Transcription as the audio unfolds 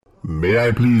May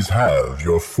I please have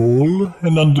your full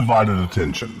and undivided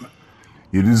attention?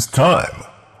 It is time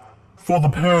for the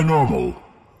Paranormal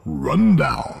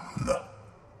Rundown.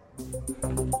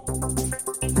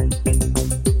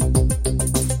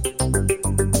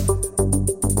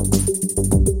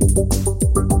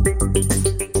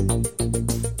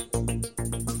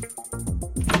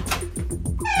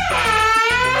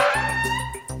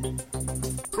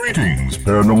 Greetings,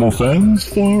 paranormal fans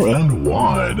far and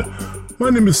wide. My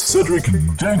name is Cedric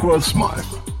Dankworth Smythe.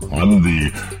 I'm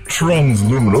the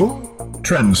transluminal,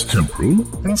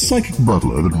 transtemporal, and psychic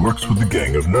butler that works with the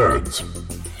gang of nerds.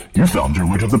 You found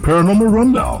your way to the Paranormal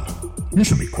Rundown. You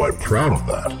should be quite proud of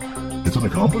that. It's an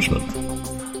accomplishment.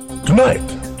 Tonight,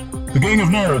 the gang of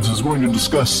nerds is going to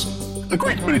discuss a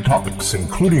great many topics,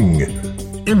 including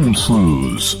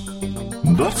MSLUEs.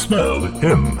 That's spelled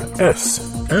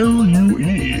M-S-L-U-E.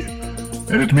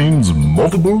 And it means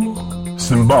multiple,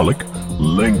 symbolic,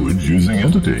 language-using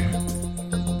entity.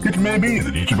 It may be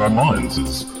that each of our minds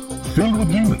is filled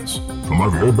with demons from our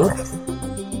very birth.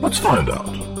 Let's find out.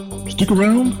 Stick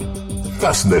around.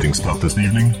 Fascinating stuff this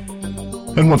evening.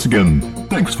 And once again,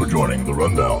 thanks for joining the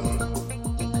Rundown.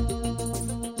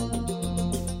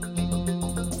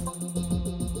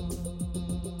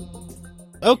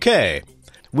 Okay.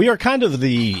 We are kind of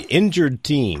the injured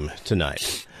team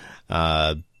tonight.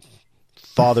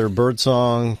 Father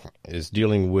Birdsong is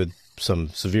dealing with some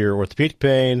severe orthopedic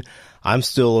pain. I'm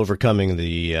still overcoming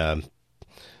the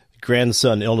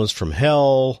grandson illness from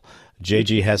hell.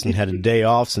 JG hasn't had a day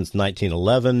off since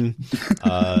 1911.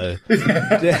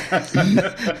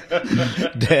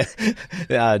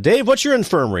 Dave, what's your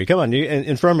infirmary? Come on,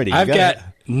 infirmity. I've got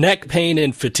neck pain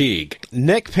and fatigue.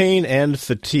 Neck pain and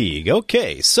fatigue.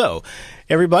 Okay, so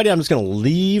everybody, I'm just going to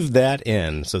leave that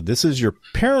in. So this is your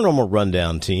Paranormal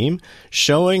Rundown team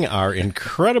showing our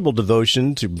incredible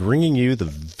devotion to bringing you the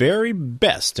very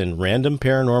best in random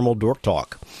paranormal dork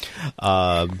talk.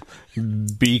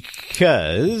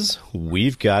 Because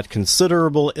we've got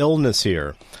considerable illness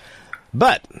here.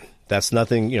 But that's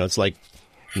nothing, it's like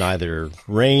neither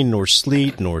rain nor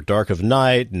sleet nor dark of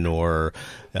night nor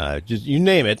you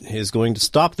name it is going to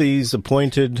stop these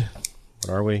appointed,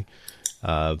 what are we?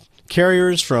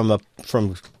 Carriers from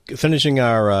finishing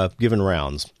our given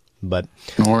rounds. But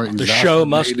the show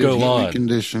must go on.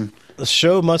 Condition. The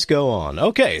show must go on.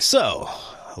 Okay, so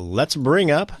let's bring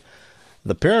up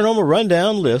the Paranormal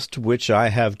Rundown list, which I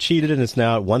have cheated, and it's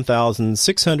now at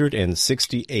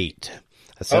 1,668.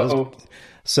 I said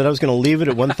I was going to leave it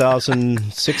at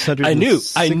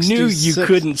 1,666. I knew you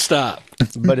couldn't stop.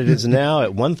 But it is now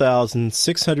at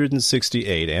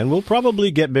 1,668, and we'll probably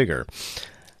get bigger.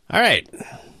 All right.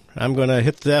 I'm going to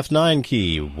hit the F9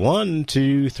 key. 1,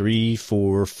 2, 3,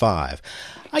 4, 5.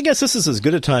 I guess this is as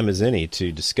good a time as any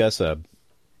to discuss a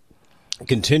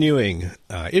continuing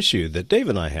issue that Dave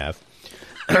and I have.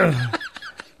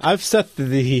 I've set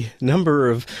the number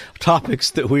of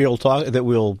topics that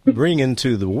we'll bring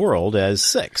into the world as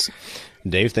 6.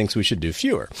 Dave thinks we should do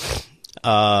fewer.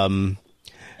 And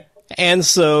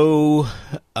so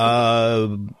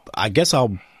I guess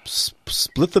I'll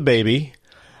split the baby.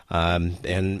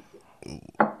 And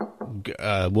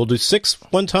we'll do 6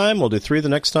 one time, we'll do 3 the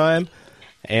next time,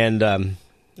 and I'm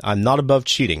not above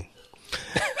cheating.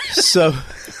 So,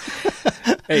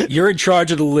 hey, you're in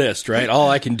charge of the list, right? All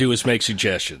I can do is make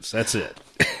suggestions. That's it.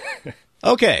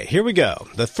 Okay, here we go.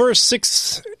 The first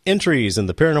 6 entries in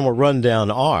the Paranormal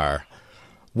Rundown are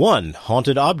 1.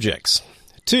 Haunted objects.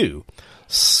 2.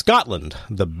 Scotland,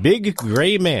 the Big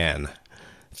Gray Man.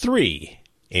 3.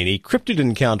 Any cryptid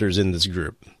encounters in this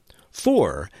group.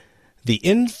 4. The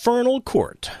Infernal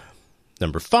Court.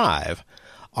 Number 5.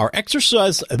 Are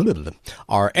exorcisms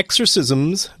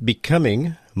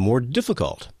becoming more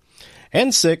difficult?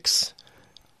 And 6.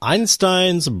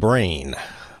 Einstein's brain.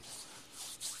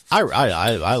 I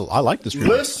like this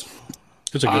list.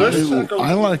 It's a good list.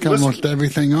 I like almost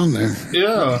everything on there.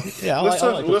 Yeah. Let's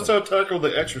tackle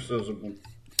the exorcism one.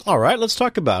 All right, let's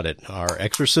talk about it. Are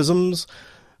exorcisms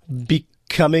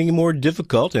becoming more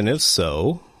difficult, and if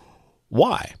so,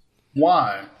 why?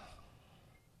 Why?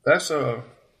 That's I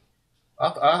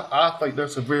think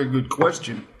that's a very good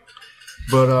question.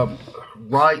 But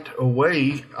right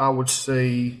away, I would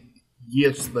say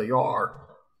yes, they are.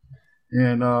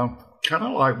 And kind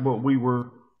of like what we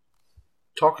were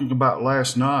talking about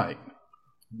last night.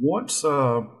 Once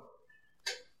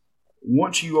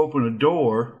you open a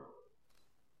door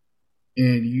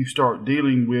and you start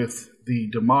dealing with the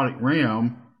demonic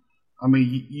realm, I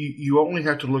mean, you only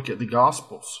have to look at the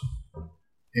Gospels,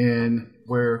 and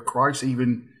where Christ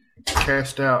even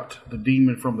cast out the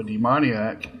demon from a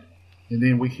demoniac, and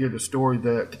then we hear the story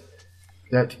that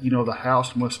that, the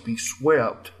house must be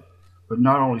swept, but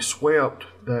not only swept,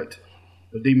 that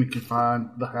the demon can find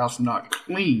the house not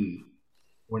clean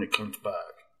when it comes back.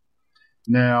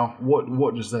 Now,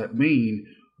 what does that mean?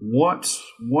 Once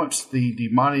the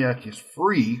demoniac is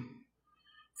free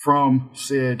from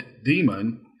said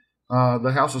demon,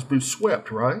 the house has been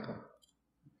swept, right?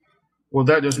 Well,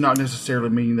 that does not necessarily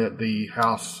mean that the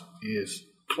house is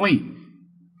clean.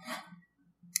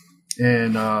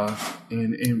 And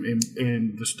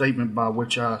the statement by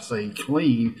which I say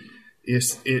clean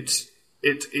is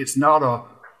it's not a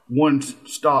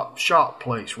one-stop shop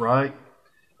place, right?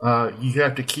 You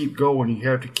have to keep going. You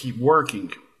have to keep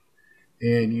working,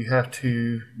 and you have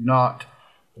to not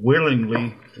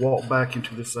willingly walk back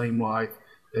into the same life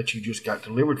that you just got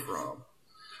delivered from.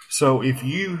 So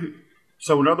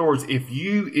in other words, if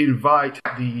you invite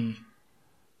the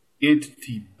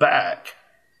entity back,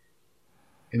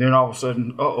 and then all of a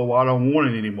sudden, I don't want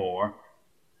it anymore,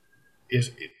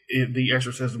 the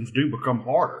exorcisms do become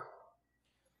harder.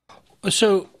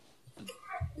 So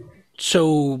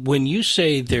when you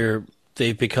say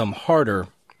they've become harder,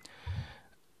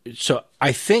 so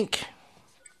I think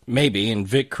maybe, and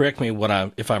Vic, correct me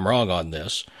if I'm wrong on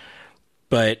this,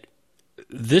 but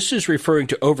this is referring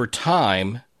to over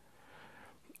time,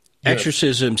 yes,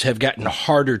 exorcisms have gotten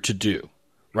harder to do,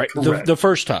 right? The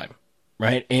first time.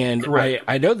 Right, and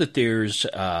I know that there's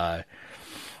I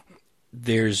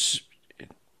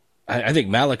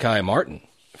think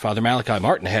Father Malachi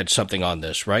Martin had something on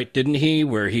this, right? Didn't he?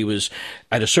 Where he was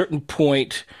at a certain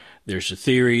point, there's a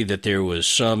theory that there was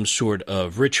some sort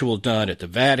of ritual done at the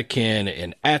Vatican,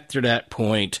 and after that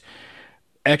point,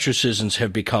 exorcisms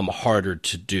have become harder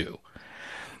to do.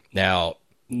 Now,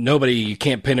 you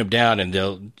can't pin them down and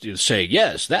they'll say,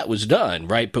 yes, that was done,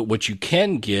 right? But what you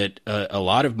can get a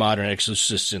lot of modern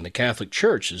exorcists in the Catholic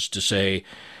Church is to say,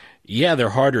 yeah,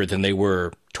 they're harder than they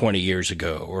were 20 years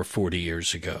ago or 40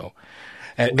 years ago.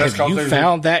 Have you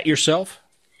found that yourself?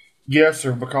 Yes,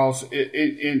 sir, because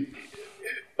and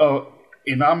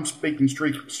I'm speaking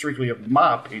strictly of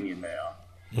my opinion now,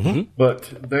 mm-hmm.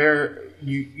 but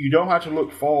you don't have to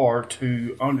look far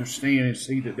to understand and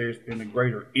see that there's been a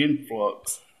greater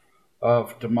influx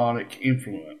of demonic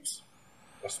influence,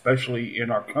 especially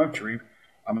in our country.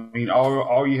 I mean,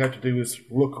 all you have to do is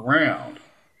look around,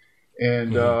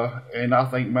 and and I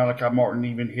think Malachi Martin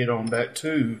even hit on that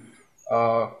too.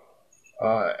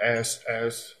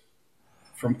 As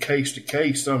from case to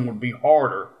case, some would be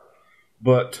harder,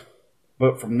 but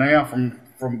from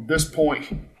this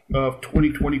point of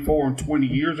 2024 and 20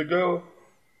 years ago,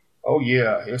 oh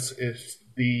yeah, it's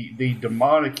the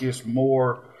demonic is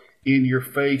more in your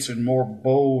face and more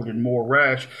bold and more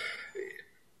rash.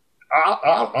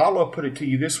 I'll put it to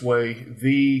you this way: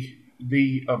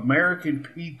 the American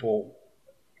people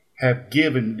have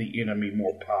given the enemy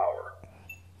more power.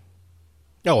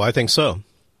 Oh, I think so.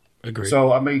 Agreed.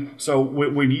 So I mean,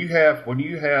 when you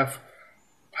have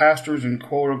pastors and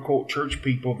quote unquote church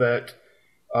people that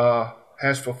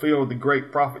has fulfilled the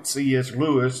great prophet C.S.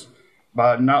 Lewis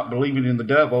by not believing in the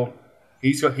devil,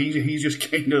 he's just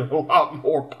gained a lot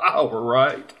more power,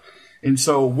 right? And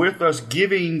so with us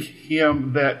giving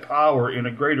him that power and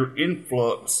a greater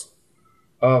influx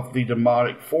of the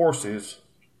demonic forces,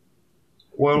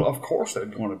 well, of course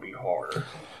that's going to be harder.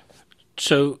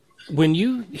 So when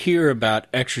you hear about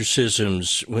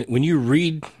exorcisms, when you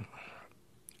read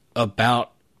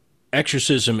about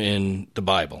exorcism in the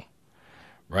Bible,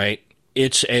 right,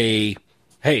 it's hey,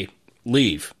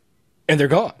 leave, and they're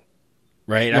gone,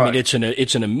 right? I mean, it's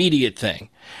an immediate thing.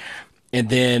 And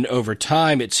then over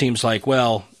time, it seems like,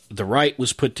 well, the rite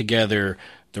was put together,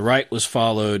 the rite was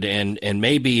followed, and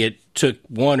maybe it took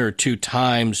one or two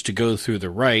times to go through the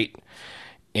rite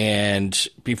and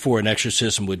before an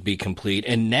exorcism would be complete.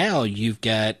 And now you've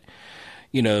got,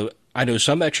 I know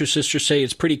some exorcists say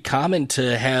it's pretty common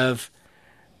to have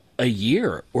a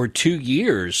year or 2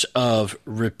 years of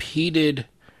repeated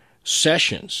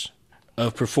sessions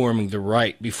of performing the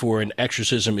rite before an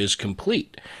exorcism is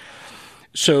complete.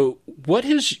 So what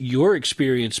has your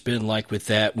experience been like with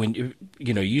that when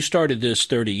you started this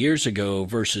 30 years ago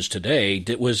versus today?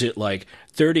 Was it like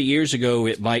 30 years ago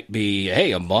it might be,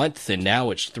 hey, a month, and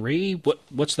now it's 3?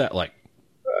 What's that like?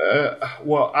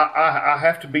 Well, I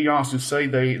have to be honest and say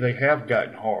they have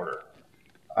gotten harder.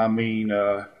 I mean,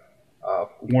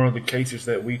 one of the cases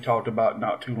that we talked about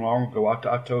not too long ago,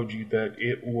 I told you that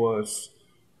it was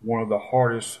one of the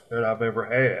hardest that I've ever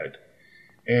had.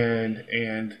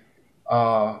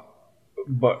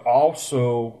 But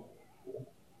also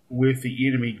with the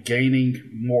enemy gaining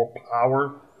more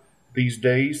power these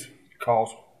days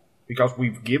because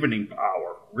we've given him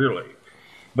power, really.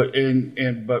 But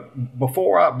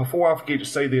before I forget to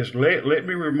say this, let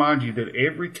me remind you that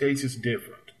every case is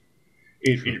different.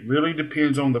 It really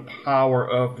depends on the power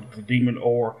of the demon,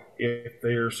 or if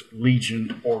there's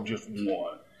legion or just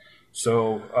one.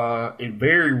 So it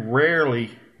very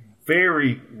rarely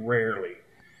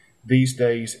these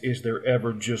days is there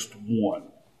ever just one,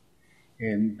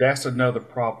 and that's another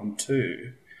problem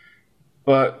too.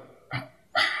 But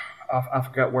I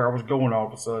forgot where I was going all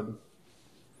of a sudden.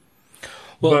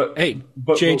 Well, hey,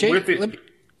 JJ, with it,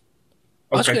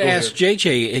 I was going to ask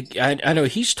JJ. I know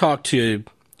he's talked to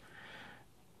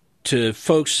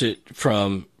folks that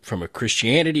from a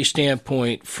Christianity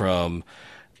standpoint, from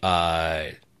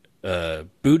a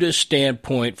Buddhist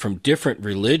standpoint, from different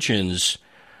religions.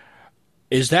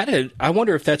 Is that I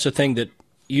wonder if that's a thing that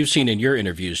you've seen in your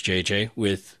interviews, JJ,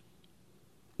 with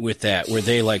that, where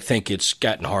they think it's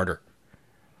gotten harder.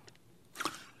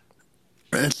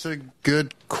 It's a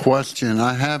good question.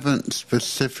 I haven't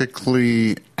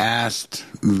specifically asked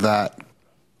that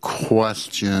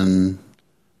question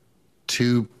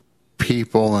to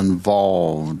people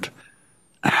involved.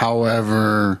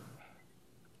 However,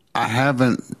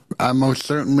 I most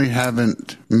certainly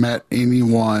haven't met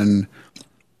anyone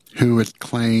who has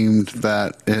claimed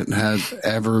that it has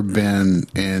ever been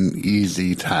an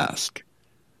easy task.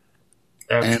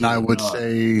 Absolutely. And I would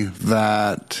say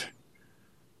that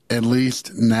at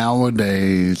least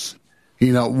nowadays,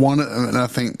 and I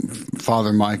think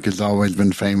Father Mike has always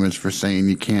been famous for saying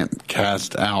you can't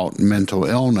cast out mental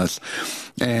illness.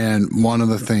 And one of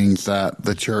the things that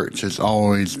the church has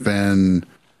always been,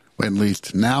 at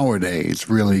least nowadays,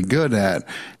 really good at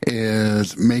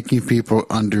is making people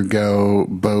undergo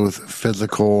both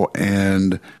physical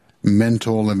and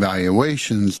mental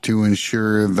evaluations to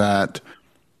ensure that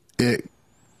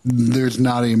there's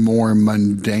not a more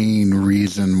mundane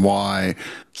reason why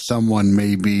someone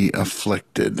may be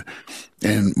afflicted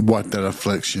and what that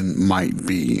affliction might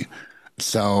be.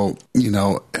 So,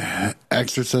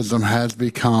 exorcism has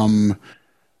become,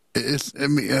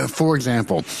 for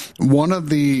example, one of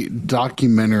the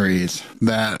documentaries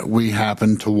that we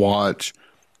happened to watch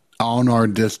on our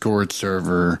Discord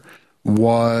server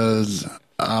was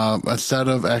a set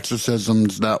of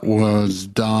exorcisms that was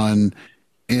done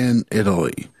in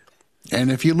Italy. And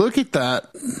if you look at that,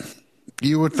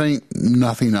 you would think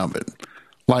nothing of it.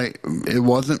 It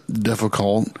wasn't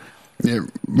difficult.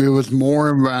 It was more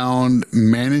around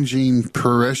managing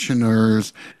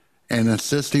parishioners and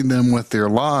assisting them with their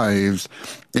lives.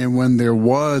 And when there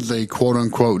was a quote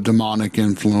unquote demonic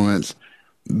influence,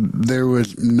 there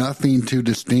was nothing to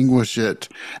distinguish it.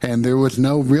 And there was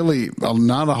not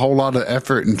a whole lot of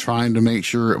effort in trying to make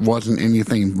sure it wasn't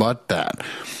anything but that.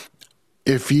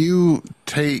 If you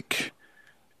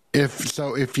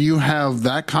have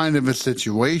that kind of a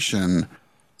situation,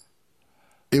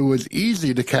 it was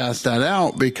easy to cast that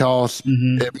out because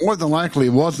it more than likely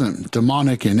wasn't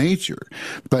demonic in nature.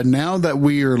 But now that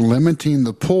we are limiting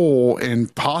the pool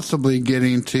and possibly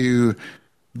getting to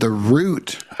the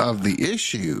root of the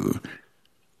issue,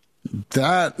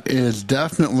 that is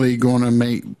definitely going to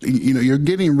make, you're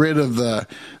getting rid of the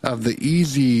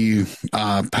easy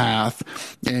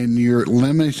path, and you're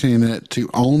limiting it to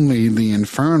only the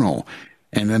infernal.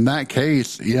 And in that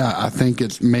case, I think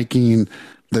it's making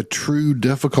the true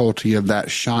difficulty of that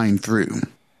shine through.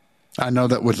 I know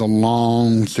that was a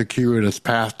long, circuitous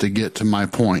path to get to my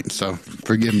point, so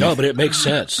forgive me. No, but it makes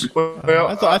sense. Well,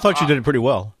 I thought you did it pretty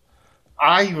well.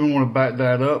 I even want to back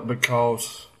that up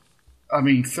because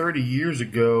 30 years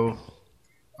ago,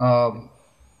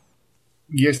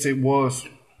 yes, it was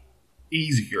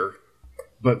easier,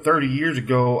 but 30 years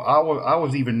ago, I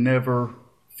was even never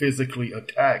physically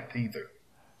attacked either.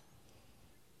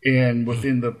 And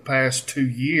within the past 2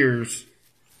 years,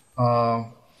 I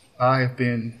have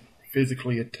been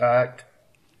physically attacked,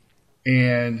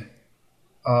 and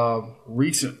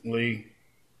recently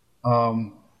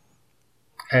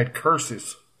had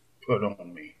curses put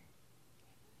on me.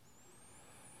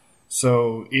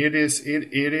 So it is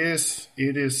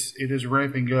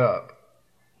ramping up,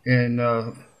 and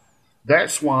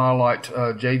that's why I liked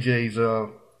JJ's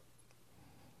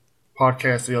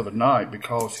podcast the other night,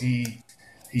 because he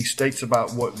states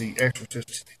about what the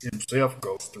exorcist himself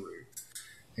goes through,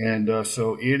 and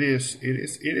so it is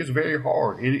very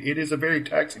hard. It is a very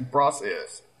taxing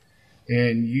process,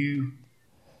 and you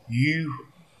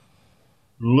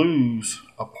lose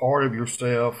a part of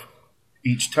yourself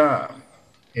each time.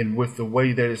 And with the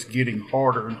way that it's getting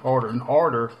harder and harder and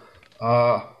harder,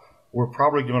 we're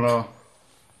probably going to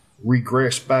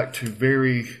regress back to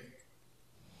very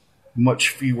much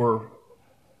fewer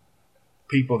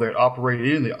people that operate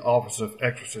in the office of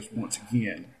exorcist once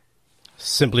again.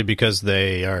 simply because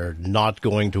they are not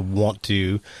going to want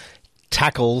to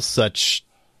tackle such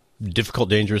difficult,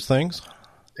 dangerous things?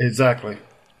 Exactly.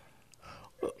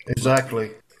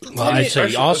 Well, I'd say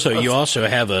you also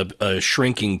have a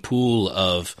shrinking pool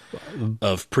of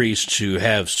priests who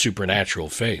have supernatural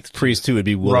faith. Priests who would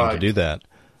be willing to do that.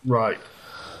 Right.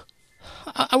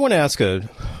 I want to ask a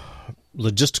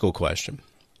logistical question.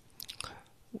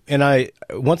 And I,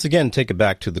 once again, take it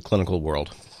back to the clinical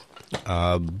world.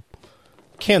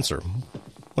 Cancer.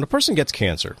 When a person gets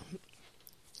cancer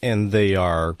and they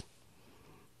are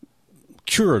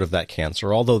cured of that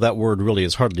cancer, although that word really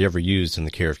is hardly ever used in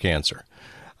the care of cancer,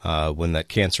 when that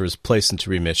cancer is placed into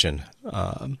remission,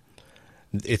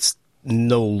 it's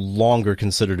no longer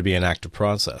considered to be an active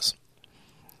process.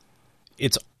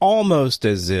 It's almost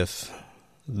as if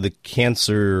the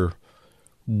cancer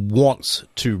wants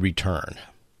to return.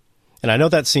 And I know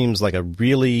that seems like a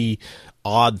really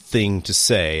odd thing to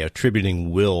say,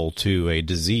 attributing will to a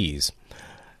disease.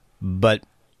 But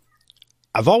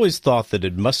I've always thought that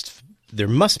there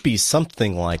must be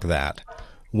something like that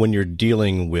when you're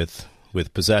dealing with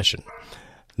possession.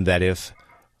 That if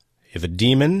a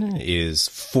demon is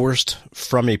forced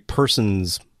from a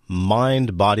person's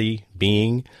mind, body,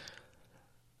 being,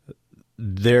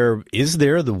 is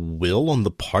there the will on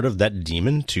the part of that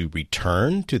demon to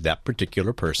return to that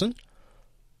particular person?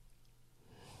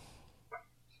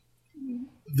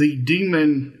 The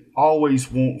demon always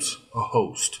wants a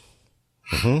host.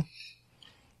 Mm-hmm.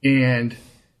 And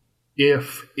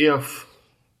if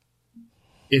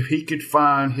he could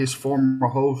find his former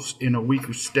host in a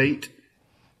weaker state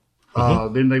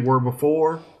than they were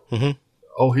before,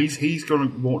 he's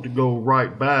going to want to go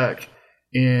right back,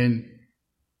 and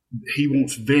he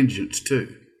wants vengeance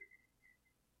too.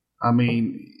 I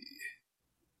mean,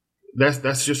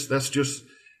 that's just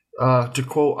to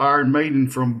quote Iron Maiden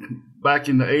from back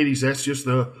in the 80s. That's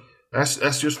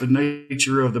just the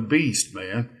nature of the beast,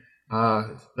 man.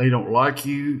 They don't like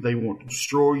you. They want to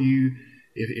destroy you.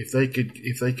 If they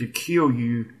could kill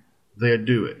you, they'd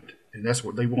do it, and that's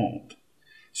what they want.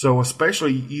 So,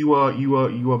 especially you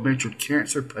mentioned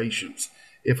cancer patients.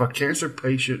 If a cancer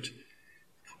patient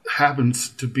happens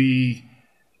to be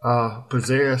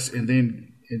possessed and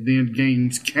then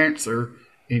gains cancer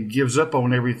and gives up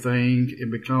on everything and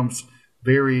becomes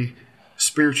very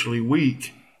spiritually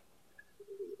weak,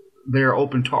 they're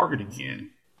open target again.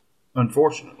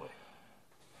 Unfortunately,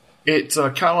 it's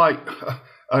kind of like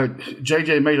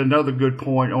JJ made another good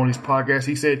point on his podcast.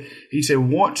 He said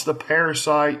once the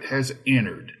parasite has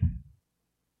entered,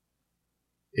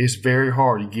 it's very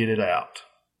hard to get it out.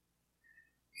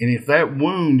 And if that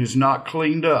wound is not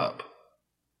cleaned up,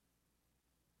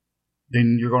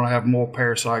 then you're going to have more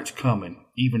parasites coming,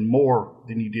 even more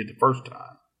than you did the first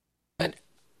time. And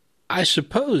I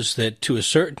suppose that to a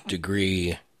certain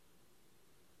degree,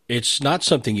 it's not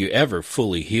something you ever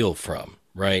fully heal from,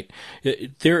 right?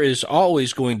 There is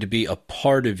always going to be a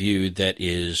part of you that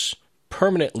is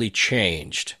permanently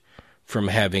changed from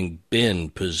having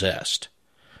been possessed.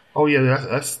 Oh yeah,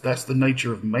 that's the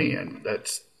nature of man.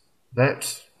 That's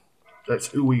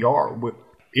who we are.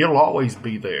 It'll always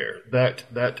be there.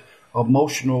 That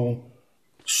emotional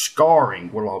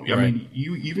scarring will always. Right. I mean,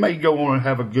 you may go on and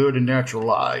have a good and natural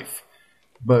life,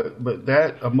 but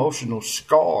that emotional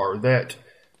scar, that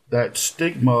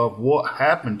stigma of what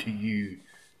happened to you,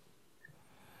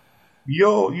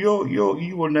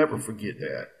 you will never forget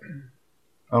that,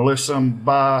 unless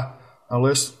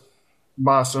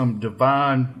by some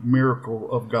divine miracle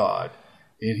of God,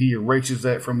 and He erases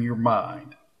that from your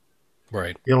mind.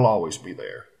 Right. It'll always be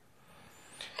there.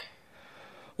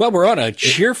 Well, we're on a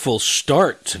cheerful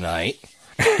start tonight.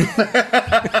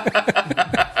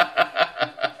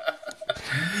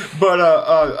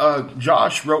 But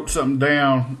Josh wrote something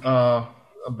down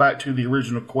back to the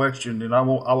original question, and I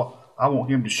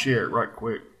want him to share it right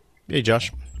quick. Hey,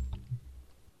 Josh.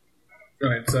 All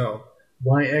right, so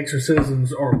why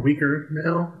exorcisms are weaker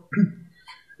now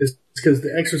is because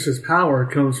the exorcist power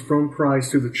comes from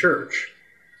Christ through the church.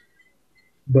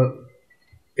 But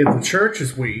if the church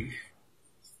is weak,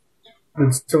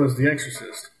 then so is the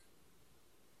exorcist.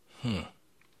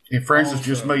 And Francis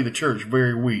just made the church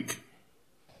very weak.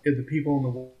 If the people in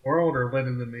the world are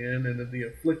letting them in, and if the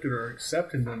afflicted are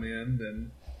accepting them in,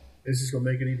 then it's just going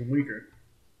to make it even weaker.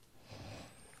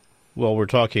 Well, we're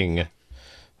talking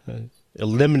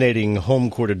eliminating home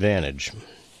court advantage.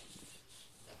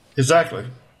 Exactly.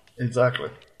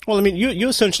 Well, I mean, you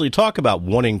essentially talk about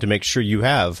wanting to make sure you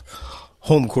have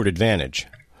home court advantage.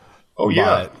 Oh,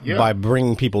 yeah. By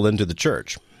bringing people into the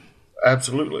church.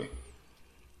 Absolutely.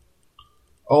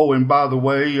 Oh, and by the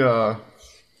way,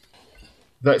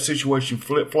 that situation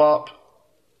flip-flopped.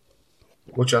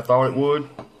 which I thought it would.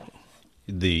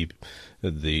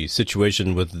 The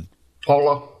situation with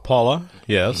Paula,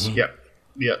 yes.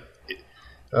 Yeah.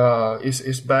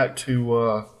 It's back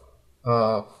to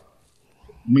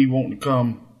me wanting to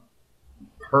come,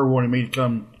 her wanting me to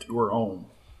come to her home.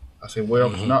 I said,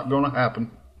 well, it's not going to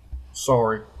happen.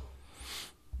 Sorry.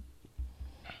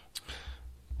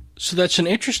 So that's an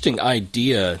interesting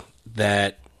idea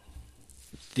that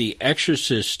The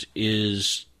Exorcist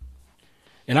is,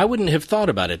 and I wouldn't have thought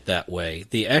about it that way.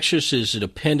 The Exorcist is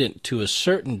dependent to a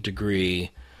certain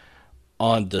degree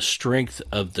on the strength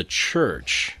of the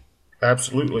church.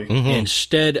 Absolutely.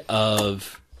 Instead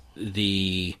of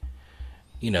the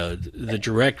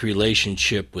direct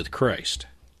relationship with Christ.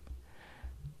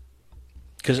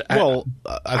 Because I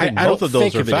think both of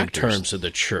those are factors. I don't think of it in terms of the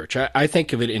church. I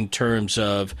think of it in terms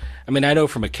of, I mean, I know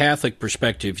from a Catholic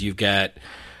perspective, you've got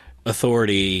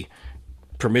authority,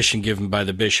 permission given by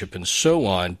the bishop, and so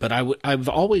on. But I've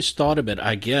always thought of it,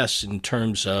 I guess, in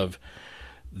terms of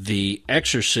the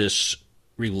exorcist's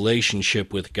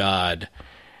relationship with God,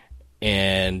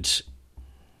 and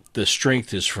the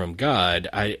strength is from God.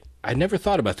 I never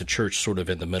thought about the church sort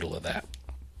of in the middle of that.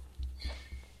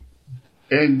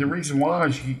 And the reason why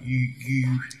is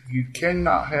you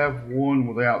cannot have one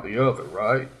without the other,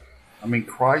 right? I mean,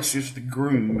 Christ is the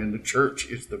groom and the church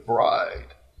is the bride.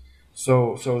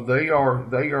 So they are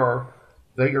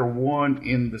one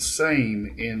in the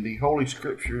same, and the Holy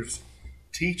Scriptures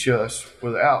teach us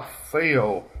without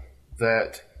fail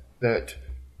that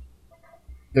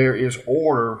there is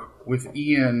order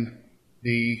within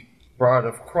the bride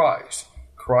of Christ.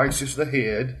 Christ is the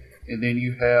head, and then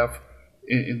you have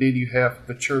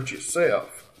the church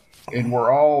itself, and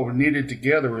we're all knitted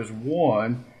together as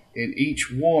one, and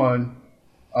each one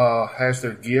has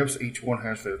their gifts, each one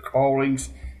has their callings,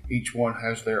 each one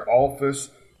has their office,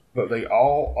 but they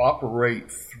all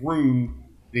operate through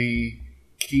the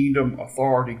kingdom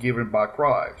authority given by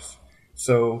Christ.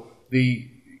 So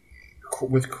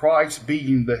with Christ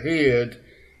being the head,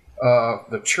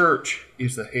 the church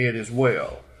is the head as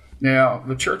well. Now,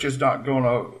 the church is not going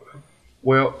to,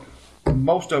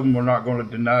 most of them are not going to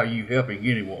deny you helping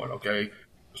anyone, okay?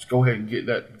 Let's go ahead and get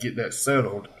that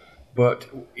settled. But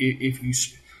if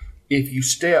you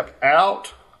step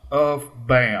out of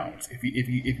bounds, if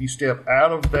you step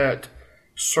out of that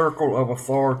circle of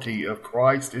authority of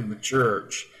Christ in the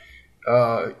church,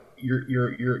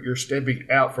 you're stepping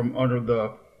out from under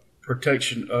the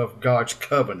protection of God's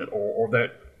covenant or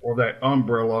that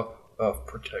umbrella of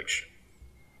protection.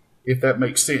 If that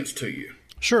makes sense to you.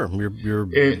 Sure, you're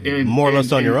more or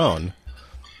less on your own.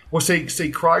 Well,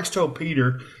 see, Christ told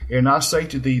Peter, "And I say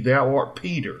to thee, thou art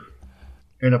Peter,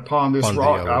 and upon this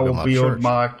rock I will build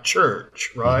my church."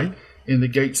 Right, and the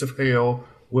gates of hell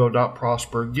will not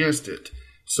prosper against it.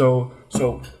 So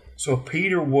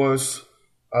Peter was,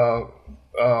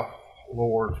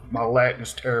 Lord, my Latin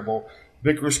is terrible.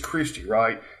 Vicarius Christi,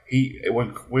 right?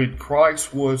 When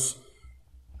Christ was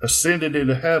ascended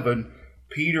into heaven,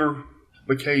 Peter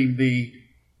became the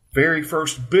very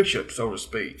first bishop, so to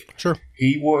speak. Sure.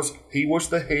 He was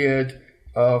the head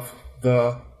of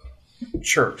the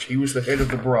church. He was the head of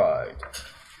the bride.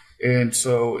 And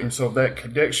so that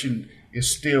connection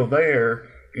is still there.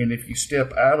 And if you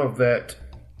step out of that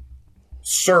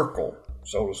circle,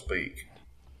 so to speak,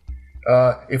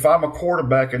 if I'm a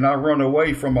quarterback and I run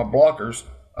away from my blockers,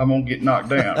 I'm gonna get knocked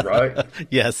down, right?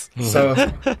 Yes.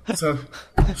 So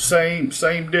same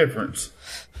difference,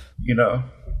 you know.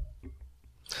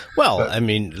 Well, I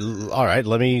mean, all right.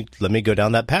 Let me go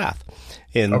down that path.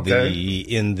 In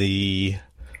the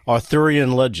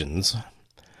Arthurian legends,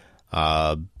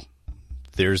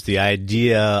 there's the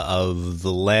idea of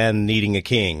the land needing a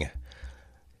king.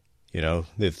 You know,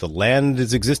 if the land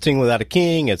is existing without a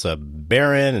king, it's a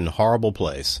barren and horrible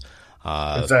place.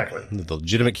 Exactly. The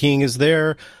legitimate king is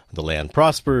there. The land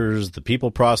prospers. The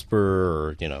people prosper.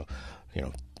 Or, you know,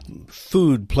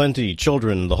 food, plenty,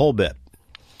 children, the whole bit.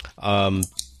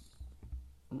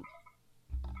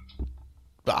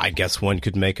 I guess one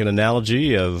could make an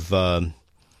analogy of, the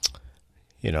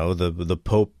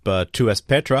Pope Tuus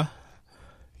Petra.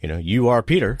 You know, you are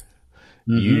Peter.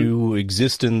 Mm-hmm. You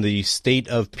exist in the state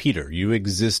of Peter. You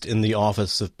exist in the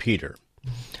office of Peter.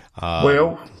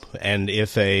 And it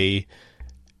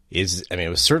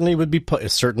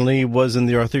certainly was in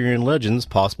the Arthurian legends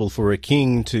possible for a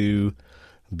king to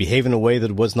behave in a way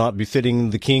that was not befitting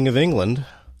the King of England.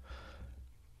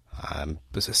 I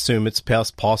assume it's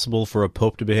possible for a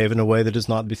pope to behave in a way that is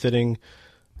not befitting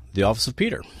the office of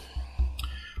Peter.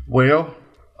 Well,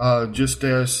 just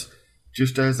as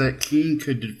that king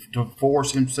could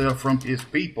divorce himself from his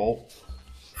people,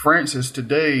 Francis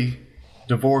today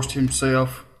divorced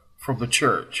himself from the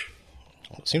church.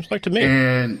 It seems like to me.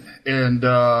 And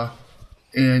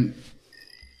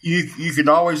you can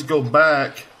always go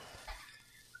back.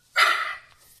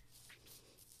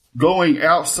 Going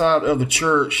outside of the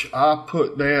church, I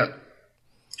put that,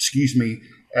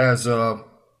 as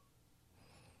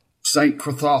St.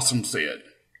 Chrysostom said,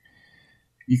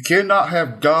 you cannot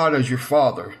have God as your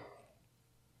father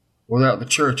without the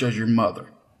church as your mother.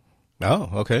 Oh,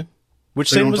 okay. Which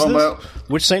See saint what was I'm this? talking about?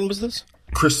 Which saint was this?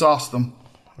 Chrysostom.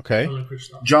 Okay.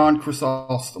 John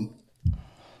Chrysostom.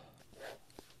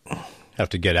 Have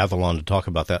to get Avalon to talk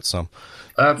about that some.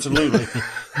 Absolutely.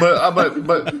 but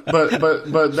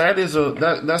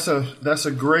that's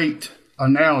a great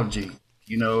analogy.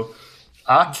 You know,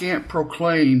 I can't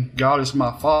proclaim God is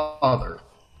my father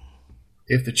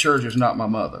if the church is not my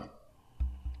mother,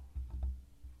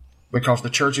 because the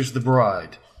church is the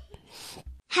bride.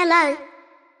 Hello.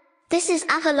 This is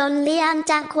Avalon Leanne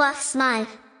Dankworth Smythe.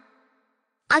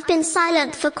 I've been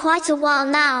silent for quite a while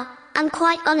now, and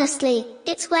quite honestly,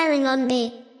 it's wearing on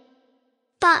me.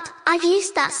 But I've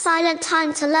used that silent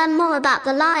time to learn more about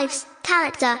the lives,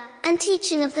 character, and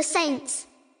teaching of the saints.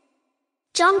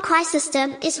 John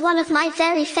Chrysostom is one of my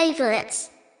very favorites.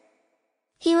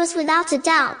 He was without a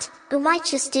doubt a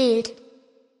righteous dude.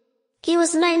 He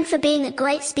was known for being a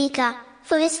great speaker,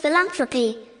 for his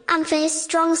philanthropy, and for his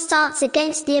strong stance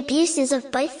against the abuses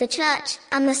of both the church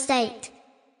and the state.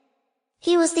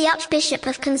 He was the Archbishop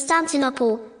of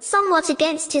Constantinople, somewhat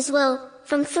against his will,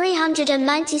 from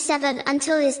 397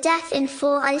 until his death in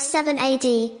 407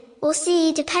 AD, or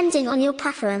CE depending on your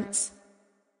preference.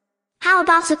 How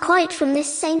about a quote from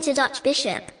this sainted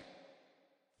Archbishop?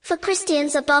 For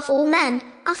Christians above all men,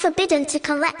 are forbidden to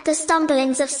correct the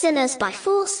stumblings of sinners by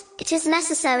force. It is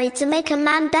necessary to make a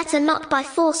man better not by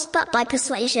force but by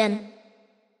persuasion.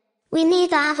 We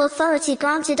neither have authority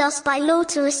granted us by law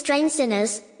to restrain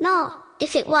sinners, nor,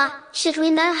 if it were, should we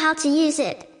know how to use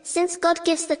it, since God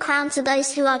gives the crown to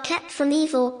those who are kept from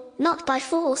evil, not by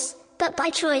force, but by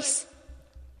choice.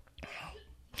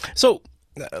 So,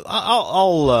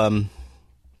 I'll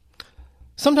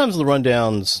sometimes the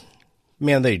rundowns,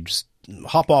 man, they just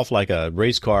hop off like a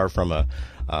race car from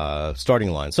a starting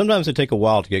line. Sometimes they take a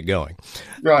while to get going.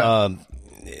 Right.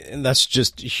 And that's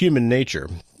just human nature.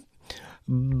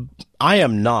 I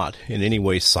am not in any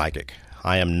way psychic.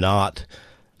 I am not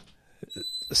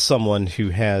someone who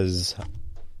has,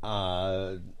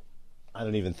 I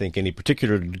don't even think, any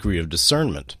particular degree of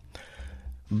discernment.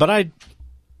 But I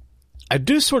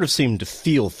do sort of seem to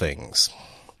feel things,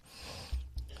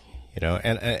 you know,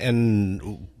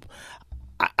 and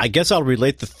I guess I'll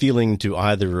relate the feeling to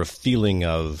either a feeling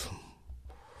of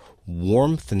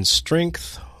warmth and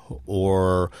strength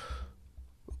or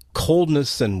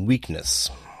coldness and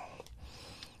weakness.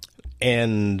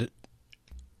 And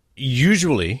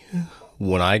usually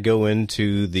when I go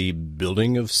into the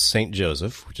building of St.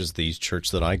 Joseph, which is the church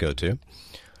that I go to,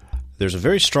 there's a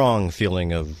very strong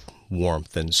feeling of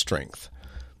warmth and strength.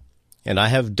 And I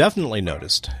have definitely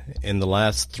noticed in the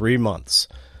last 3 months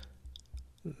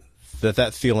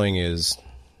that feeling is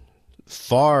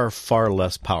far, far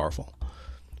less powerful.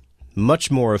 Much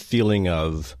more a feeling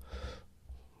of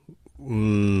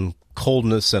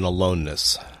coldness and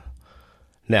aloneness.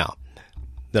 Now,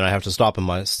 then I have to stop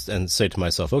and say to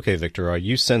myself, okay, Victor, are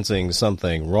you sensing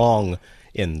something wrong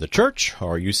in the church,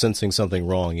 or are you sensing something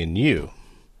wrong in you?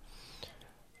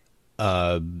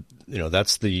 You know,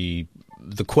 that's the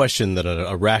question that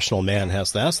a rational man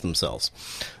has to ask themselves.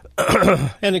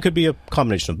 And it could be a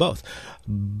combination of both.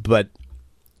 But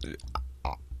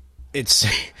it's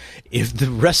if the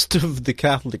rest of the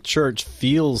Catholic Church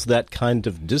feels that kind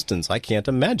of distance, I can't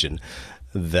imagine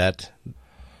that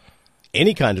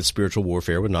any kind of spiritual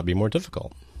warfare would not be more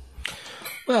difficult.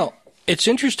 Well, it's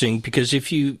interesting because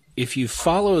if you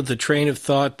follow the train of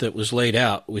thought that was laid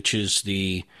out, which is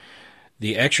the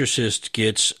exorcist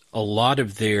gets a lot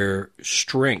of their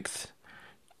strength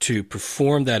to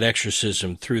perform that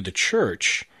exorcism through the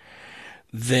church,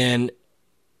 then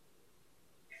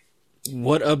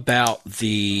what about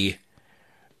the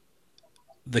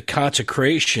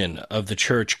consecration of the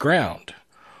church ground?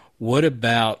 What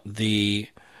about the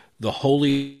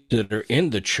holy that are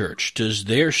in the church? Does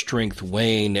their strength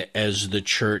wane as the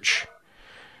church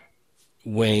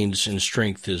wanes in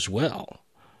strength as well?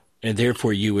 And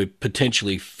therefore you would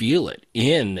potentially feel it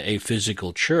in a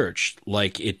physical church,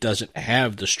 like it doesn't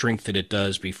have the strength that it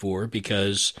does before,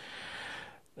 because,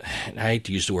 and I hate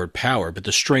to use the word power, but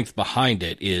the strength behind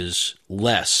it is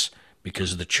less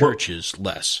because the church is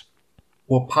less.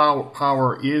 Well,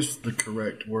 power is the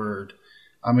correct word.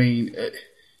 I mean,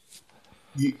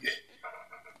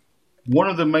 one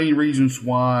of the main reasons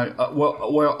why,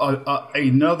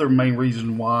 another main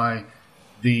reason why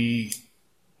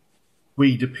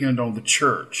we depend on the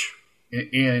church,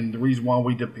 and the reason why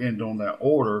we depend on that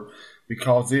order,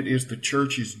 because it is the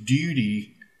church's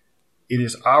duty, it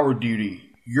is our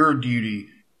duty, your duty,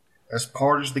 as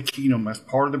part of the kingdom, as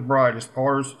part of the bride,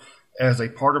 as a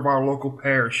part of our local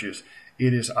parishes.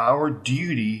 It is our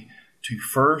duty to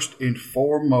first and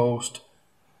foremost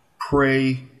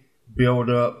pray, build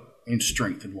up, and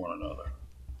strengthen one another.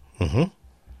 Mm-hmm.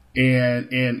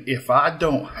 And if I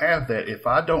don't have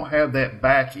that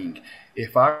backing,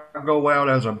 if I go out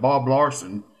as a Bob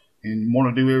Larson and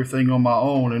want to do everything on my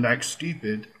own and act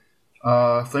stupid,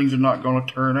 things are not going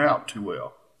to turn out too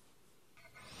well.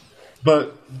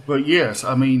 But yes,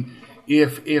 I mean,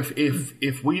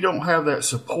 if we don't have that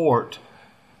support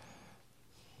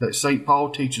that St. Paul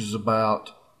teaches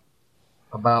about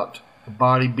the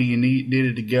body being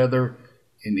knitted together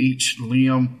and each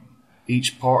limb,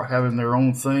 each part having their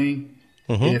own thing.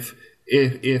 Mm-hmm.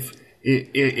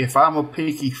 If I'm a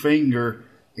pinky finger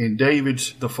and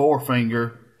David's the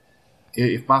forefinger,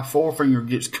 if my forefinger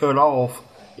gets cut off,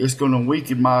 it's going to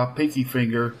weaken my pinky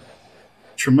finger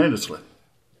tremendously.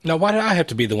 Now, why do I have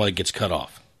to be the one that gets cut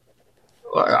off?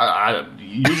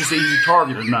 You're just an easy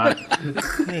target tonight.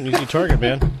 You're an easy target,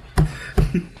 man.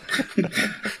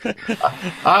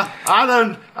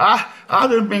 I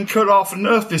done been cut off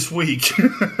enough this week.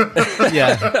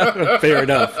 Yeah, fair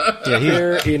enough. Yeah,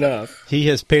 fair enough. He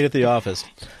has paid at the office.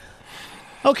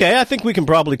 Okay, I think we can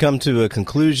probably come to a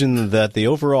conclusion that the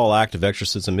overall act of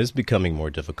exorcism is becoming more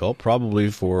difficult, probably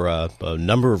for a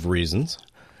number of reasons.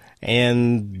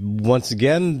 And once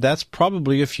again, that's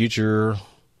probably a future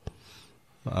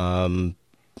roundup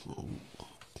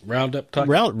topic.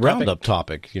 Roundup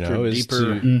topic, is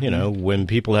deeper, when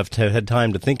people have had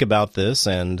time to think about this.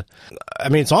 And I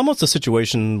mean, it's almost a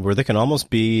situation where there can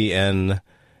almost be an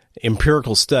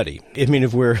empirical study. I mean,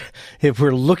 if we're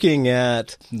looking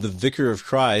at the Vicar of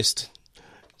Christ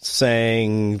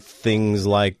saying things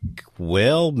like,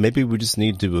 well, maybe we just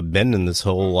need to abandon this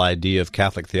whole idea of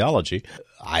Catholic theology,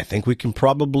 I think we can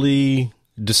probably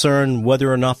discern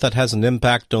whether or not that has an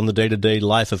impact on the day-to-day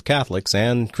life of Catholics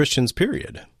and Christians,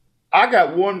 period. I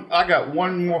got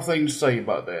one more thing to say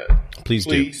about that. Please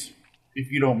do.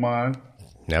 If you don't mind.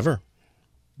 Never.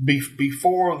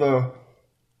 Before the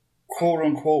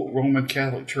quote-unquote Roman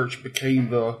Catholic Church became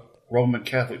the Roman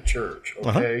Catholic Church,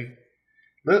 okay?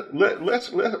 Let's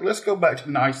go back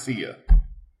to Nicaea.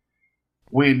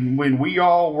 When we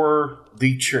all were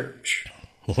the church.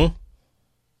 Mm-hmm.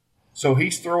 So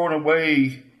he's throwing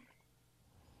away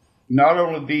not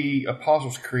only the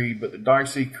Apostles' Creed, but the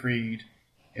Nicene Creed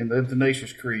and the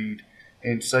Athanasius Creed,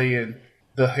 and saying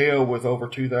the hell with over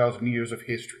 2,000 years of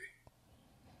history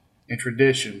and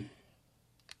tradition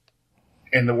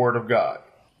and the Word of God.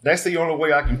 That's the only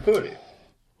way I can put it.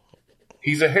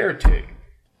 He's a heretic.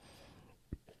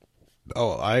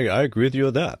 Oh, I agree with you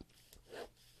with that.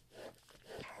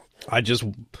 I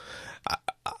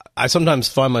sometimes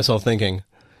find myself thinking,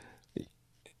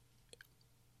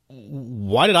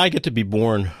 why did I get to be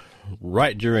born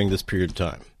right during this period of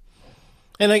time?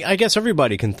 And I guess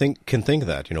everybody can think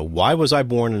that. Why was I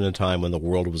born in a time when the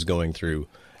world was going through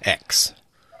X?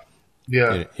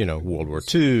 Yeah. World War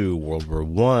II, World War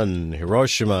I,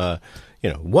 Hiroshima,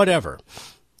 whatever.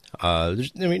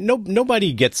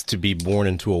 Nobody gets to be born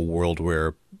into a world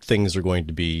where things are going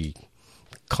to be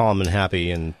calm and happy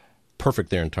and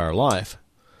perfect their entire life.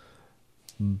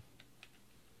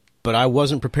 But I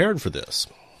wasn't prepared for this.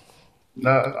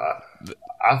 No,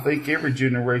 I think every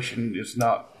generation is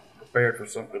not prepared for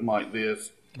something like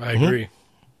this. I agree.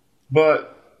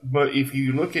 But if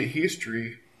you look at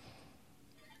history,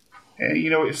 and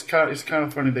it's kind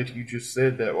of funny that you just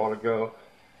said that a while ago.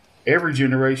 Every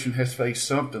generation has faced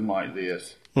something like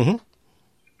this. Mm-hmm.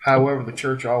 However, the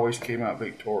church always came out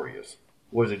victorious.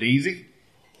 Was it easy?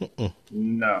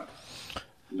 No.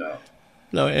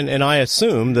 No, and I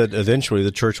assume that eventually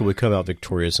the church will come out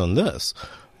victorious on this.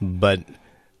 But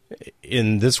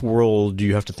in this world,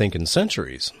 you have to think in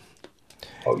centuries.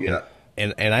 Oh, yeah.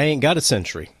 And I ain't got a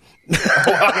century.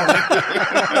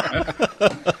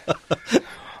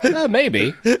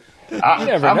 Maybe. You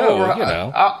never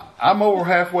know. I'm over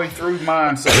halfway through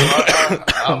mine, so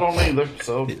I don't either.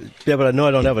 So yeah, but I know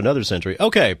I don't have another century.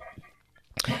 Okay.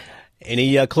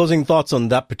 Any closing thoughts on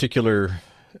that particular?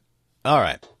 All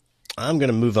right. I'm going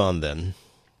to move on then.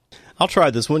 I'll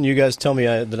try this one. You guys tell me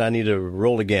that I need to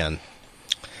roll again.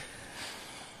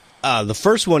 The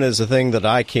first one is a thing that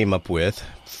I came up with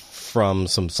from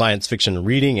some science fiction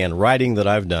reading and writing that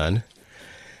I've done.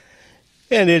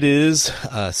 And it is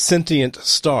sentient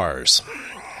stars.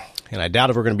 and I doubt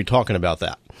if we're going to be talking about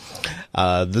that.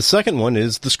 The second one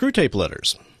is the screw tape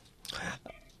letters,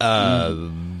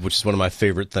 which is one of my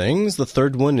favorite things. The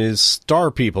third one is Star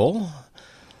People.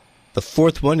 The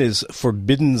fourth one is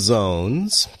Forbidden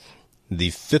Zones.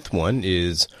 The fifth one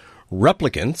is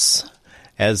Replicants,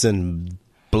 as in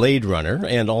Blade Runner,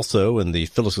 and also in the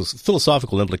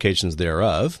philosophical implications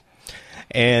thereof.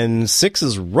 And 6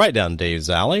 is right down Dave's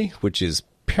alley, which is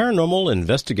Paranormal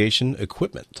Investigation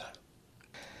Equipment.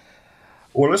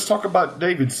 Well, let's talk about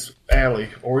David's alley,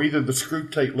 or either the screw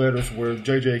tape letters where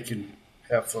JJ can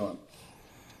have fun.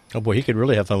 Oh boy, he could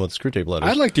really have fun with the screw tape letters.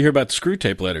 I'd like to hear about the screw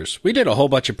tape letters. We did a whole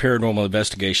bunch of paranormal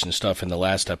investigation stuff in the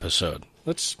last episode.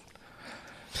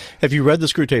 Have you read the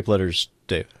screw tape letters,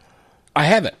 Dave? I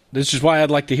haven't. This is why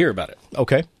I'd like to hear about it.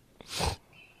 Okay.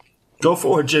 Go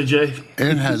for it, JJ.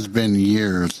 It has been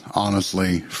years,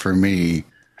 honestly, for me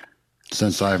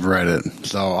since I've read it.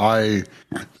 So I'll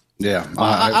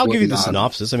give you the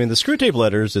synopsis. I mean, the screw tape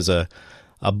letters is a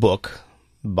book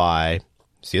by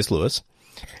C.S. Lewis,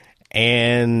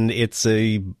 and it's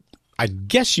I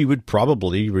guess you would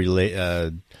probably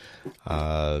categorize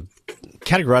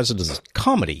it as a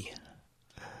comedy.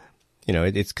 You know,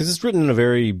 it's because it's written in a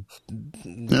very...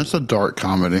 It's a dark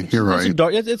comedy. You're right.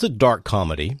 It's a dark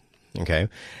comedy. Okay.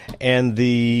 And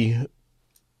the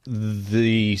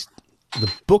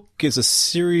book is a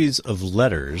series of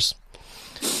letters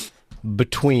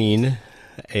between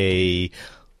a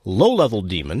low-level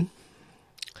demon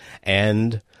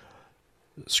and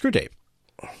Screwtape.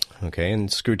 Okay, and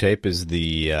Screwtape is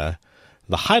the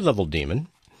high-level demon,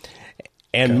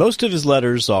 and most of his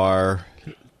letters are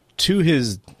to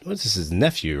his his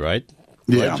nephew, right?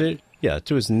 Yeah, right, yeah,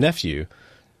 to his nephew.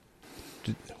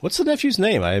 What's the nephew's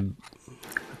name?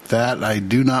 I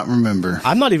do not remember.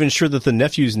 I'm not even sure that the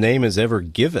nephew's name is ever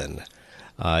given.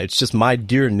 It's just my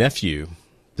dear nephew,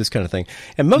 this kind of thing.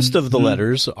 And most of the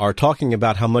letters are talking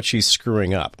about how much he's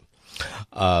screwing up.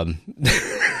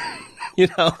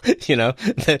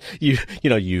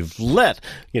 You've let,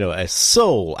 a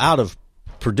soul out of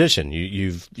perdition.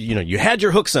 You had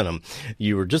your hooks in him.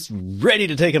 You were just ready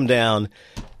to take him down.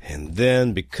 And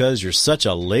then because you're such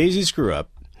a lazy screw up,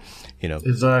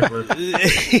 Exactly.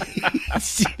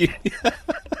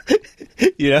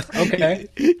 Okay.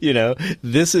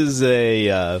 This is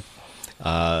a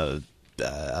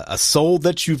soul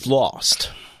that you've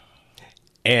lost.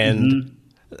 And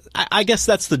I guess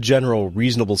that's the general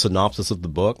reasonable synopsis of the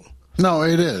book. No,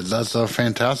 it is. That's a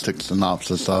fantastic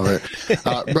synopsis of it.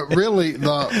 But really,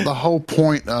 the whole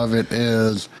point of it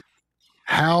is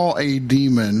how a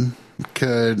demon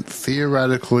could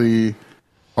theoretically,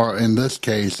 or in this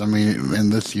case, in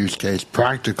this use case,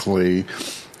 practically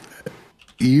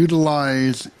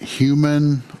utilize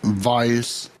human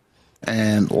vice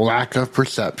and lack of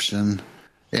perception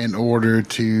in order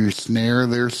to snare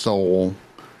their soul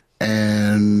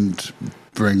and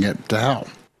bring it to hell.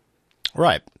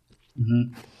 Right.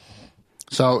 Mm-hmm.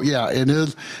 So, yeah,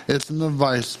 it's an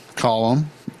advice column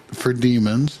for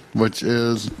demons, which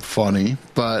is funny,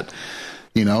 but,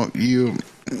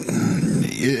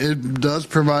 it does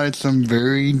provide some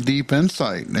very deep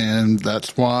insight, and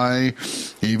that's why,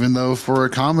 even though for a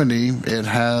comedy, it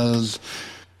has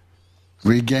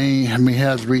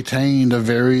retained a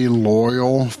very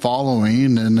loyal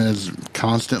following and is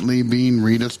constantly being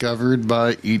rediscovered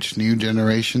by each new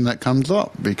generation that comes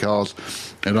up because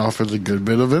it offers a good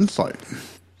bit of insight.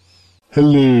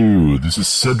 Hello, this is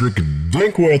Cedric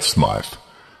Dankworth Smythe.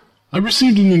 I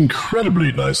received an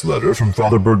incredibly nice letter from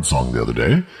Father Birdsong the other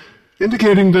day,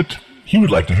 indicating that he would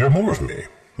like to hear more of me,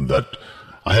 and that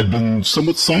I had been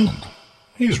somewhat silent.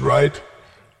 He's right.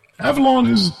 Avalon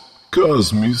has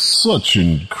caused me such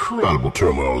incredible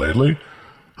turmoil lately.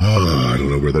 I don't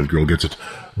know where that girl gets it,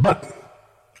 but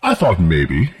I thought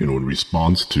maybe, in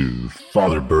response to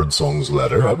Father Birdsong's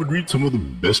letter, I would read some of the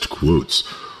best quotes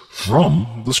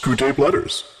from the Screwtape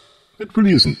Letters. It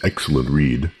really is an excellent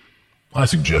read. I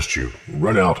suggest you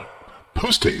run out,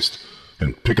 post-haste,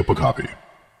 and pick up a copy.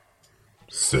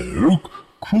 So,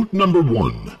 quote number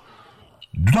 1.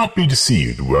 Do not be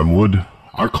deceived, Wormwood.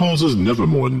 Our cause is never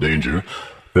more in danger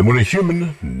than when a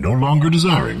human, no longer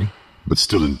desiring, but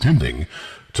still intending,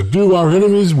 to do our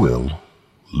enemy's will,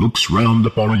 looks round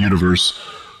upon a universe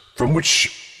from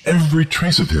which every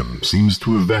trace of him seems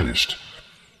to have vanished,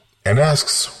 and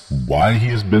asks why he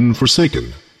has been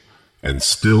forsaken, and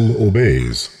still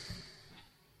obeys.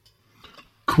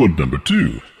 Quote number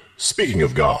 2. Speaking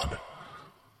of God,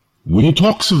 when he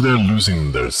talks of their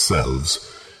losing their selves,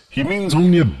 he means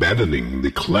only abandoning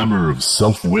the clamor of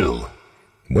self-will.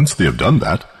 Once they have done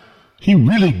that, he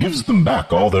really gives them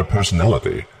back all their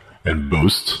personality, and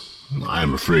boasts, I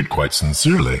am afraid quite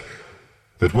sincerely,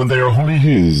 that when they are wholly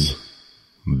his,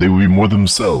 they will be more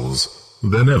themselves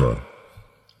than ever.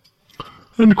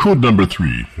 And quote number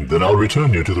 3, then I'll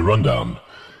return you to the rundown.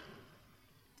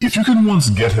 If you can once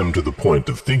get him to the point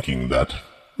of thinking that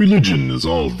religion is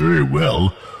all very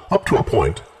well, up to a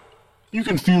point, you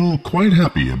can feel quite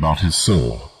happy about his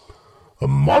soul. A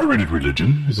moderated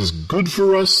religion is as good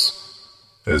for us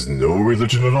as no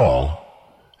religion at all,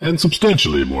 and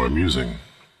substantially more amusing.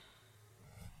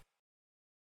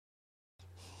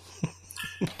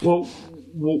 Well,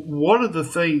 one of the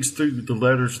things through the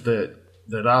letters that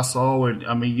I saw, and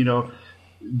I mean,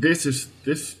 this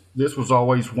was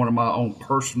always one of my own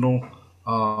personal,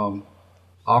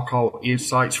 I'll call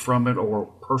insights from it or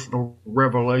personal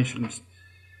revelations,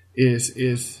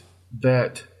 is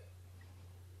that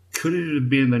could it have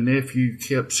been the nephew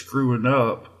kept screwing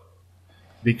up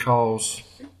because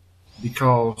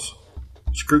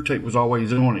Screw Tape was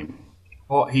always on him.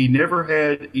 He never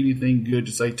had anything good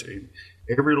to say to him.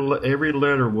 Every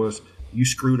letter was, you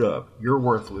screwed up, you're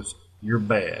worthless, you're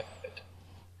bad.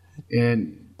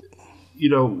 And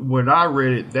when I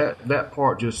read it, that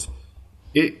part just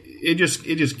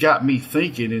got me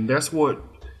thinking, and that's what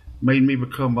made me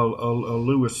become a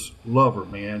Lewis lover,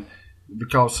 man.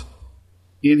 Because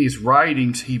in his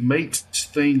writings, he makes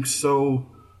things so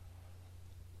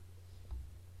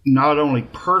not only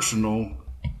personal,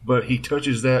 but he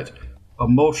touches that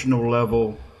emotional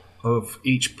level of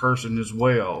each person as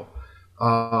well.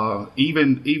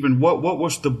 Even what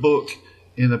was the book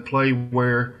in the play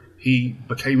where he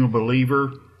became a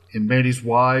believer and met his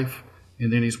wife,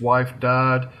 and then his wife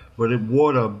died? But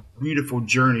what a beautiful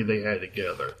journey they had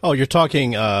together. Oh, you're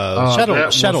talking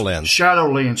Shadowlands.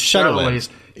 Shadowlands.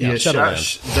 Yeah,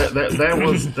 Shadowlands.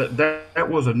 That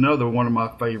was another one of my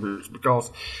favorites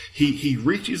because he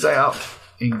reaches out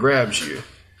and grabs you,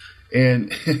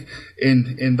 and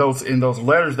in those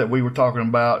letters that we were talking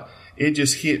about, it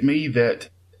just hit me that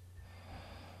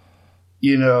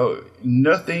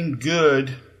nothing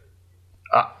good.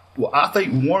 I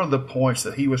think one of the points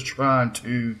that he was trying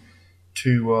to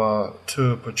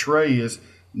portray is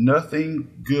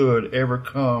nothing good ever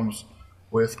comes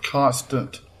with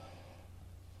constant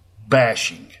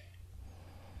bashing.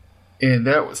 And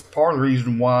that was part of the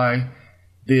reason why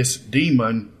this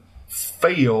demon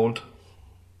failed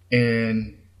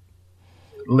and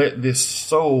let this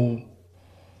soul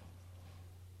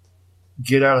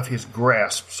get out of his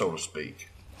grasp, so to speak.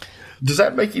 Does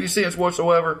that make any sense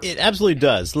whatsoever? It absolutely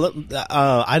does.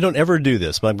 I don't ever do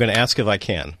this, but I'm going to ask if I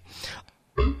can.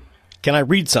 Can I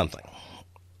read something?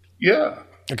 Yeah.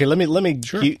 Okay, let me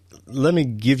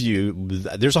give you.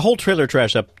 There's a whole Trailer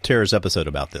Trash Terrors episode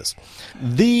about this.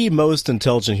 The most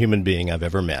intelligent human being I've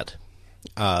ever met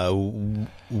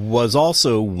was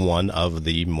also one of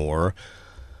the more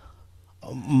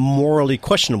morally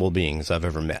questionable beings I've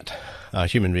ever met.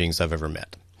 Human beings I've ever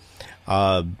met.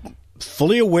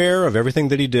 Fully aware of everything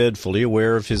that he did, fully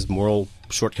aware of his moral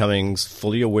shortcomings,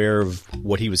 fully aware of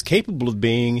what he was capable of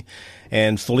being,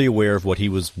 and fully aware of what he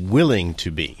was willing to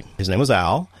be. His name was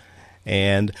Al,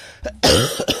 and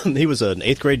he was an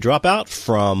 8th grade dropout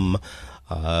from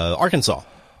Arkansas.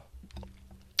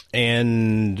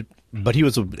 But he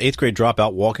was an 8th grade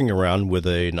dropout walking around with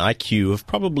an IQ of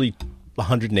probably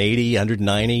 180,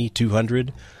 190,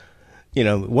 200.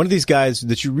 One of these guys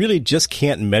that you really just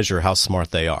can't measure how smart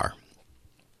they are.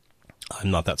 I'm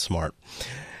not that smart.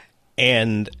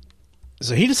 And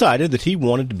so he decided that he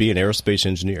wanted to be an aerospace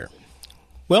engineer.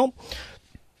 Well,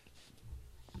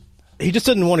 he just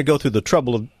didn't want to go through the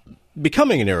trouble of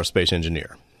becoming an aerospace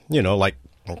engineer. Like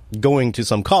going to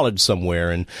some college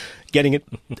somewhere and getting it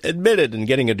admitted and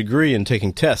getting a degree and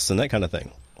taking tests and that kind of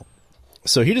thing.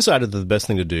 So he decided that the best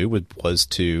thing to do was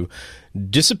to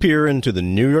disappear into the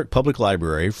New York Public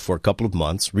Library for a couple of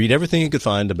months, read everything he could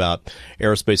find about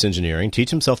aerospace engineering,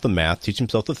 teach himself the math, teach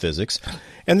himself the physics,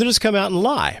 and then just come out and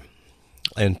lie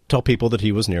and tell people that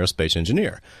he was an aerospace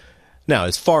engineer. Now,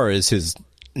 as far as his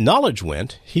knowledge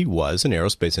went, he was an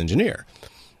aerospace engineer.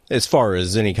 As far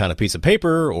as any kind of piece of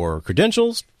paper or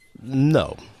credentials,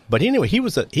 no. But anyway, he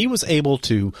was able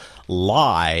to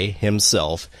lie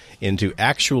himself into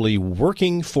actually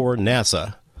working for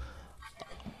NASA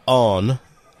on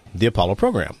the Apollo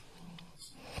program.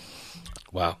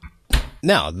 Wow.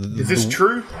 Now, is this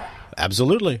true?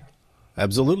 Absolutely.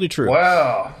 Absolutely true.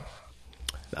 Wow.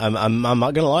 I'm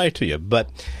not going to lie to you, but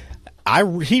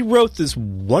he wrote this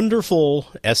wonderful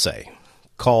essay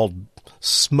called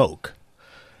Smoke.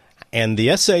 And the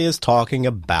essay is talking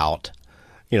about,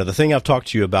 the thing I've talked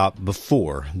to you about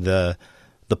before, the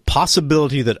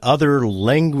possibility that other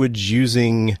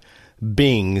language-using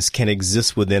beings can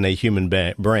exist within a human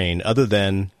brain other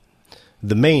than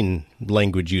the main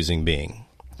language-using being.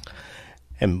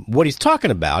 And what he's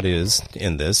talking about is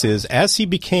as he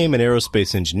became an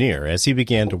aerospace engineer, as he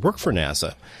began to work for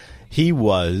NASA, he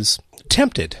was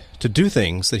tempted to do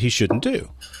things that he shouldn't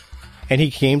do. And he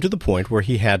came to the point where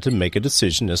he had to make a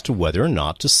decision as to whether or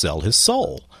not to sell his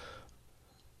soul.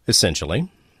 Essentially.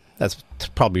 That's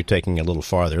probably taking a little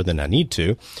farther than I need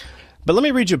to. But let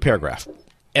me read you a paragraph.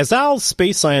 As Al's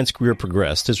space science career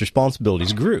progressed, his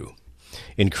responsibilities grew.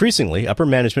 Increasingly, upper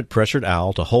management pressured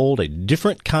Al to hold a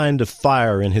different kind of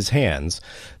fire in his hands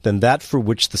than that for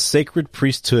which the sacred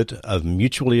priesthood of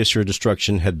mutually assured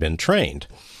destruction had been trained.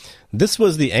 This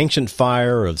was the ancient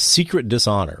fire of secret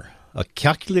dishonor, a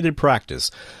calculated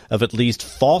practice of at least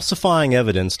falsifying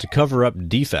evidence to cover up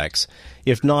defects,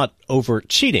 if not overt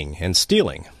cheating and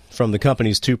stealing, from the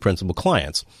company's two principal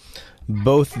clients,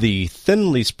 both the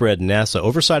thinly spread NASA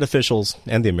oversight officials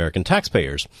and the American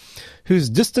taxpayers, whose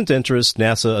distant interests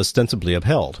NASA ostensibly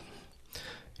upheld.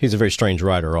 He's a very strange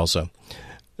writer also.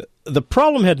 The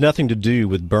problem had nothing to do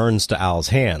with burns to Al's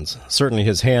hands. Certainly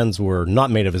his hands were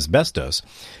not made of asbestos.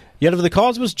 Yet if the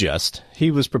cause was just,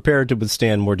 he was prepared to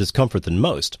withstand more discomfort than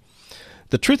most.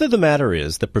 The truth of the matter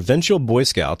is that provincial Boy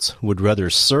Scouts would rather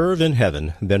serve in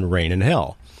heaven than reign in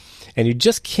hell. And you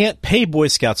just can't pay Boy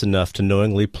Scouts enough to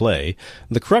knowingly play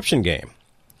the corruption game.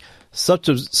 Such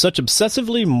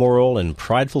obsessively moral and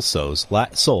prideful souls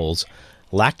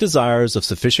lack desires of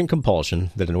sufficient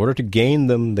compulsion that in order to gain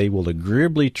them they will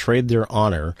agreeably trade their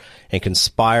honor and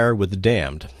conspire with the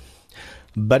damned.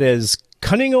 But as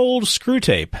cunning old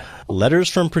Screwtape, Letters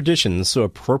from Perdition, so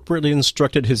appropriately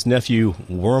instructed his nephew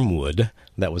Wormwood,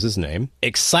 that was his name,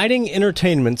 exciting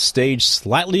entertainment staged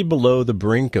slightly below the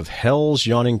brink of hell's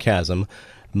yawning chasm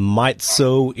might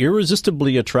so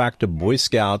irresistibly attract a Boy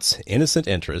Scout's innocent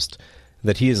interest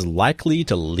that he is likely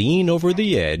to lean over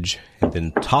the edge and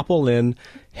then topple in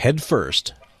head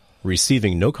first,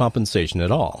 receiving no compensation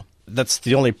at all. That's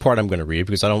the only part I'm going to read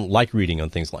because I don't like reading on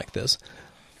things like this.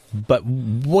 But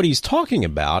what he's talking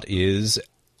about is,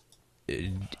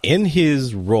 in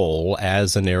his role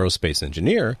as an aerospace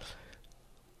engineer,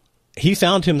 he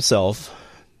found himself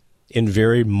in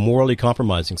very morally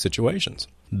compromising situations.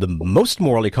 The most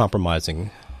morally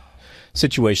compromising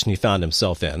situation he found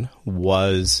himself in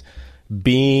was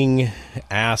being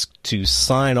asked to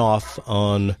sign off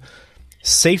on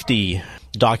safety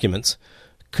documents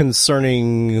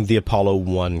concerning the Apollo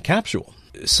 1 capsule,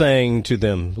 saying to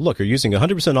them, look, you're using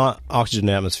 100% oxygen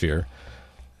atmosphere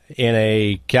in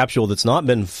a capsule that's not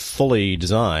been fully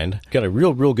designed, got a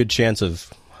real good chance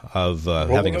of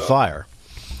having a fire.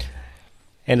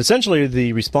 And essentially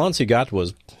the response he got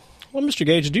was, well, Mr.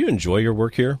 Gage, do you enjoy your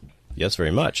work here? Yes,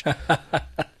 very much.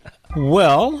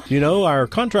 Well, our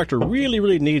contractor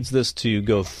really needs this to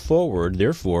go forward.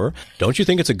 Therefore, don't you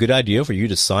think it's a good idea for you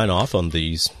to sign off on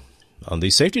these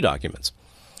safety documents?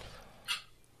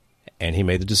 And he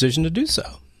made the decision to do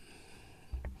so.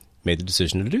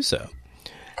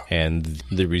 And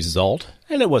the result,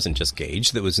 and it wasn't just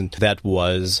Gage, that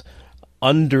was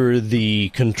under the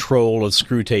control of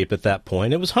Screwtape at that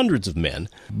point. It was hundreds of men.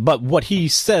 But what he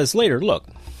says later, look,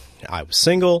 I was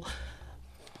single.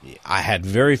 I had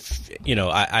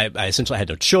I essentially had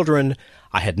no children.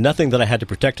 I had nothing that I had to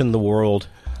protect in the world.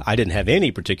 I didn't have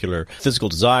any particular physical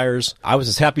desires. I was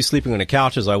as happy sleeping on a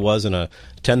couch as I was in a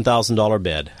 $10,000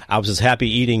 bed. I was as happy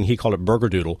eating, he called it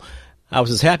burgerdoodle. I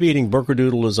was as happy eating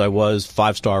burgerdoodle as I was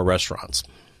five-star restaurants.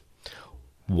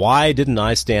 Why didn't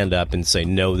I stand up and say,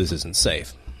 no, this isn't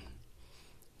safe?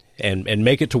 And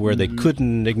make it to where they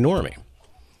couldn't ignore me.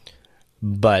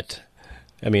 But,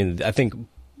 I think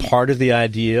part of the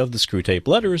idea of the Screwtape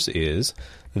letters is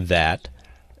that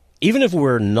even if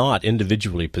we're not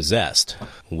individually possessed,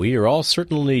 we are all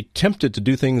certainly tempted to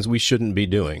do things we shouldn't be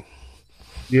doing.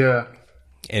 Yeah.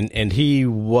 And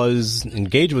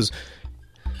Gage was...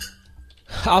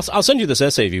 I'll send you this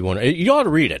essay if you want. You ought to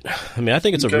read it. I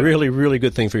think it's a really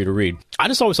good thing for you to read. I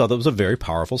just always thought that was a very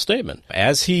powerful statement.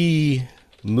 As he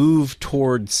moved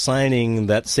toward signing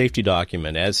that safety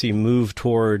document, as he moved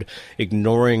toward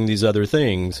ignoring these other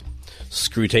things,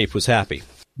 Screwtape was happy.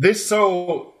 This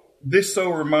so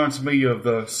reminds me of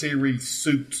the series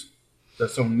Suits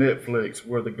that's on Netflix,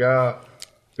 where the guy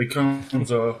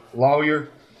becomes a lawyer.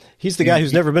 He's the guy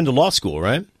who's never been to law school,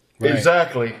 right? Right.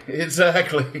 Exactly.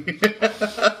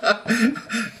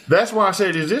 That's why I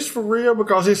said, is this for real?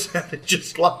 Because it sounded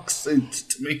just like Suits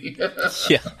to me.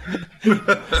 Yeah.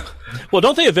 Well,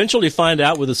 don't they eventually find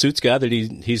out with the Suits guy that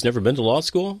he's never been to law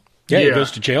school? Yeah, he goes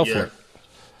to jail for it.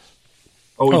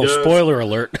 Oh, spoiler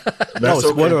alert.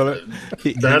 Spoiler alert.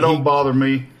 That don't bother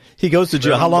me. He goes to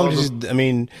jail. How long does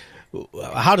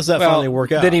how does that finally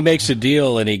work out? Then he makes a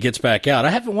deal and he gets back out. I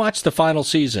haven't watched the final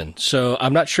season, so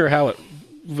I'm not sure how it.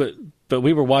 But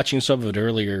we were watching some of it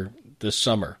earlier this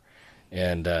summer,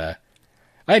 and I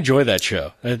enjoy that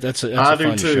show. That's a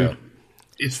fun show.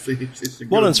 It's a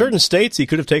Well, good in certain states, he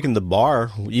could have taken the bar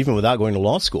even without going to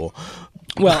law school.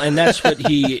 Well, and that's what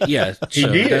he did,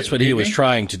 that's what he didn't was he?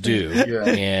 trying to do,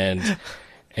 Yeah.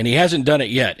 and he hasn't done it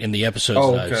yet in the episodes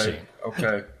Oh, that I've okay. seen.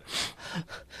 Okay.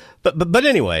 But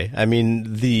anyway, I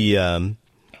mean, the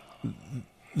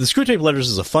Screwtape Letters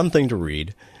is a fun thing to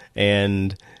read,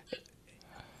 and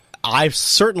I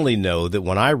certainly know that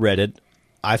when I read it,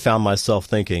 I found myself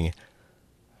thinking,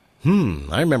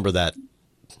 I remember that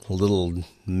little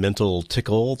mental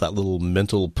tickle, that little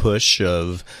mental push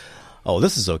of, oh,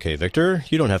 this is okay, Victor.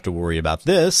 You don't have to worry about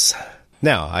this.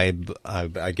 Now, I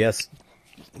guess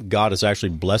God has actually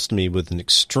blessed me with an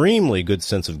extremely good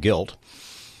sense of guilt.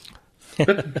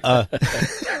 Oh,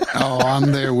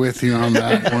 I'm there with you on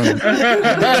that one.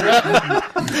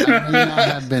 I may not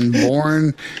have been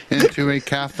born into a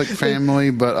Catholic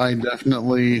family, but I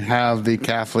definitely have the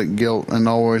Catholic guilt and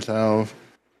always have.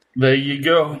 There you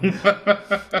go.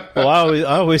 Well, I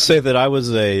always say that I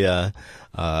was a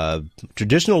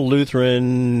traditional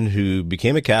Lutheran who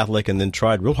became a Catholic and then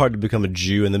tried real hard to become a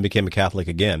Jew and then became a Catholic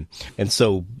again. And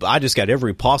so I just got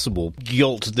every possible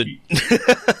guilt that...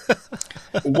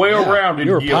 Well-rounded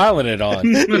You were guilt. piling it on.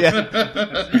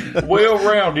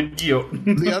 Well-rounded guilt.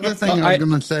 The other thing I was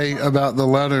going to say about the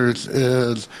letters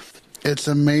is it's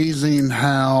amazing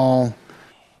how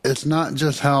it's not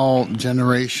just how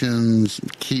generations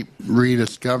keep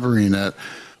rediscovering it,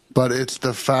 but it's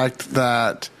the fact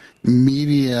that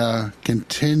media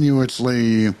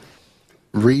continuously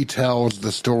retells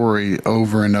the story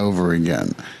over and over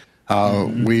again.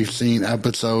 We've seen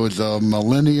episodes of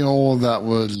Millennial that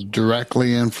was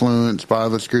directly influenced by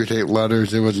the Screwtape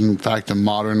Letters. It was, in fact, a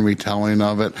modern retelling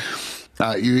of it.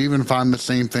 You even find the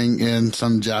same thing in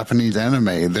some Japanese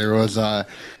anime. There was an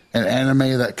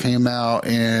anime that came out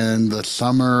in the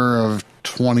summer of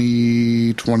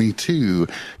 2022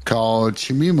 called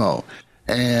Shimimo.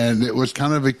 And it was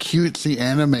kind of a cutesy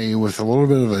anime with a little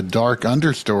bit of a dark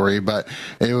understory, but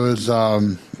it was a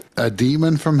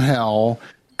demon from hell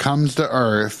comes to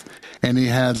Earth, and he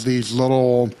has these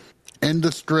little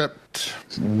indescript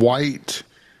white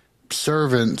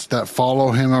servants that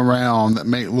follow him around that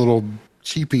make little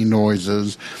cheepy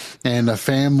noises, and a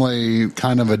family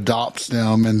kind of adopts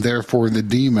them, and therefore the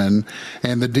demon.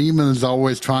 And the demon is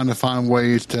always trying to find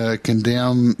ways to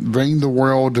bring the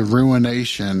world to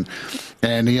ruination.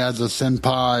 And he has a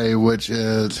senpai, which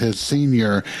is his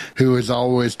senior, who is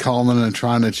always calling and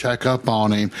trying to check up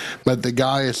on him. But the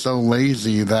guy is so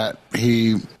lazy that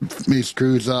he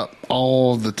screws up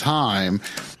all the time.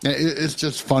 It's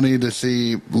just funny to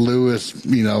see Lewis,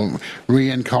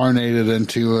 reincarnated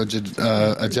into a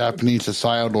Japanese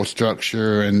societal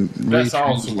structure and That's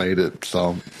retranslate it.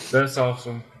 So That's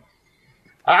awesome.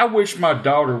 I wish my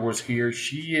daughter was here.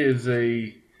 She is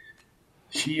a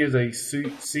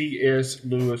C.S.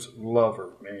 Lewis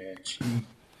lover, man.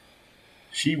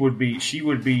 She would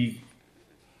be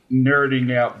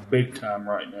nerding out big time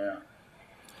right now.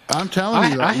 I'm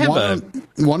telling you,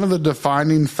 one of the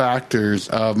defining factors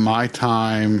of my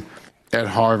time at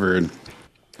Harvard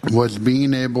was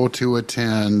being able to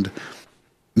attend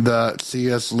the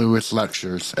C.S. Lewis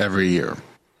lectures every year.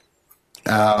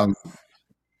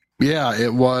 Yeah,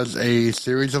 it was a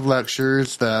series of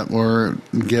lectures that were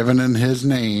given in his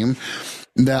name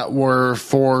that were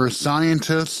for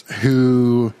scientists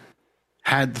who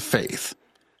had the faith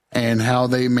and how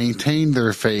they maintained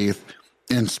their faith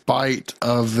in spite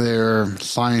of their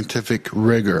scientific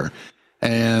rigor.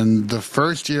 And the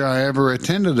first year I ever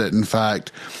attended it, in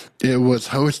fact, it was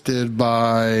hosted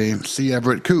by C.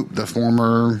 Everett Koop, the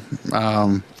former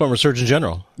Surgeon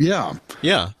General. Yeah.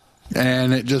 Yeah.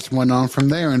 And it just went on from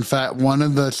there. In fact, one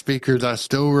of the speakers I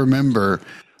still remember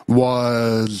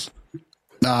was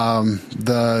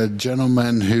the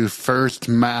gentleman who first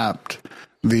mapped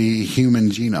the human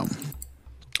genome.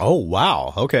 Oh,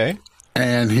 wow. Okay.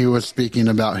 And he was speaking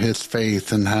about his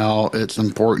faith and how it's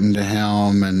important to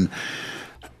him. And,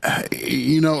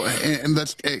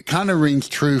 it kind of rings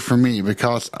true for me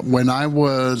because when I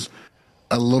was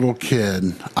a little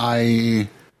kid, I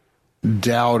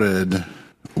doubted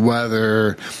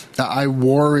whether I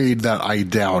worried that I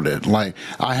doubted. Like,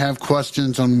 I have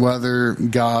questions on whether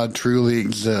God truly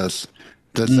exists.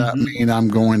 Does that mean I'm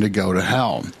going to go to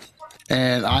hell?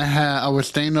 And I was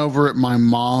staying over at my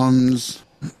mom's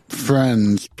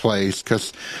friend's place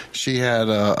because she had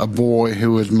a boy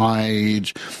who was my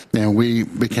age, and we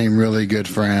became really good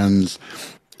friends.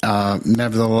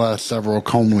 Nevertheless, several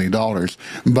comely daughters.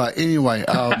 But anyway,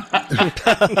 I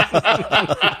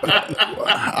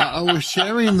was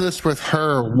sharing this with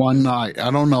her one night.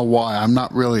 I don't know why. I'm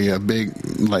not really a big,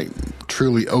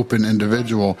 truly open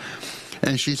individual.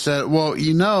 And she said, well,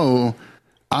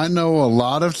 I know a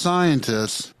lot of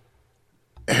scientists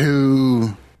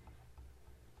who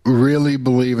really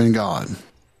believe in God.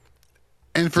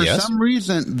 And for some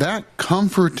reason, that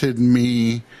comforted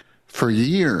me for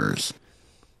years.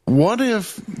 What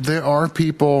if there are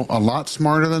people a lot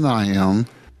smarter than I am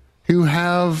who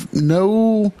have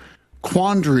no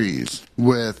quandaries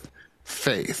with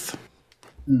faith?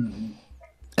 And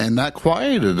that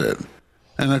quieted it.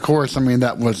 And of course,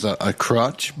 that was a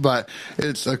crutch, but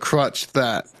it's a crutch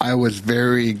that I was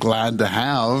very glad to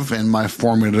have in my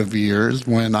formative years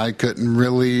when I couldn't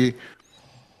really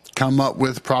come up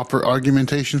with proper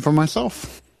argumentation for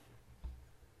myself.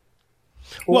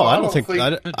 Well, I don't think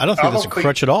it's a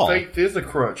crutch at all. Faith is a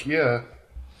crutch, yeah.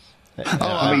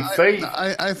 Faith.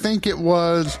 I think it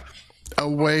was a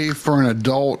way for an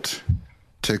adult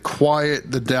to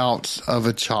quiet the doubts of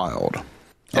a child.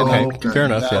 Okay, fair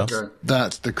enough.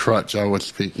 That's the crutch I was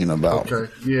speaking about. Okay,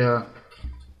 yeah.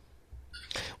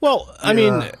 Well, I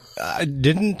mean, I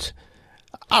didn't.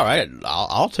 All right,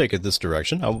 I'll take it this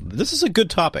direction. This is a good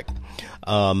topic.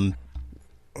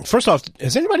 First off,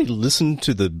 has anybody listened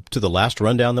to the last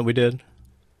rundown that we did?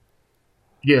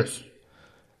 Yes.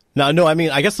 No,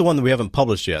 I guess the one that we haven't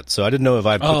published yet. So I didn't know if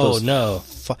I put those. No.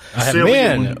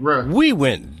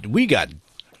 We got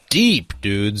deep,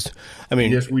 dudes.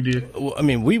 Yes, we did.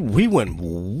 We went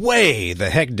way the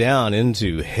heck down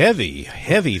into heavy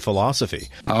philosophy.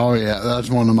 Oh yeah, that's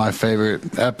one of my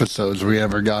favorite episodes we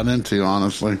ever got into,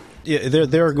 honestly. Yeah,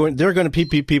 there are going to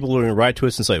be people who are going to write to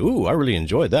us and say, "Ooh, I really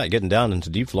enjoyed that, getting down into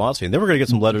deep philosophy." And then we're going to get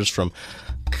some letters from,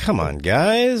 "Come on,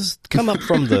 guys, come up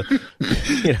from the,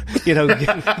 get up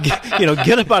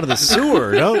out of the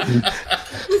sewer, don't."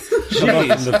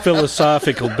 Jeez, in the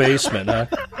philosophical basement, huh?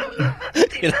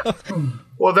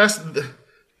 Well, that's why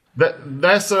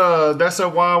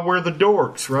we're the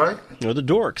dorks, right? We're the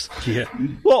dorks. Yeah.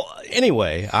 Well,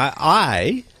 anyway,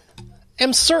 I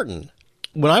am certain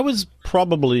when I was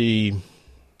probably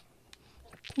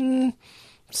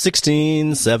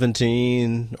 16,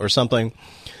 17 or something,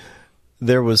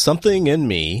 there was something in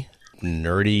me,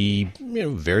 nerdy,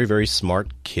 very, very smart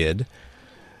kid,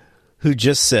 who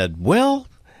just said, well,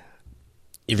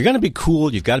 if you're going to be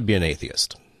cool, you've got to be an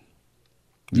atheist.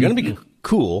 If you're going to be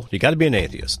cool, you got to be an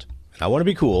atheist. And I want to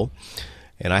be cool,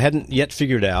 and I hadn't yet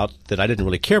figured out that I didn't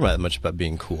really care that much about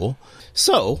being cool.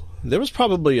 So there was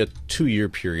probably a 2-year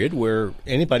period where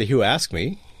anybody who asked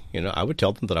me, I would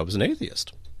tell them that I was an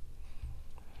atheist.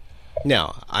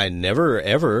 Now, I never,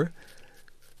 ever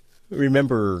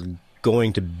remember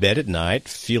going to bed at night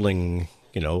feeling,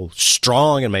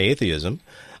 strong in my atheism.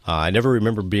 I never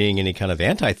remember being any kind of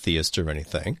anti-theist or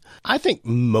anything. I think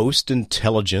most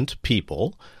intelligent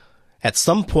people, at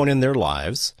some point in their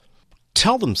lives,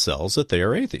 tell themselves that they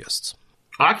are atheists.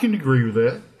 I can agree with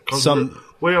that.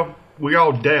 We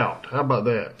all doubt. How about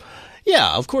that?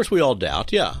 Yeah, of course we all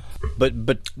doubt, yeah.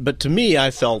 But to me,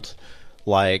 I felt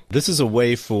like this is a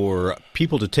way for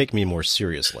people to take me more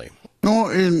seriously. No,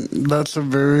 and that's a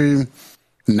very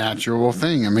natural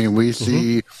thing. We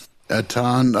see a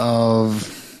ton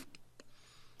of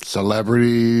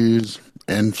celebrities,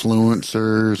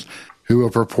 influencers who are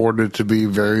purported to be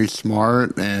very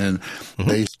smart, and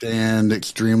they stand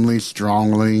extremely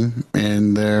strongly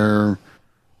in their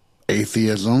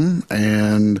atheism.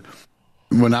 And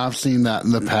when I've seen that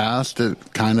in the past,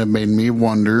 it kind of made me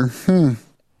wonder,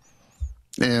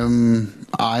 am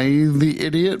I the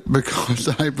idiot because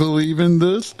I believe in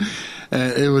this?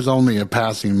 And it was only a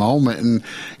passing moment. And,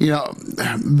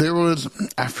 there was,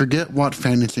 I forget what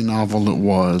fantasy novel it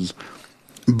was,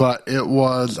 but it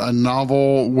was a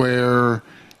novel where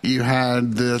you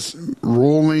had this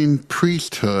ruling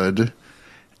priesthood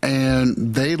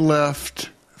and they left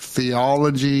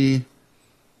theology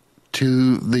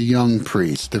to the young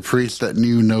priest, the priest that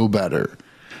knew no better.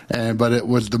 But it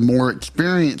was the more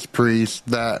experienced priest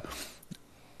that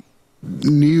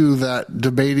knew that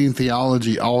debating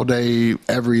theology all day,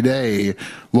 every day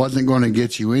wasn't going to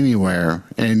get you anywhere.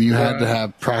 And you had to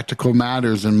have practical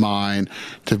matters in mind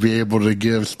to be able to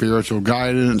give spiritual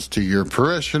guidance to your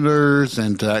parishioners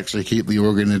and to actually keep the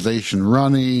organization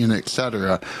running, and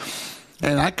etc.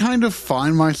 And I kind of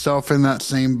find myself in that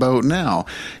same boat now.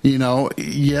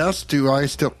 Yes, do I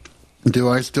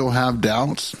still have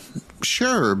doubts?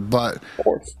 Sure, but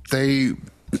they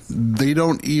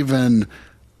don't even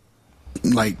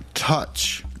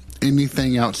touch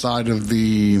anything outside of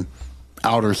the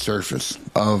outer surface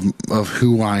of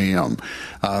who I am.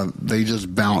 They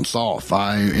just bounce off.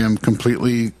 I am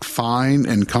completely fine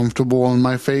and comfortable in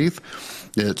my faith.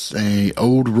 It's a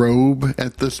old robe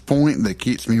at this point that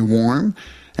keeps me warm,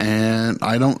 and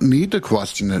I don't need to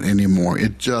question it anymore.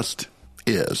 It just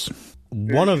is.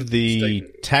 One of the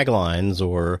taglines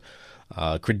or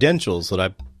credentials that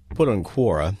I put on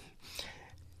Quora,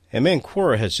 and man,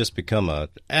 Quora has just become an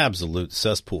absolute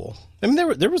cesspool. I mean,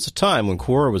 there was a time when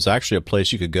Quora was actually a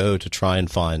place you could go to try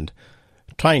and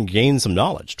gain some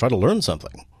knowledge, try to learn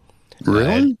something.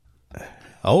 Really?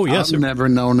 Oh, yes. I've never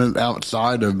known it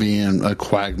outside of being a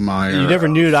quagmire. You never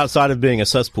knew it outside of being a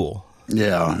cesspool.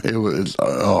 Yeah, it was.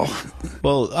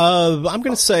 Well, I'm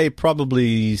going to say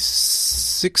probably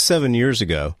 6-7 years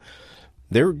ago,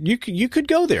 you could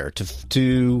go there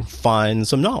to find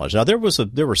some knowledge. Now there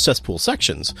were cesspool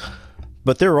sections,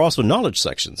 but there were also knowledge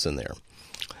sections in there.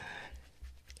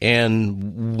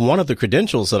 And one of the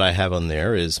credentials that I have on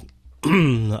there is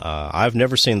I've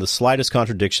never seen the slightest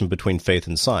contradiction between faith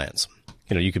and science.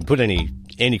 You know, you can put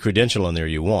any credential on there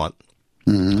you want.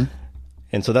 Mm-hmm.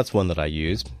 And so that's one that I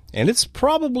use. And it's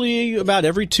probably about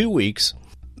every 2 weeks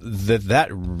that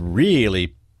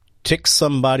really ticks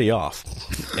somebody off.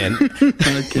 And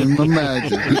I can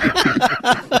imagine.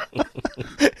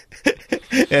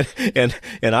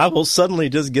 and I will suddenly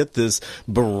just get this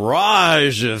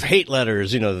barrage of hate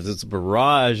letters, this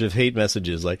barrage of hate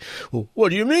messages like, well, what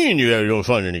do you mean you don't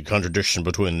find any contradiction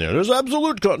between there? There's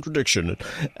absolute contradiction.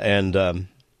 And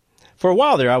for a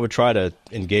while there, I would try to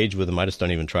engage with them. I just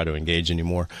don't even try to engage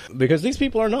anymore because these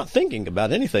people are not thinking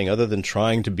about anything other than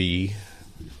trying to be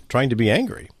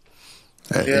angry.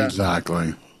 Yeah.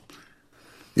 Exactly.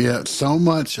 Yeah, so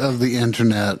much of the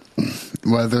internet,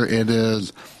 whether it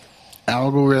is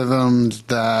algorithms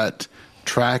that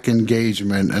track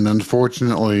engagement, and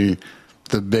unfortunately,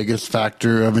 the biggest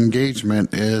factor of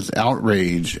engagement is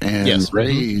outrage and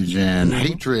rage and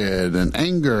hatred and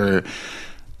anger.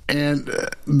 And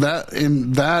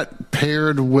that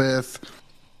paired with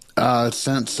a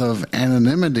sense of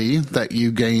anonymity that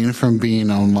you gain from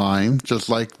being online, just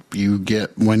like you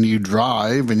get when you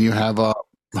drive and you have a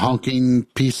honking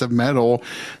piece of metal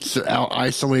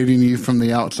isolating you from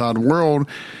the outside world,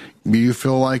 you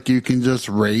feel like you can just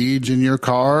rage in your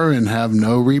car and have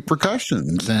no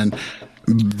repercussions. And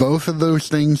both of those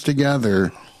things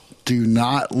together do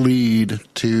not lead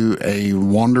to a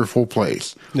wonderful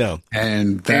place. No.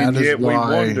 And that is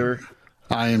why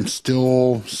I am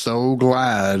still so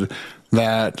glad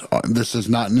that this is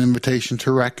not an invitation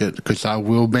to wreck it, because I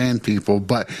will ban people,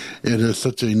 but it is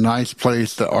such a nice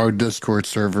place that our Discord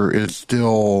server is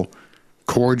still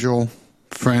cordial,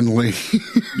 friendly.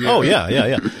 Oh,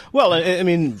 yeah. Well, I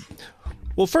mean,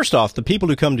 first off, the people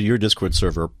who come to your Discord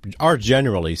server are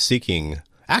generally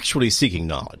actually seeking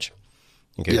knowledge.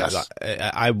 Okay? Yes.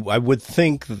 I would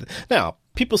think, now,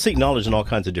 people seek knowledge in all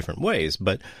kinds of different ways,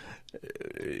 but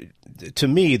to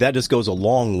me, that just goes a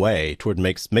long way toward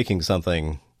making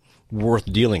something worth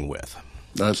dealing with.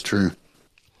 That's true.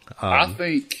 I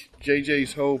think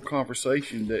JJ's whole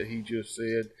conversation that he just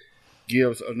said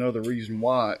gives another reason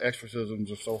why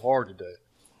exorcisms are so hard today.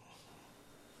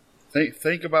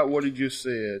 Think about what he just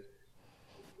said.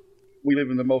 We live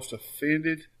in the most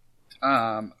offended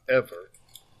time ever.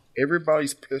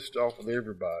 Everybody's pissed off with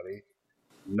everybody.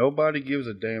 Nobody gives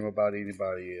a damn about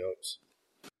anybody else.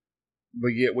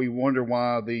 But yet we wonder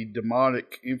why the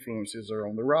demonic influences are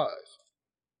on the rise.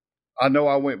 I know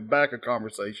I went back a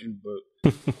conversation, but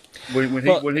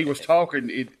when he was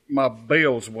talking, my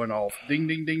bells went off. Ding,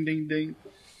 ding, ding, ding, ding.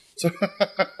 So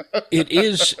it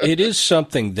is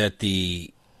something that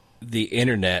the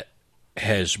internet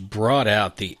has brought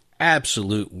out the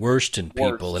absolute worst in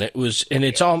people, and it was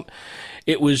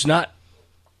not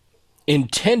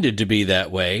intended to be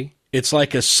that way. It's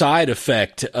like a side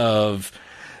effect of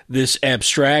this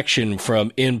abstraction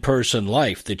from in-person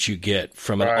life that you get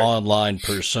from an online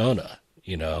persona,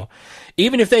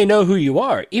 even if they know who you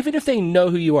are, you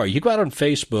go out on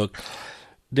Facebook,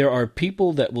 there are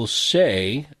people that will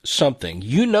say something,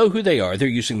 who they are, they're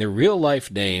using their real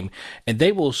life name, and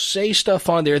they will say stuff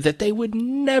on there that they would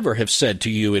never have said to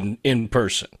you in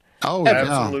person. Oh,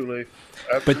 absolutely.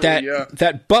 But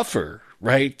that buffer,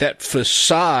 right? That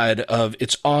facade of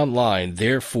it's online,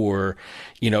 therefore,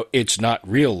 it's not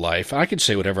real life. I can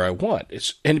say whatever I want.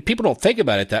 And people don't think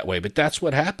about it that way, but that's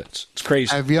what happens. It's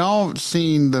crazy. Have y'all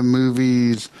seen the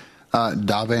movies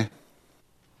Dave?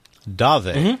 Dave?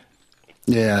 Mm-hmm.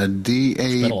 Yeah, Dabbe.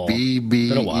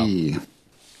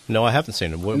 No, I haven't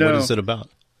seen it. What is it about?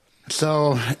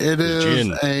 So it is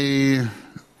a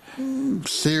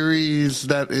series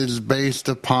that is based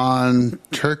upon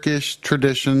Turkish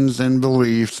traditions and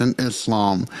beliefs in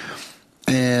Islam,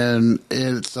 and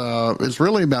it's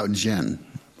really about jinn.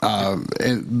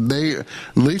 At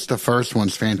least the first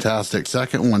one's fantastic.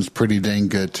 Second one's pretty dang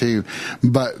good too.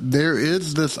 But there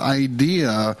is this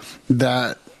idea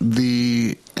that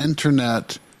the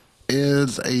internet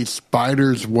is a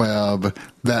spider's web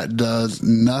that does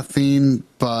nothing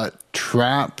but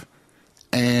trap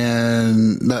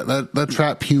that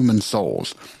trap human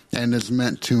souls, and is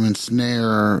meant to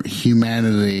ensnare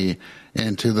humanity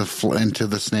into the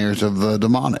snares of the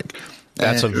demonic.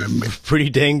 That's a pretty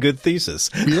dang good thesis.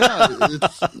 Yeah,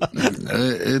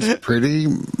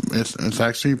 it's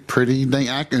actually pretty dang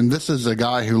accurate. And this is a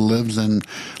guy who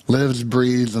lives,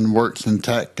 breathes, and works in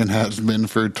tech, and has been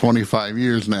for 25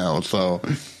 years now. So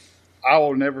I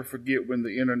will never forget when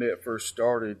the internet first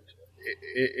started.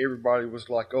 Everybody was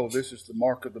like, "Oh, this is the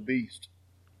mark of the beast."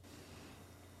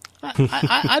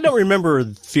 I don't remember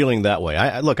feeling that way.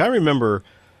 I remember.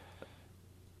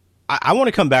 I want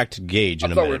to come back to Gage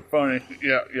in a minute. I thought it was funny.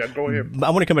 Yeah, go ahead. I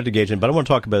want to come back to Gage, but I want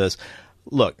to talk about this.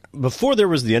 Look, before there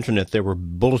was the internet, there were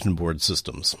bulletin board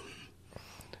systems.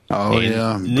 Oh, and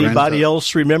yeah. Anybody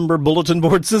else remember bulletin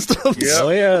board systems? Yeah.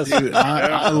 Oh, yes. Dude,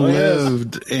 I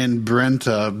lived in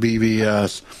Brenta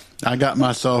BBS. I got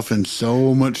myself in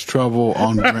so much trouble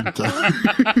on Brenta.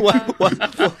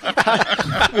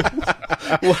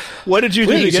 What did you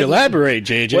do to Please get elaborate,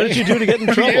 JJ. What did you do to get in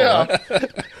trouble? Yeah.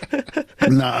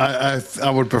 No, I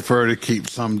would prefer to keep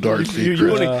some dark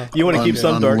secret. You want to keep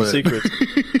some dark secret.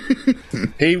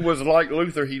 He was like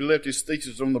Luther. He left his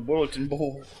thesis on the bulletin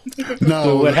board. No,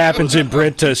 So what happens in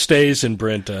Brenta stays in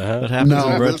Brenta, huh? What happens in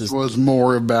no, Brent this is was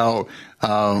more about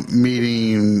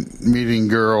meeting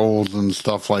girls and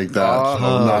stuff like that.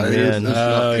 man. It's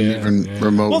nothing even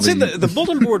remotely. well. See, the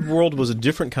bulletin board world was a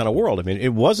different kind of world. I mean,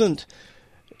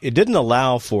 it didn't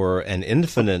allow for an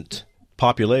infinite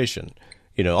population.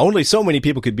 You know, only so many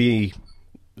people could be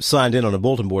signed in on a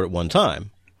bulletin board at one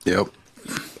time. Yep.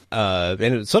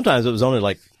 Sometimes it was only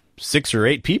like 6 or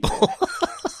 8 people.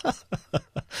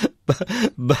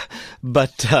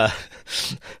 but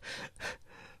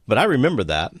I remember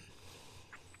that.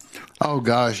 Oh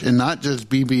gosh, and not just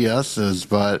BBSs,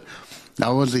 but I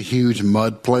was a huge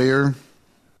MUD player.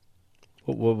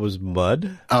 What was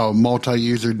MUD? Oh,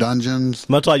 multi-user dungeons.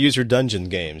 Multi-user dungeon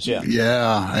games, yeah.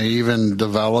 Yeah, I even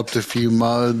developed a few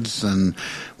MUDs and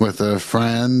with a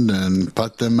friend and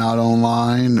put them out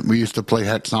online. We used to play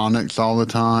Hexonics all the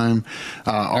time.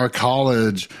 Our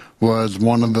college was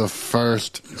one of the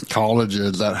first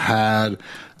colleges that had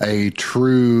a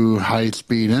true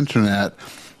high-speed internet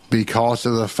because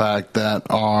of the fact that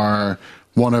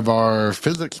one of our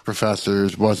physics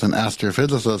professors was an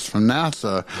astrophysicist from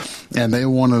NASA, and they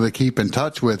wanted to keep in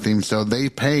touch with him, so they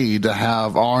paid to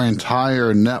have our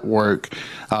entire network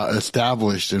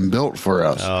established and built for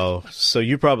us. Oh, so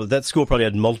that school probably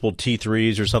had multiple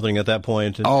T3s or something at that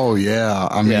point. Oh, yeah.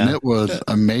 I mean, It was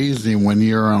amazing when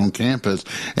you were on campus.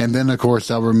 And then, of course,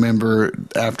 I remember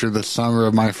after the summer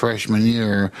of my freshman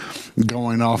year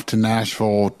going off to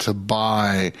Nashville to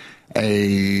buy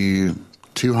a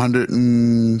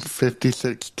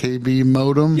 256 KB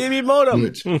modem. KB modem,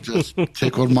 which just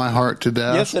tickled my heart to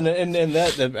death. Yes, and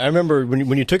that I remember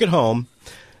when you took it home,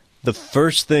 the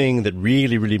first thing that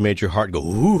really, really made your heart go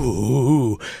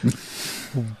ooh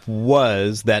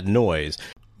was that noise.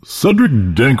 Cedric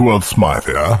Dankworth Smythe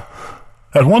here.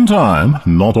 At one time,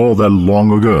 not all that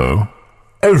long ago,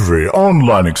 every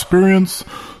online experience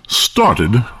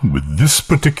started with this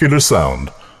particular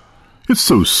sound. It's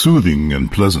so soothing and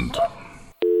pleasant.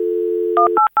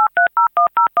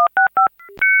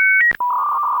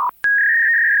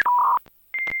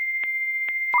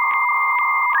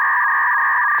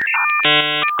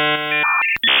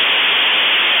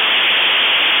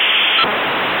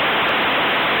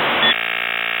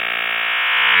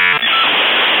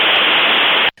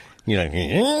 You know,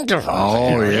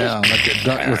 oh yeah, like a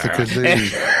duck with a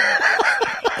kazoo.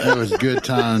 It was good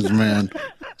times, man.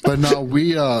 But no,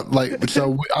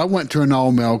 I went to an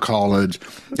all-male college,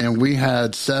 and we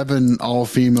had 7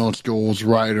 all-female schools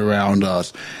right around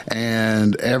us.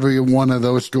 And every one of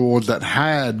those schools that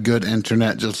had good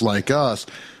internet just like us,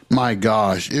 my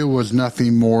gosh, it was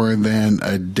nothing more than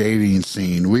a dating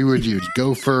scene. We would use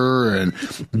Gopher and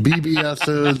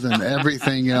BBSs and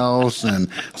everything else and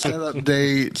set up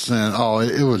dates, and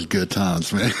it was good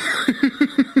times, man.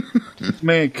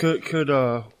 Man, could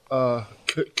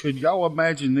y'all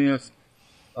imagine this?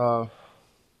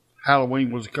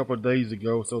 Halloween was a couple of days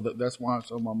ago, so that's why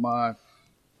it's on my mind.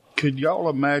 Could y'all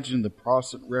imagine the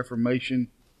Protestant Reformation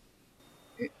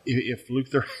If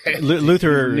Luther had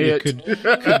Luther could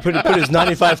put his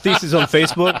 95 Theses on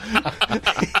Facebook.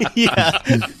 Yeah.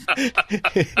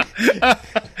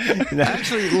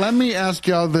 Actually, let me ask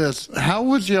y'all this. How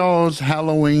was y'all's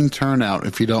Halloween turnout,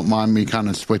 if you don't mind me kind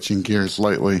of switching gears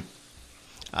lately?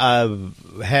 I've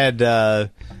had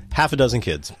half a dozen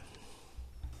kids.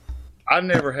 I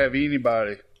never have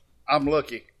anybody. I'm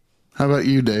lucky. How about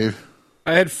you, Dave?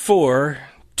 I had 4.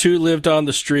 2 lived on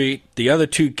the street. The other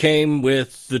 2 came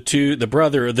with the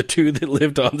brother of the 2 that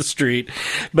lived on the street.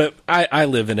 But I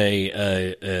live in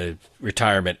a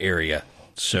retirement area,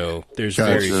 so there's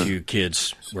very few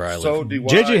kids where I live. So do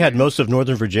JJ had most of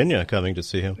Northern Virginia coming to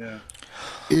see him. Yeah.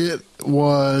 It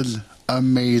was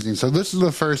amazing. So this is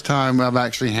the first time I've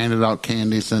actually handed out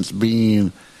candy since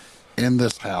being in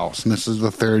this house, and this is the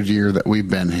 3rd year that we've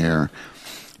been here.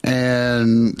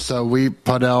 And so we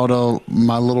put out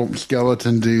my little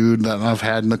skeleton dude that I've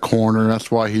had in the corner. That's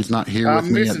why he's not here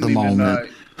with me at the moment.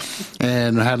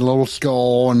 And I had a little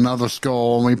skull, another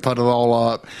skull, and we put it all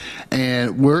up.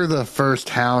 And we're the first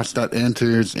house that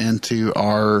enters into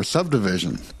our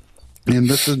subdivision. And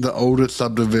this is the oldest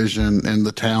subdivision in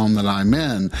the town that I'm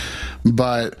in.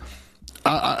 But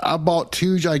I bought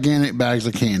 2 gigantic bags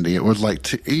of candy. It was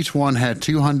like each one had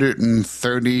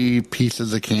 230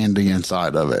 pieces of candy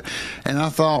inside of it. And I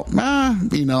thought,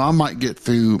 I might get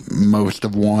through most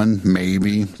of one,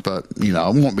 maybe, but, it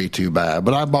won't be too bad.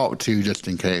 But I bought 2 just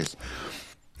in case.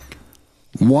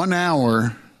 1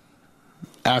 hour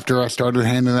after I started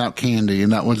handing out candy,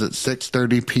 and that was at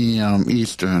 6:30 p.m.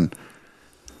 Eastern,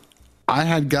 I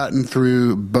had gotten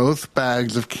through both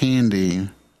bags of candy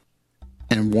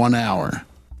in 1 hour.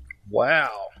 Wow.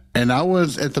 And I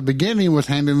was, at the beginning, was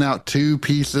handing out 2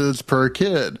 pieces per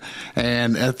kid.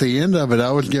 And at the end of it,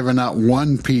 I was giving out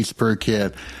 1 piece per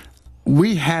kid.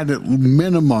 We had at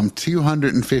minimum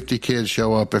 250 kids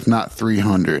show up, if not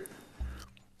 300.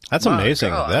 That's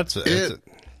amazing. That's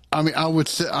I would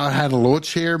sit, I had a little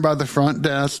chair by the front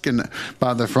desk and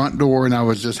by the front door, and I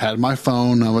was just had my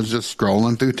phone. I was just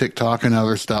scrolling through TikTok and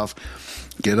other stuff.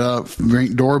 Get up,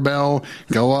 ring doorbell,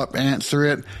 go up, answer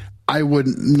it. I would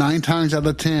 9 times out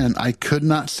of 10, I could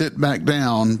not sit back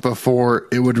down before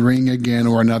it would ring again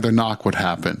or another knock would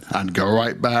happen. I'd go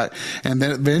right back. And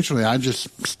then eventually I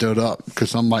just stood up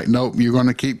because I'm like, nope, you're going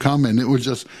to keep coming. It was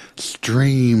just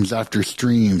streams after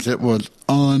streams. It was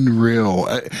unreal.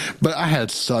 But I had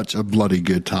such a bloody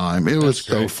good time. It was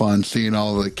so fun seeing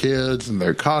all the kids and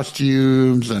their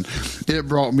costumes, and it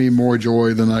brought me more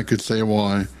joy than I could say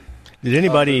why. Did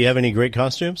anybody have any great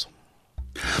costumes?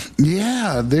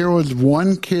 Yeah, there was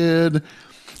one kid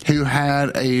who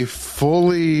had a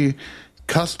fully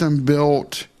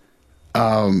custom-built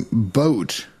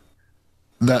boat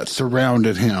that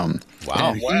surrounded him.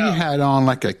 Wow. And he had on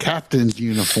like a captain's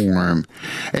uniform.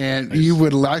 And you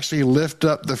would actually lift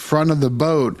up the front of the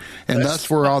boat, and that's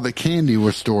where all the candy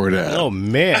was stored at. Oh,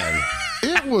 man.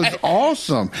 It was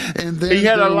awesome. And then He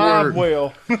had a live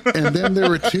well. And then there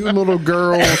were 2 little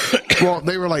girls. Well,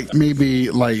 they were maybe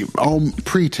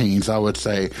preteens, I would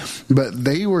say. But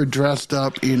they were dressed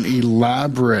up in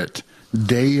elaborate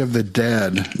Day of the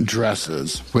Dead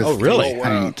dresses with face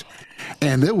paint.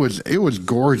 And it was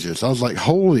gorgeous. I was like,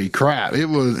 holy crap. There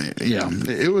were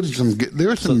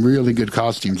some really good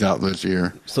costumes out this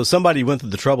year. So somebody went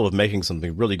through the trouble of making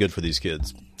something really good for these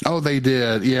kids. Oh, they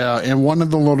did. Yeah. And one of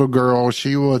the little girls,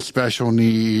 she was special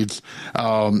needs.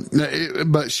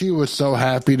 But she was so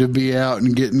happy to be out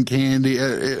and getting candy.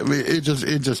 It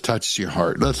just touched your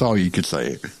heart. That's all you could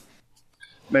say.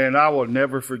 Man, I will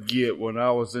never forget when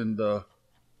I was in the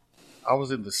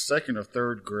 2nd or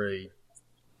 3rd grade.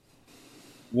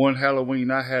 One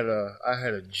Halloween, I had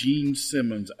a Gene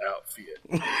Simmons outfit.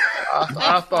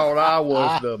 I thought I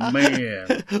was the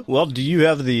man. Well, do you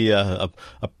have the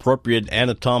appropriate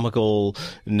anatomical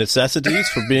necessities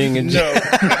for being in? No.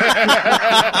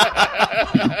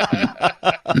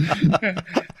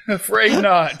 Afraid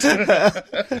not. Yeah.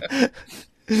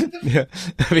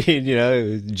 I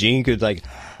mean, Gene could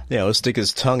stick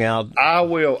his tongue out. I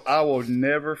will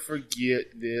never forget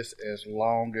this as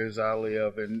long as I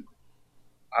live, and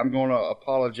I'm going to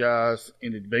apologize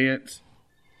in advance,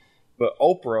 but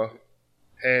Oprah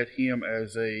had him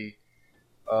as a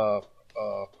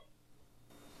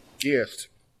guest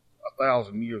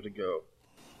 1,000 years ago.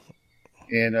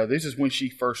 And this is when she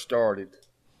first started.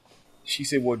 She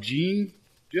said, well, Gene,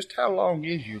 just how long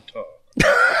is your tongue?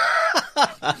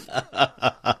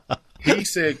 He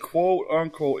said, quote,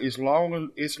 unquote, it's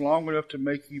long enough to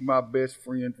make you my best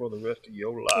friend for the rest of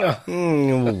your life.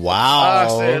 Wow. I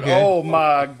said, oh,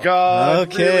 my God.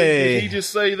 Okay. Really? Did he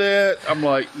just say that? I'm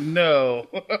like, no,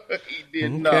 he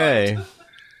did not.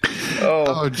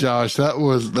 Oh, Josh, that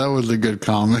was a good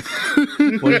comment.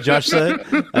 What did Josh say?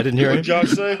 I didn't hear him.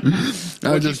 Josh say?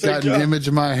 I just got an image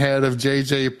in my head of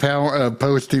JJ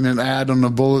posting an ad on the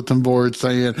bulletin board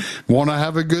saying, "Want to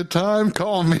have a good time?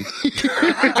 Call me."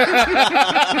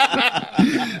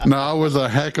 No, I was a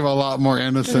heck of a lot more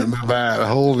innocent than that.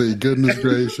 Holy goodness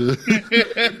gracious.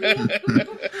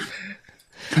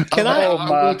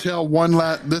 I will tell one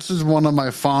last. This is one of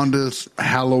my fondest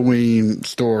Halloween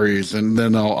stories, and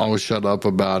then I'll shut up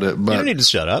about it. But You don't need to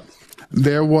shut up.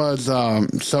 there was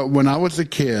so when I was a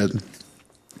kid,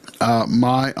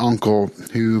 my uncle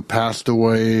who passed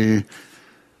away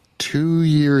 2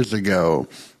 years ago,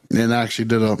 and actually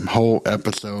did a whole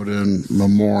episode in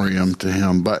memoriam to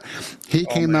him. But he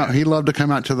came out. He loved to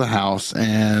come out to the house,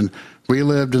 and we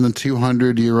lived in a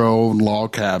 200-year-old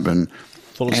log cabin.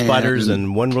 Full of spiders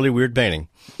and one really weird painting.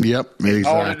 Yep, Haunted as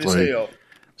exactly. hell.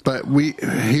 But we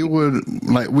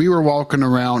were walking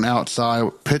around outside,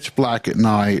 pitch black at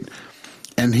night,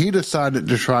 and he decided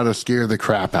to try to scare the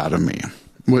crap out of me,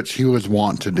 which he was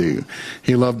wont to do.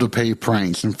 He loved to play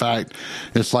pranks. In fact,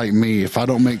 it's like me. If I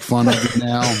don't make fun of you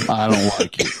now, I don't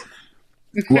like you.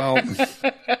 Well,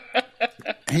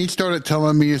 he started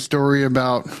telling me a story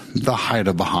about the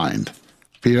Hide-A-Behind.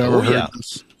 Have you ever heard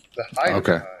this? The height of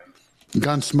Okay.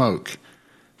 Gunsmoke.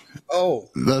 Oh,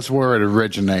 That's where it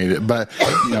originated. But,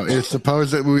 it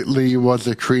supposedly was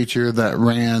a creature that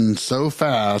ran so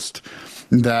fast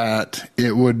that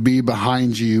it would be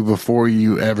behind you before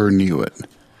you ever knew it.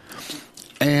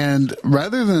 And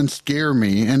rather than scare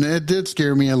me, and it did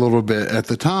scare me a little bit at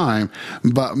the time,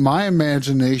 but my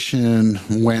imagination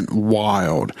went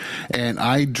wild, and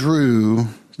I drew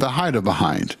the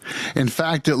Hide-A-Behind. In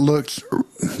fact,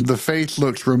 the face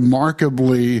looks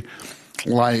remarkably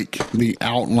like the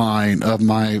outline of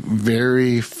my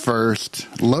very first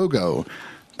logo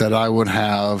that I would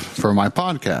have for my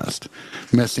podcast,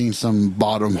 missing some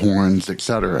bottom horns,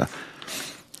 etc.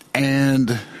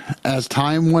 And as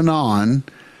time went on,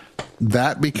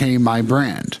 that became my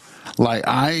brand. Like,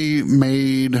 I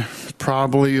made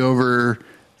probably over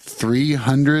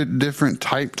 300 different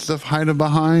types of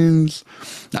Hide-A-Behinds.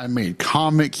 I made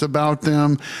comics about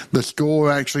them. The school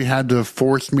actually had to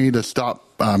force me to stop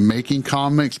making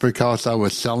comics because I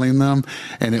was selling them,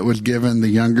 and it was giving the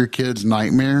younger kids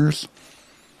nightmares.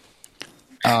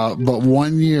 But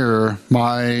one year,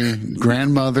 my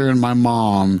grandmother and my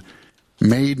mom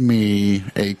made me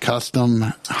a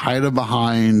custom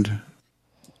Hide-A-Behind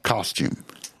costume.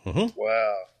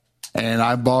 wow. And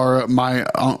I borrowed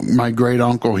my great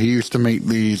uncle. He used to make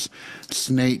these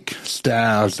snake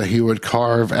staves that he would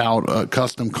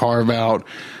custom carve out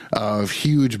of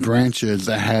huge branches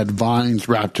that had vines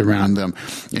wrapped around them.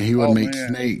 And he would make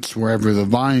snakes wherever the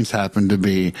vines happened to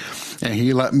be. And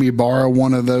he let me borrow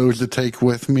one of those to take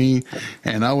with me.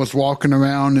 And I was walking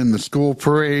around in the school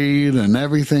parade and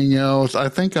everything else. I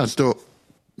think I still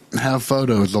have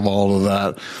photos of all of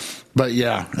that. But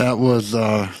yeah, that was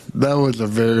a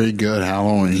very good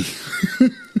Halloween.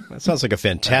 That sounds like a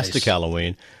fantastic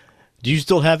Halloween. Do you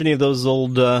still have any of those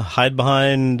old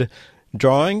Hide-Behind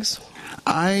drawings?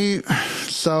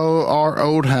 So our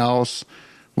old house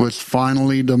was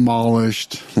finally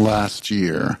demolished last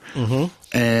year.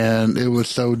 And it was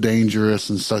so dangerous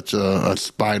and such a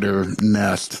spider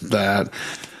nest that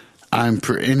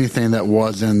anything that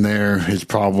was in there is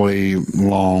probably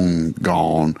long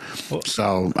gone.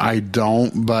 So I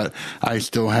don't, but I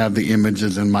still have the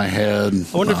images in my head.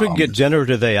 I wonder if we could get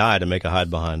generative AI to make a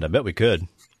Hide-Behind. I bet we could.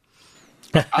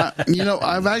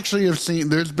 I've actually seen,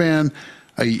 there's been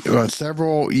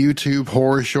several YouTube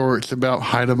horror shorts about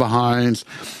Hide-A-Behinds,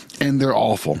 and they're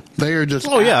awful. They are just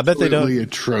I bet they don't.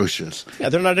 Atrocious. Yeah,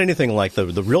 they're not anything like the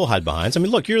real Hide-Behinds. I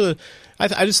mean, look,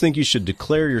 I just think you should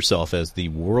declare yourself as the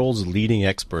world's leading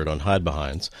expert on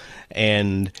Hide-Behinds,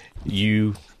 and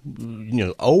you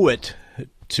owe it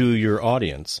to your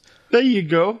audience. There you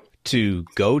go. To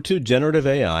go to generative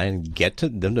AI and get to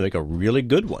them to make a really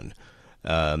good one.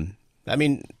 I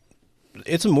mean,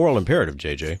 it's a moral imperative,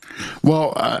 JJ.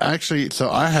 Well, actually,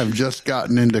 so I have just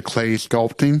gotten into clay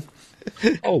sculpting.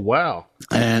 Oh, wow.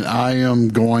 And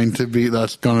that's going to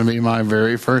be my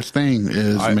very first thing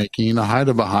is making a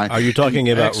Hide-A-Behind. Are you talking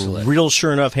about real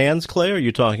sure enough hands clay, or are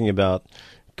you talking about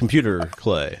computer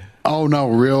clay? Oh, no,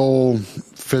 real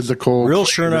physical. Real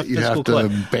sure enough physical clay.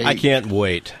 Bake. I can't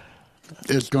wait.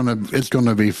 It's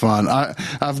gonna be fun.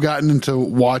 I've gotten into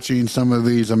watching some of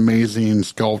these amazing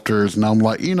sculptors, and I'm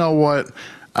like, you know what?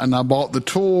 And I bought the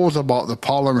tools. I bought the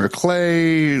polymer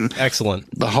clay. Excellent.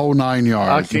 The whole 9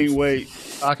 yards.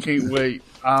 I can't wait.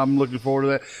 I'm looking forward to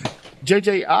that.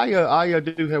 JJ, I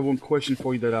do have one question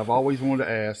for you that I've always wanted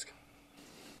to ask.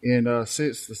 And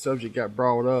since the subject got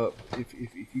brought up, if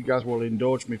you guys will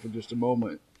indulge me for just a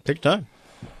moment, Take your time.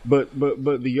 but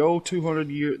the old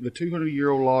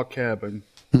 200-year-old log cabin,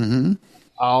 Mm-hmm.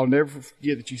 I'll never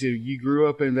forget that you said you grew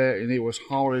up in that and it was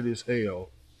haunted as hell.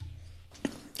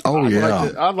 Oh,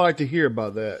 I'd like to hear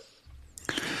about that.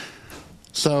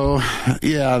 So,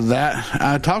 yeah,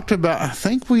 I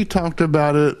think we talked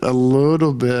about it a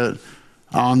little bit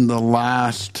on the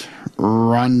last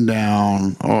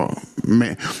rundown. Or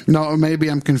maybe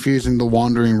I'm confusing the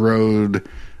Wandering Road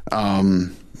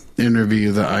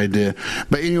interview that I did.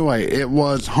 But anyway, it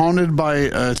was haunted by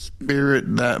a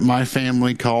spirit that my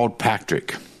family called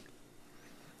Patrick,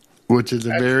 which is a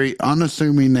very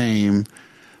unassuming name.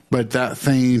 But that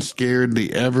thing scared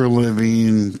the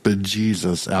ever-living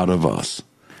bejesus out of us.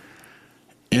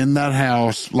 In that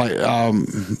house, like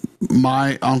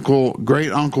my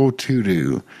great uncle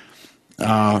Tudu,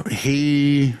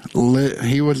 he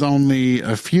was only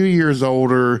a few years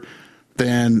older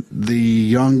than the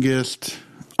youngest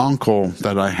uncle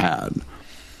that I had,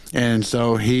 and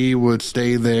so he would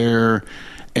stay there,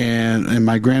 and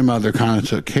my grandmother kind of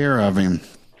took care of him.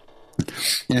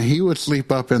 And he would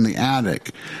sleep up in the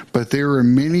attic. But there were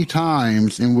many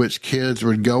times in which kids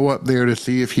would go up there to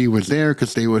see if he was there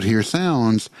because they would hear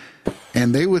sounds,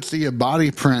 and they would see a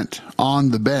body print on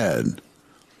the bed.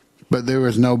 But there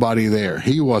was nobody there.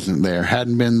 He wasn't there,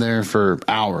 hadn't been there for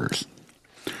hours.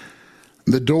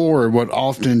 The door would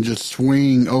often just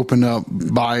swing open up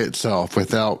by itself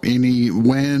without any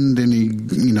wind,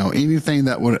 anything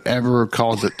that would ever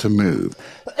cause it to move.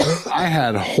 I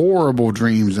had horrible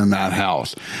dreams in that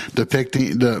house,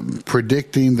 predicting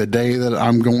the day that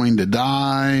I'm going to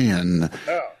die and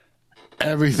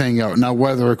everything else. Now,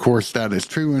 whether, of course, that is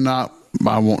true or not,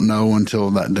 I won't know until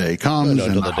that day comes,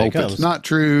 and I hope it's not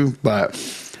true. But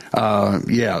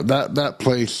that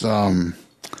place.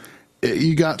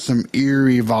 You got some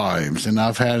eerie vibes, and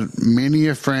I've had many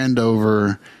a friend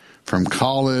over from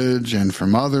college and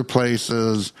from other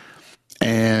places,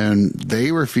 and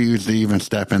they refuse to even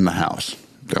step in the house.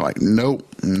 They're like, nope,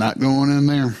 I'm not going in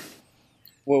there.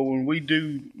 Well, when we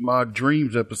do my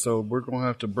dreams episode, we're going to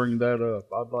have to bring that up.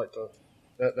 I'd like to,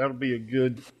 that'll be a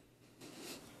good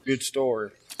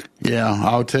story. Yeah,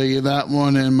 I'll tell you that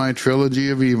one in my Trilogy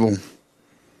of Evil.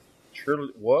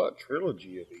 What?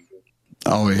 Trilogy of Evil?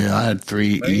 Oh, yeah, I had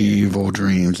 3 evil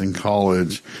dreams in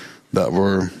college that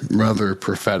were rather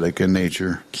prophetic in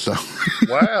nature. So,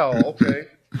 wow, okay.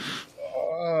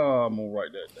 I'm going to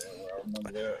write that down. I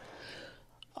remember that.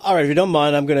 All right, if you don't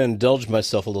mind, I'm going to indulge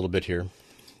myself a little bit here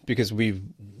because we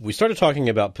started talking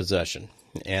about possession,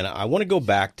 and I want to go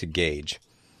back to Gage.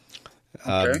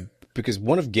 Okay. Because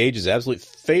one of Gage's absolute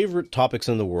favorite topics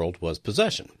in the world was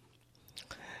possession.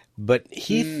 But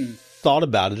he thought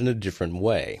about it in a different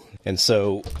way. And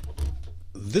so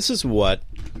this is what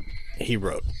he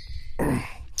wrote.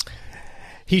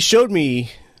 He showed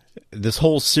me this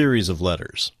whole series of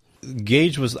letters.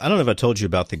 Gage was, I don't know if I told you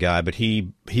about the guy, but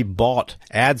he bought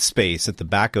ad space at the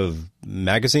back of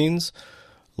magazines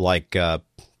like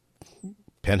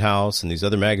Penthouse and these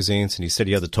other magazines, and he said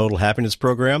he had the Total Happiness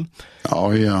Program.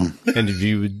 Oh, yeah. And if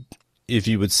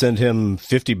you would send him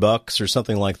 $50 or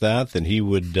something like that, then he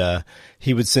would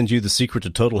send you The Secret to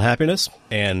Total Happiness.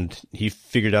 And he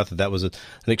figured out that was an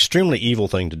extremely evil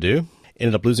thing to do.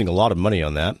 Ended up losing a lot of money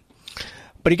on that.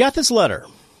 But he got this letter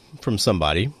from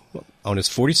somebody on his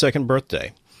 42nd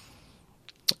birthday,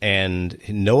 and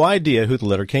no idea who the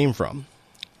letter came from.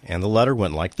 And the letter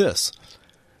went like this.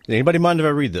 Anybody mind if I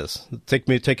read this? Take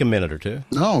a minute or two.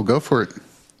 No, go for it.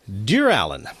 Dear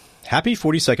Alan, happy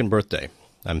 42nd birthday.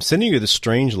 I'm sending you this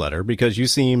strange letter because you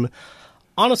seem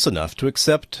honest enough to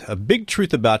accept a big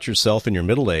truth about yourself in your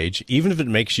middle age, even if it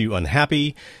makes you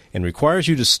unhappy and requires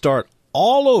you to start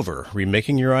all over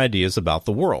remaking your ideas about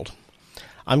the world.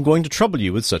 I'm going to trouble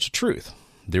you with such a truth.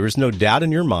 There is no doubt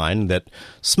in your mind that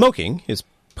smoking is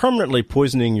permanently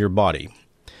poisoning your body.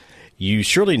 You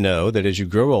surely know that as you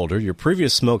grow older, your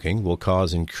previous smoking will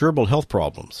cause incurable health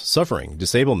problems, suffering,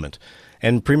 disablement,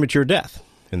 and premature death.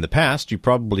 In the past, you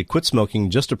probably quit smoking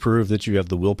just to prove that you have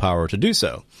the willpower to do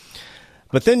so.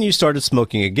 But then you started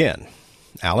smoking again.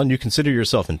 Alan, you consider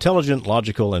yourself intelligent,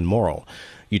 logical, and moral.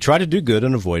 You try to do good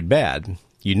and avoid bad.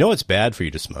 You know it's bad for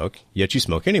you to smoke, yet you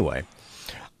smoke anyway.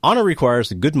 Honor requires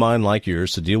a good mind like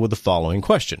yours to deal with the following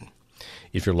question.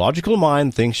 If your logical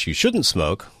mind thinks you shouldn't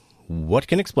smoke, what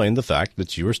can explain the fact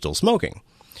that you are still smoking?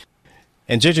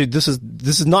 And JJ, this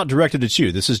is not directed at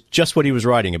you. This is just what he was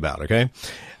writing about, okay?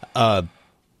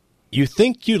 You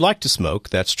think you like to smoke.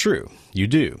 That's true. You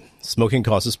do. Smoking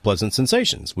causes pleasant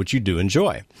sensations, which you do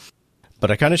enjoy.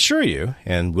 But I can assure you,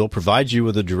 and we'll provide you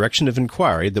with a direction of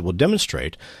inquiry that will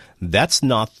demonstrate that's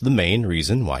not the main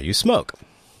reason why you smoke.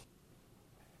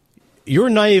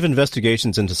 Your naive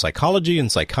investigations into psychology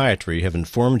and psychiatry have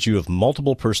informed you of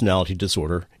multiple personality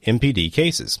disorder, MPD,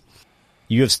 cases.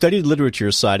 You have studied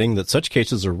literature citing that such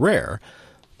cases are rare,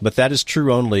 but that is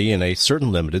true only in a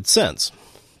certain limited sense.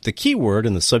 The key word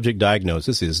in the subject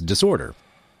diagnosis is disorder.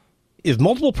 If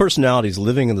multiple personalities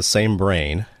living in the same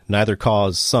brain neither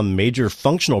cause some major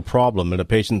functional problem in a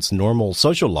patient's normal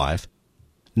social life,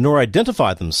 nor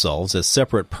identify themselves as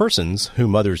separate persons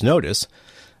whom others notice,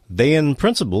 they in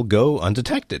principle go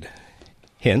undetected.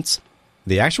 Hence,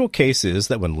 the actual case is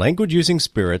that when language-using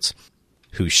spirits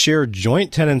who share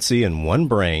joint tendency in one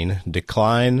brain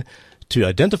decline to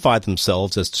identify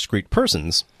themselves as discrete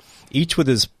persons, each with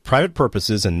his private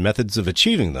purposes and methods of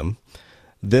achieving them,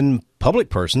 then public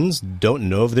persons don't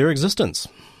know of their existence.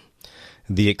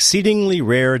 The exceedingly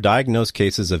rare diagnosed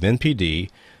cases of NPD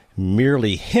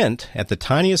merely hint at the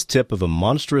tiniest tip of a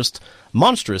monstrous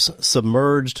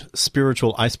submerged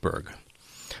spiritual iceberg.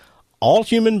 All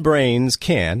human brains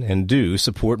can and do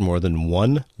support more than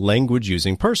one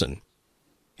language-using person.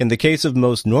 In the case of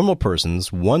most normal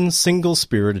persons, one single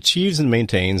spirit achieves and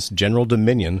maintains general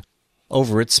dominion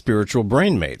over its spiritual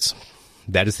brain mates.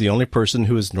 That is the only person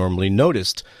who is normally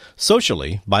noticed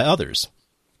socially by others.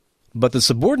 But the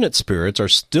subordinate spirits are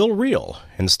still real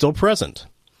and still present.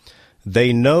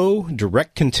 They know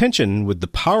direct contention with the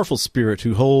powerful spirit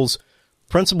who holds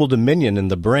principal dominion in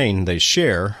the brain they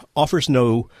share offers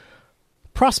no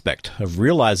prospect of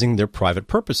realizing their private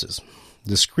purposes.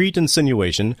 Discreet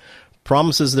insinuation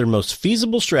promises their most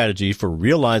feasible strategy for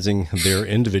realizing their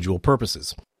individual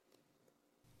purposes.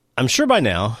 I'm sure by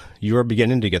now you are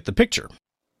beginning to get the picture.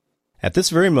 At this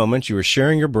very moment, you are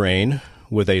sharing your brain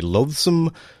with a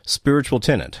loathsome spiritual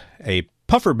tenant, a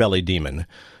puffer-belly demon,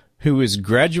 who is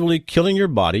gradually killing your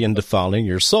body and defiling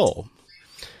your soul.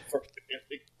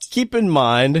 Keep in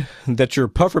mind that your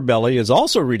puffer-belly is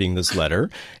also reading this letter,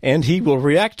 and he will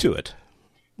react to it,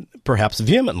 perhaps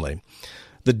vehemently.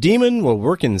 The demon will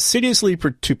work insidiously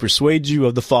to persuade you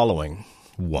of the following.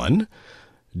 1.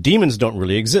 Demons don't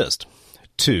really exist.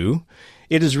 2.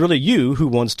 It is really you who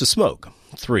wants to smoke.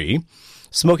 3.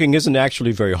 Smoking isn't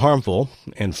actually very harmful.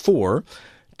 And 4.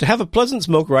 To have a pleasant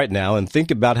smoke right now and think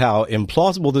about how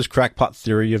implausible this crackpot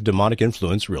theory of demonic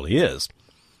influence really is.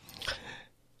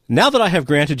 Now that I have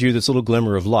granted you this little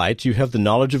glimmer of light, you have the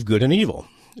knowledge of good and evil.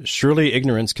 Surely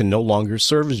ignorance can no longer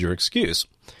serve as your excuse.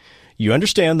 You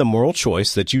understand the moral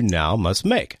choice that you now must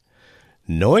make.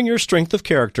 Knowing your strength of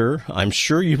character, I'm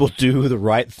sure you will do the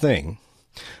right thing.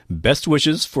 Best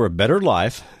wishes for a better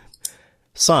life.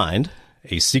 Signed,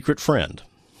 A Secret Friend.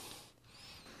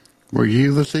 Were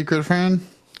you the secret friend?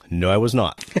 No, I was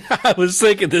not. I was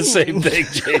thinking the same thing,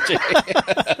 JJ.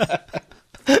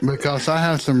 Because I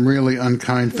have some really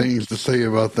unkind things to say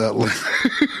about that letter.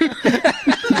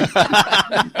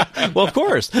 Well, of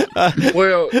course.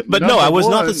 But no, I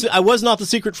was not the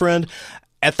secret friend.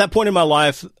 At that point in my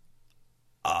life,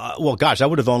 I would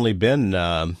have only been,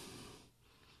 I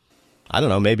don't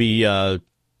know, maybe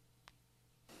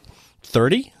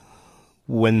 30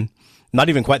 when, not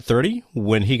even quite 30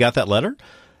 when he got that letter.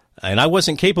 And I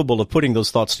wasn't capable of putting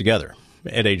those thoughts together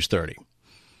at age 30.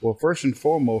 Well, first and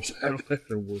foremost, that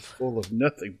letter was full of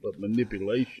nothing but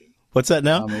manipulation. What's that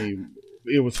now? I mean,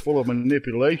 it was full of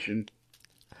manipulation.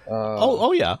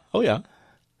 Oh yeah. Well,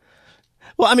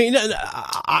 I mean,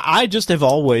 I just have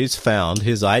always found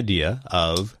his idea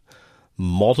of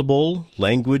multiple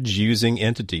language-using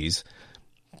entities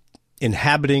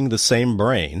inhabiting the same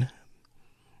brain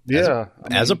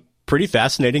as a pretty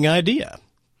fascinating idea.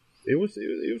 It was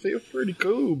pretty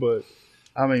cool, but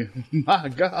I mean, my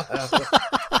God.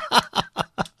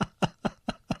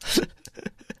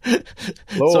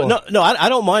 So no, I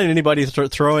don't mind anybody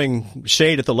throwing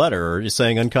shade at the letter or just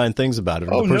saying unkind things about it.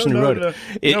 Or the person who wrote it.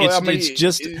 It's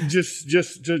just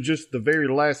the very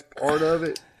last part of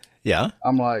it. Yeah.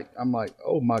 I'm like,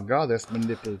 oh my God, that's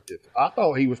manipulative. I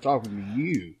thought he was talking to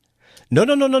you. No.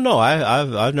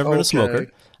 I've never been a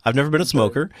smoker. I've never been a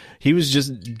smoker. He was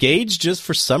just Gage. Just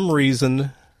for some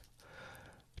reason,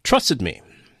 trusted me.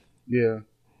 Yeah.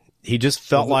 He just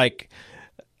felt like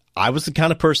I was the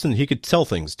kind of person he could tell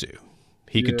things to.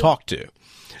 He could talk to.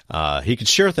 He could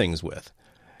share things with.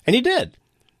 And he did.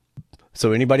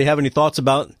 So anybody have any thoughts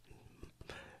about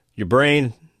your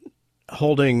brain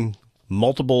holding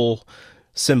multiple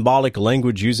symbolic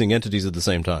language-using entities at the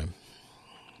same time?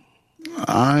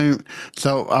 I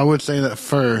would say that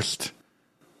first,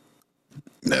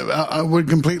 I would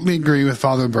completely agree with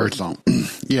Father Birdsong.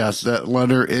 Yes, that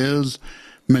letter is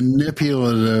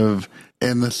manipulative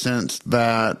in the sense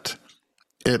that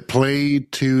it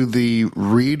played to the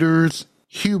reader's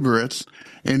hubris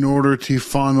in order to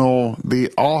funnel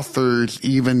the author's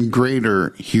even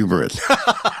greater hubris.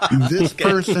 This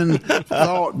person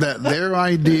thought that their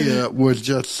idea was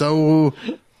just so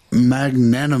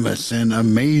magnanimous and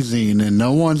amazing, and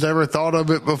no one's ever thought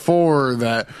of it before,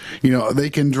 that, you know, they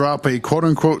can drop a quote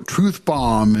unquote truth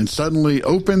bomb and suddenly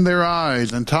open their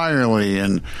eyes entirely.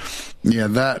 And yeah,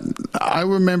 that I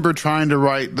remember trying to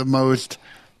write the most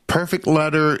perfect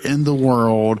letter in the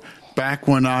world back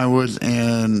when I was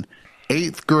in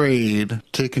 8th grade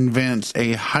to convince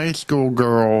a high school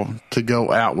girl to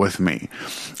go out with me.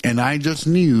 And I just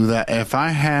knew that if I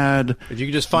had, if you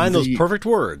could just find those perfect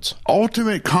words,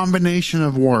 ultimate combination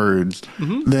of words,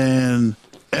 then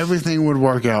everything would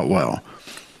work out well.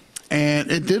 And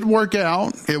it did work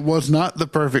out. It was not the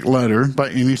perfect letter by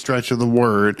any stretch of the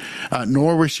word,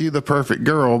 nor was she the perfect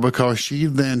girl, because she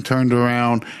then turned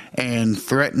around and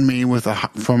threatened me with a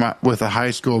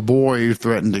high school boy who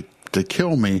threatened to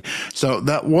kill me. So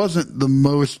that wasn't the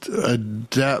most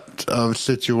adept of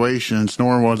situations,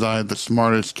 nor was I the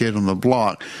smartest kid on the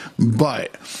block.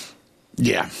 But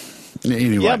yeah,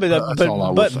 anyway, yeah,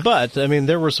 but I mean,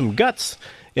 there were some guts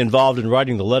involved in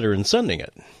writing the letter and sending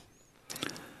it.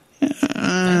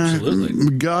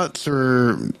 Absolutely. Guts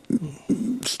or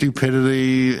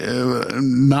stupidity,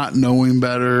 not knowing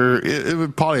better. It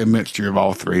was probably a mixture of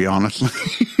all three, honestly.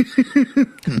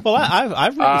 Well,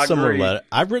 I've written similar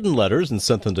I've written letters and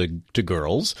sent them to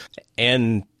girls,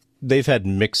 and they've had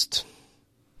mixed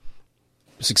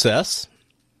success.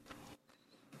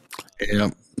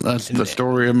 Yep, that's the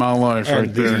story of my life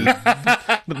right there.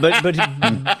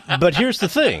 But here's the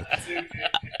thing.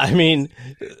 I mean,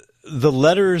 the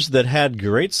letters that had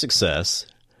great success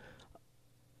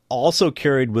also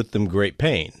carried with them great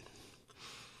pain.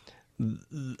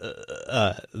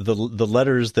 The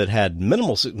letters that had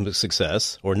minimal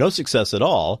success or no success at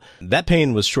all, that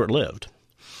pain was short-lived.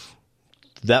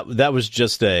 That was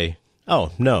just that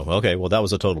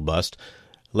was a total bust.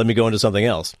 Let me go into something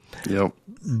else. Yep.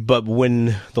 But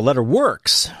when the letter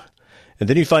works, and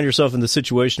then you find yourself in the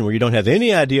situation where you don't have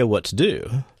any idea what to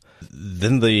do,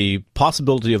 then the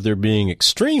possibility of there being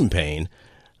extreme pain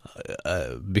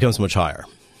becomes much higher.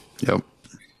 Yep.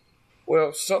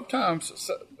 Well, sometimes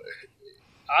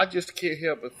I just can't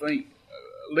help but think,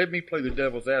 let me play the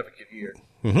devil's advocate here.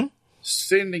 Mm-hmm.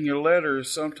 Sending a letter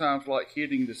is sometimes like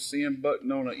hitting the send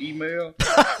button on an email.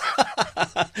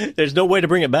 There's no way to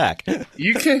bring it back.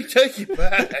 You can't take it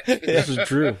back. This is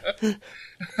true.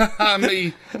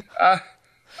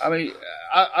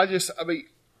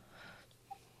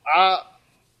 I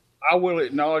will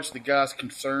acknowledge the guy's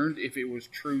concerned if it was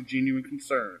true, genuine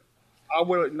concern. I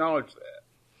will acknowledge that.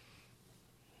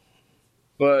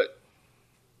 But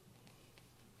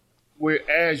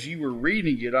as you were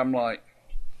reading it, I'm like,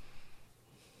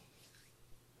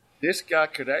 this guy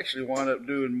could actually wind up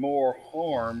doing more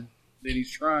harm than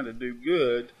he's trying to do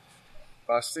good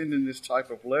by sending this type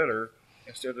of letter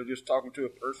instead of just talking to a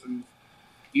person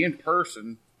in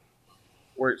person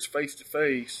where it's face to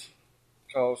face.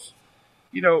 Because,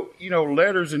 you know,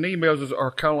 letters and emails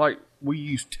are kind of like we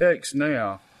use text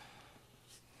now.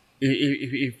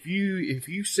 If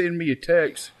you send me a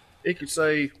text, it could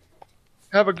say,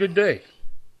 "Have a good day."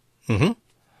 Mm-hmm.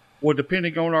 Well,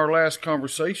 depending on our last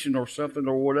conversation or something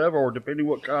or whatever, or depending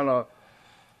what kind of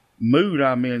mood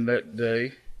I'm in that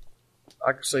day,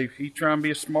 I could say, "He trying to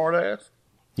be a smart ass."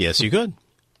 Yes, you could.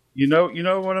 You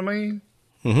know what I mean?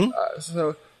 Mm-hmm.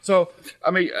 So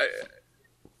I mean,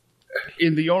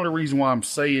 and the only reason why I'm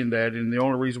saying that, and the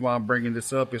only reason why I'm bringing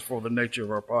this up, is for the nature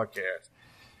of our podcast.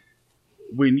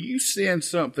 When you send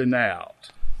something out,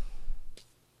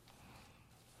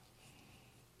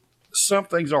 some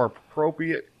things are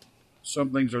appropriate,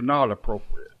 some things are not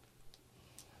appropriate.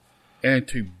 And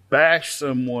to bash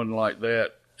someone like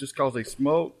that just because they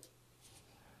smoke,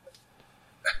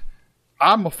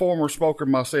 I'm a former smoker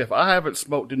myself. I haven't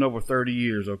smoked in over 30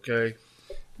 years, okay?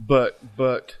 But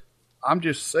I'm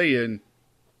just saying,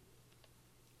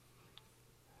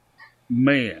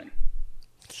 man,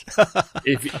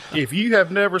 if you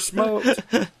have never smoked,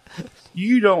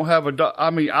 you don't have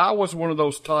I mean, I was one of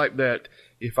those type that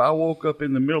if I woke up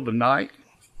in the middle of the night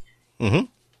mm-hmm.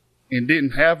 and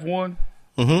didn't have one,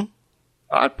 mm-hmm.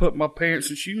 I'd put my pants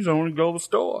and shoes on and go to the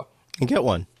store and get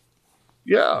one.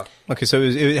 Yeah. Okay, so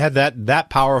it had that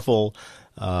powerful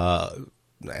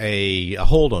a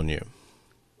hold on you.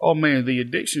 Oh man, the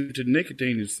addiction to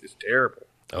nicotine is terrible.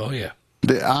 Oh yeah.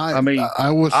 I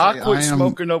quit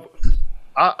smoking over.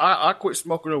 I quit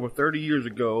smoking over 30 years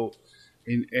ago,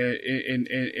 and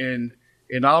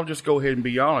I'll just go ahead and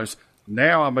be honest.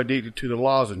 Now I'm addicted to the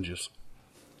lozenges.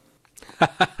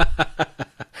 A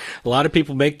lot of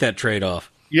people make that trade-off.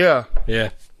 Yeah. Yeah.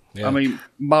 Yeah. I mean,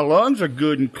 my lungs are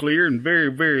good and clear and very,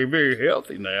 very, very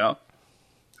healthy now.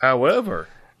 However,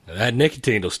 that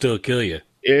nicotine will still kill you.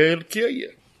 It'll kill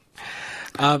you.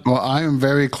 Well, I am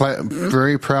very proud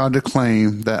to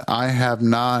claim that I have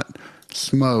not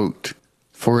smoked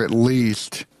for at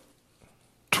least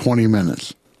 20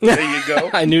 minutes. There you go.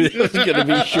 I knew that was going to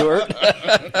be short.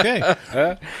 Okay.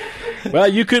 Well,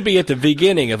 you could be at the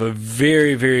beginning of a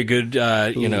very, very good,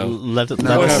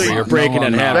 recovery. You're breaking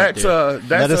in half.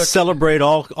 Let us celebrate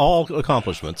all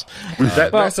accomplishments.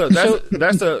 That's a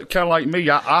kind of like me.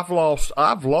 I've lost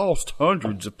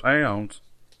hundreds of pounds.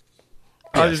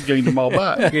 I just gained them all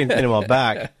back. Gained them all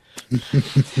back.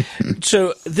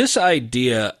 So this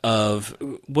idea of,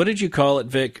 what did you call it,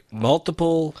 Vic?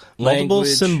 Multiple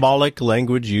symbolic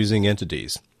language using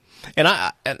entities. And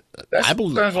I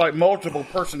believe sounds like multiple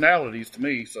personalities to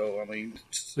me. So I mean,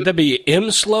 would that be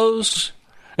MSLUEs?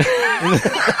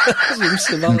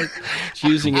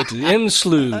 Using it to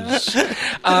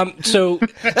MSLUEs. So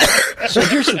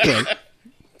here's the thing.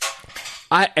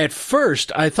 At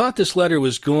first, I thought this letter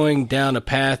was going down a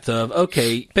path of,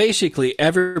 okay, basically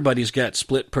everybody's got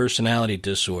split personality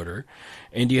disorder,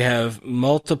 and you have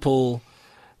multiple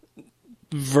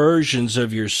versions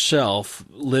of yourself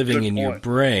living in your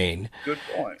brain. Good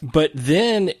point. But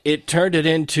then it turned it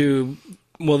into,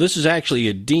 well, this is actually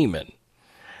a demon.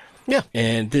 Yeah.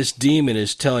 And this demon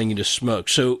is telling you to smoke.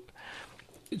 So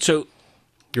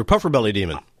your puffer belly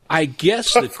demon. I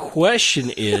guess the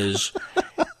question is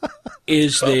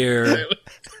there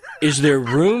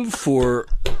room for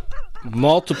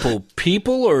multiple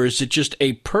people, or is it just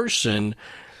a person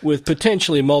with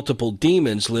potentially multiple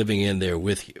demons living in there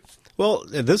with you? Well,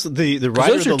 the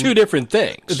writer. Those are two different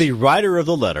things. The writer of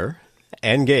the letter,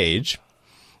 and Gage,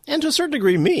 and to a certain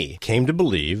degree me, came to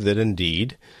believe that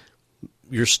indeed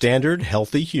your standard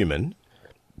healthy human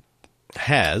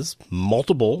has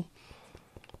multiple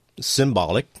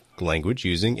symbolic language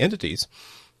using entities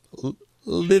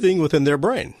living within their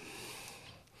brain.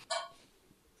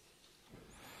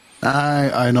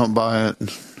 I don't buy it.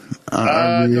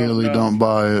 I really don't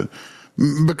buy it.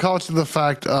 Because of the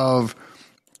fact of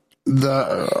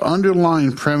the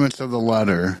underlying premise of the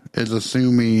letter is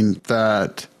assuming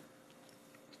that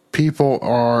people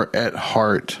are at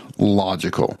heart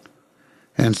logical.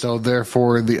 And so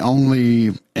therefore the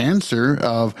only answer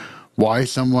of why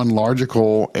someone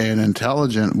logical and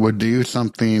intelligent would do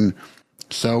something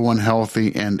so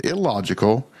unhealthy and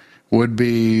illogical would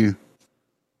be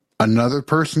another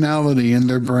personality in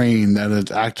their brain that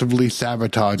is actively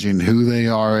sabotaging who they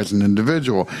are as an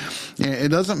individual. It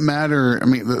doesn't matter. I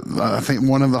mean, I think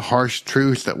one of the harsh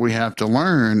truths that we have to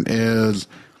learn is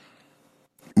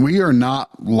we are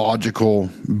not logical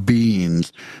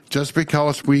beings. Just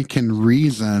because we can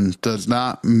reason does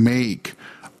not make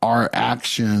our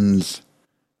actions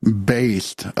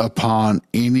based upon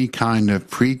any kind of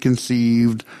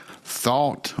preconceived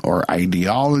thought or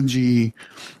ideology.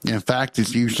 In fact,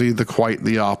 it's usually quite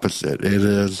the opposite. It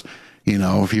is,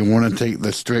 if you want to take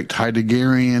the strict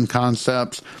Heideggerian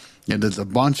concepts, it is a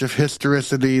bunch of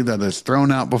historicity that is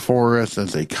thrown out before us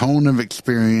as a cone of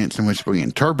experience in which we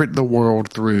interpret the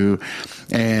world through,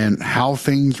 and how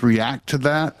things react to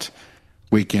that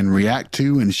we can react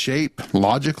to and shape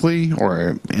logically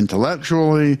or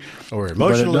intellectually or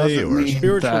emotionally or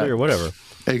spiritually or whatever.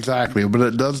 Exactly. But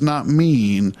it does not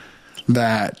mean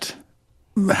that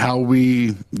how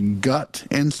we gut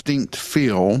instinct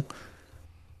feel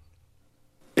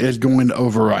is going to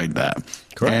override that.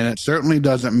 Correct. And it certainly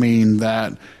doesn't mean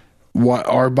that what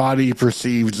our body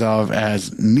perceives of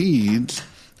as needs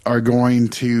are going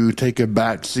to take a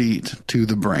back seat to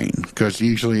the brain, because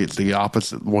usually it's the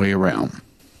opposite way around.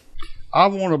 I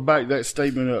want to back that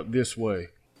statement up this way.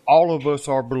 All of us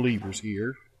are believers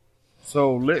here.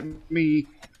 So let me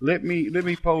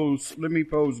pose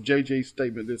JJ's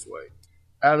statement this way.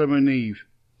 Adam and Eve,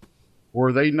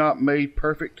 were they not made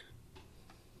perfect?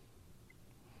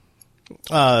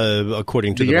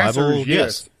 According to the Bible,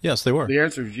 yes. Yes, they were. The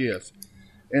answer is yes.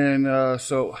 And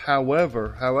so,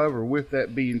 however, with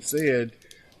that being said,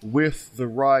 with the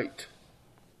right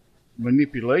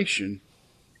manipulation,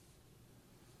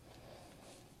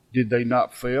 did they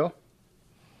not fail?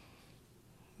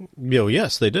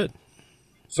 Yes, they did.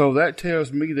 So that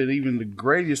tells me that even the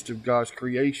greatest of God's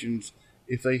creations,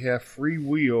 if they have free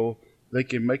will, they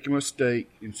can make a mistake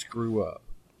and screw up.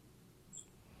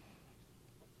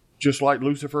 Just like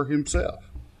Lucifer himself,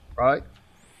 right?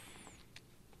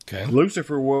 Okay.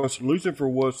 Lucifer was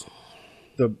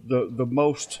the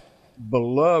most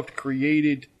beloved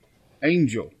created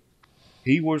angel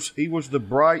He was the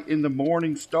bright in the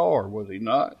morning star, was he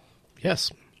not?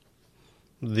 Yes.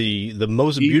 The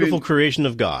most beautiful creation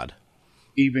of God.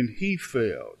 Even he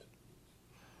failed.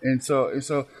 And so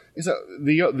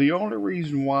the only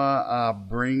reason why I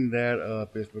bring that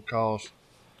up is because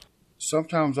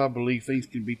sometimes I believe things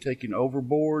can be taken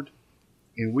overboard,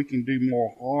 and we can do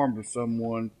more harm to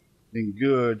someone than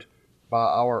good by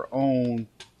our own,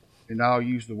 and I'll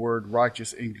use the word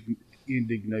righteous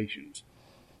indignations.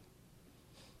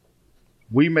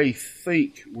 We may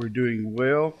think we're doing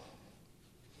well,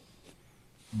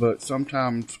 but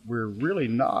sometimes we're really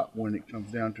not when it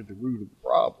comes down to the root of the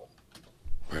problem.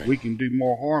 Right. We can do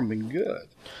more harm than good.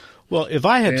 Well, if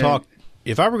I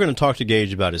were going to talk to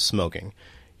Gage about his smoking,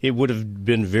 it would have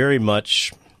been very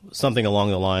much something along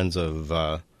the lines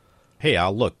of, hey, I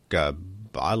love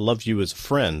you as a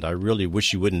friend. I really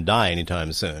wish you wouldn't die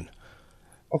anytime soon.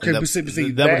 Okay, but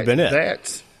see, that would have been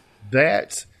it.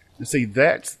 That's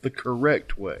the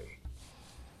correct way.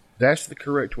 That's the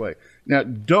correct way. Now,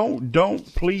 don't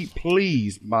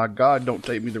please, my God, don't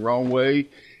take me the wrong way.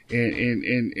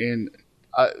 And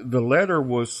the letter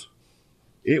was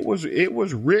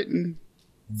written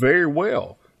very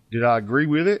well. Did I agree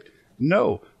with it?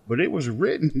 No, but it was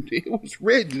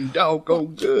written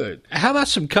doggone good. How about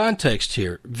some context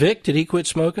here? Vic, did he quit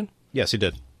smoking? Yes, he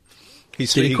did. Did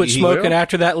he quit smoking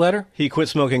after that letter? He quit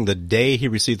smoking the day he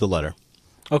received the letter.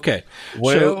 Okay.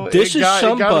 So this is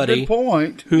somebody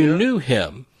who knew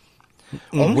him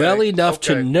well enough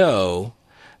to know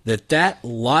that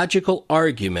logical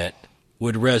argument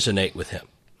would resonate with him.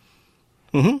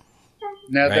 Mm-hmm.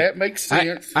 Now that makes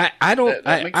sense. I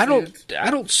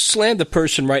don't slam the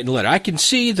person writing the letter. I can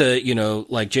see the,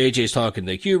 like JJ's talking,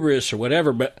 the hubris or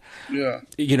whatever, but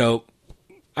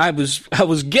I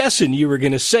was guessing you were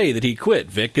going to say that he quit,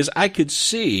 Vic, because I could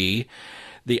see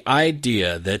the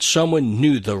idea that someone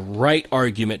knew the right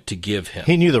argument to give him.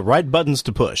 He knew the right buttons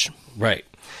to push. Right.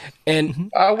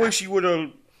 And I wish you would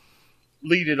have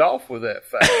lead it off with that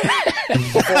fact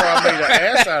before I made an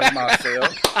ass out of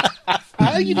myself.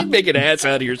 You didn't make an ass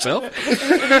out of yourself.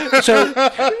 So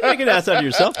make an ass out of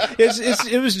yourself.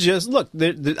 It was just, look,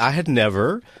 I had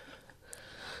never.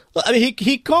 I mean,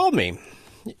 he called me,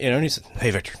 and he said, "Hey,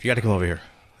 Victor, you got to come over here.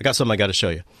 I got something I got to show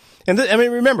you." And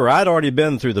remember, I'd already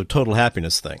been through the total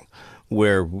happiness thing,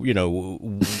 where we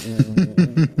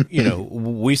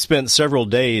spent several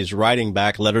days writing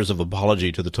back letters of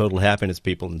apology to the total happiness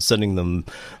people and sending them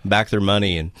back their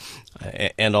money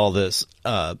and all this.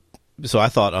 So I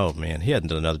thought, oh man, he hasn't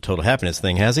done another total happiness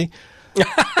thing, has he?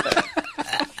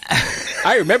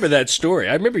 I remember that story.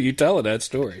 I remember you telling that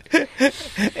story.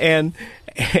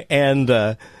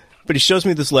 But he shows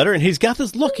me this letter, and he's got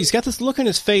this look. He's got this look on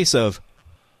his face of,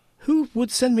 who would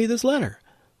send me this letter?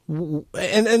 And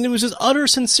it was just utter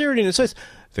sincerity in his face.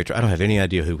 Victor, I don't have any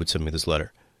idea who would send me this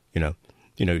letter. You're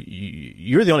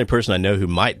the only person I know who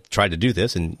might try to do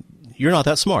this, and you're not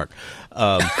that smart.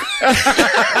 Well,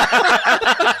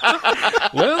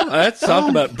 let's talk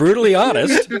about brutally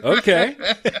honest. Okay.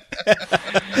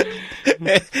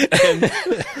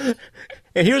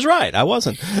 and he was right. I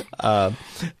wasn't.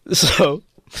 So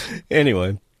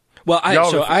anyway. Well,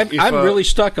 I'm really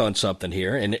stuck on something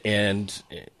here, and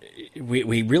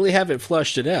we really haven't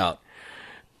flushed it out.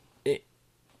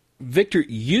 Victor,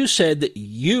 you said that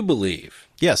you believe.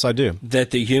 Yes, I do.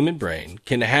 That the human brain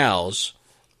can house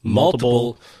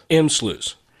multiple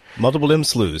MSLUEs. Multiple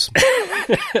MSLUEs.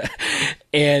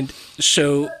 And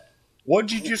so...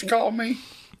 What'd you just call me?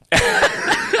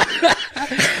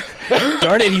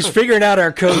 Darn it, he's figuring out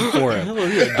our code for him. Look,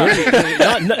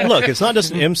 it's not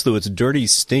just an MSLUE, it's dirty,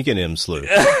 stinking MSLUE.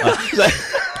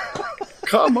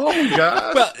 Come on,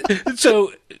 guys. Well,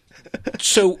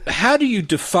 so how do you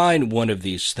define one of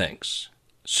these things?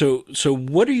 So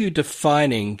what are you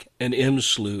defining an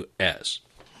MSLUE as?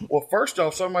 Well, first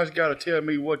off, somebody's got to tell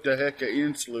me what the heck an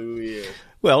MSLUE is.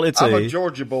 Well, I'm a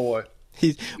Georgia boy.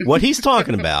 What he's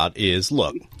talking about is,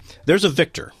 look, there's a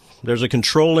Victor. There's a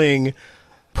controlling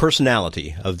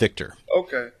personality of Victor.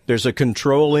 Okay. There's a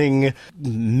controlling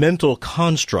mental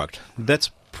construct that's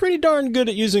pretty darn good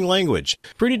at using language,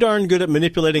 pretty darn good at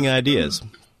manipulating ideas,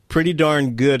 pretty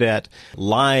darn good at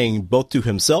lying both to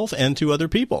himself and to other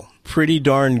people, pretty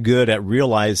darn good at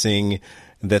realizing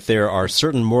that there are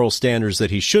certain moral standards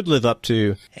that he should live up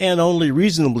to, and only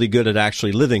reasonably good at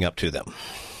actually living up to them.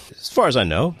 As far as I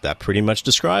know, that pretty much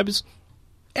describes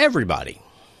everybody.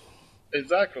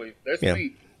 Exactly. That's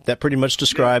me. That pretty much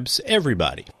describes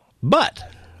everybody. But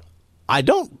I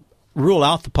don't rule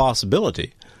out the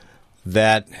possibility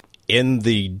that in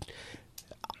the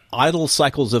idle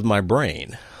cycles of my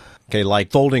brain, okay,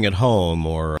 like folding at home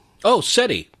or Oh,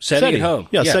 SETI at home.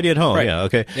 Yeah, SETI at home. Right. Yeah,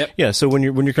 okay. Yep. Yeah, so when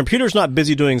your computer's not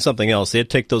busy doing something else, they'd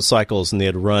take those cycles and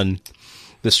they'd run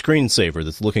the screensaver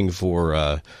that's looking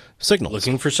for signals.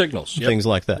 Looking for signals. Yep. Things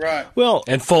like that. Right. Well,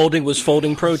 And folding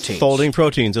proteins. folding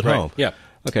proteins at Right. home. Yeah.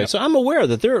 Okay, so I'm aware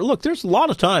that there's a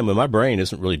lot of time when my brain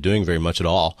isn't really doing very much at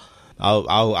all.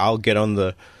 I'll get on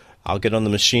the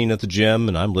machine at the gym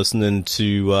and I'm listening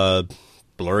to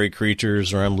Blurry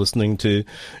Creatures, or I'm listening to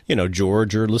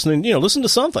George, or listen to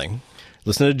something,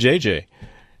 listening to JJ.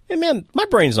 And man, my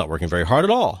brain's not working very hard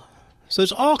at all. So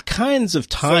there's all kinds of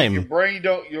time. So your brain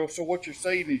don't. So what you're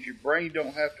saying is your brain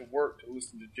don't have to work to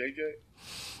listen to JJ.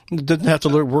 It doesn't have to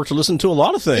work to listen to a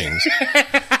lot of things.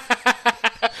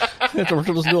 You have to work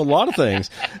to listen to a lot of things,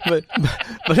 but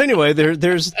anyway,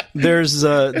 there's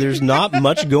not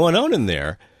much going on in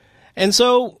there, and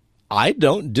so I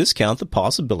don't discount the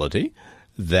possibility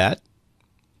that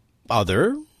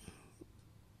other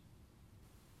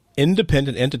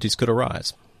independent entities could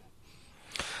arise.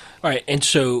 All right, and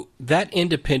so that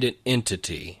independent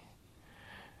entity.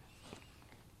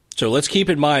 So let's keep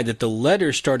in mind that the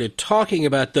letter started talking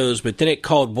about those, but then it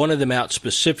called one of them out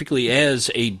specifically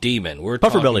as a demon. We're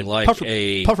Pufferbelly, talking like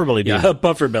pufferbelly demon. Yeah,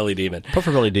 pufferbelly demon.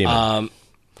 Pufferbelly demon.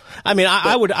 I mean,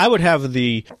 I would have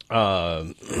the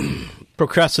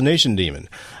procrastination demon.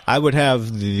 I would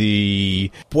have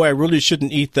the boy, I really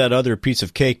shouldn't eat that other piece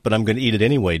of cake, but I'm going to eat it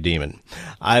anyway demon.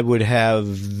 I would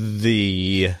have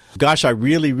the gosh, I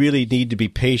really, really need to be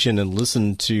patient and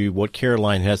listen to what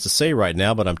Caroline has to say right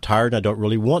now, but I'm tired and I don't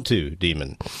really want to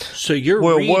demon. So your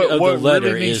read of the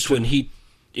letter is when he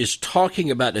is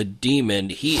talking about a demon,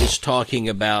 he is talking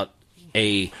about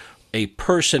a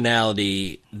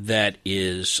personality that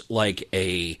is like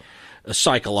a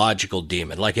psychological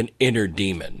demon, like an inner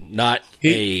demon, not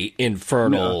a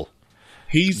infernal. No.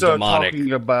 He's demonic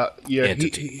talking about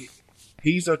entity.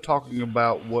 He's talking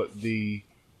about what the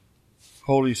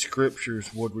Holy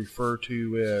Scriptures would refer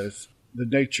to as the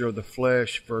nature of the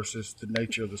flesh versus the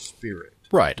nature of the spirit.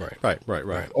 Right.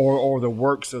 Or the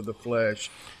works of the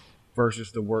flesh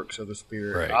versus the works of the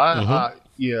spirit. Right.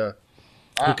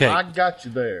 Okay. I got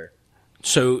you there.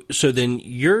 So then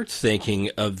you're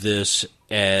thinking of this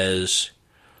as,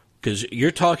 because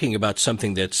you're talking about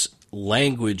something that's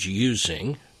language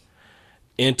using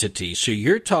entity. So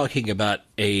you're talking about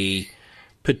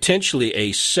potentially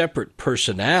a separate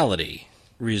personality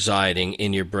residing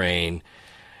in your brain.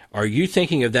 Are you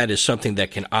thinking of that as something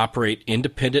that can operate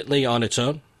independently on its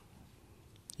own?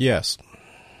 Yes.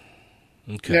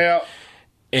 Okay. Now,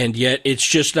 and yet it's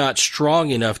just not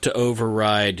strong enough to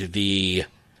override the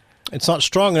It's not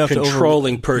strong enough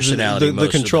controlling to personality the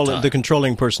most of the time. The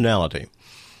controlling personality.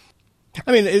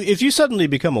 I mean, if you suddenly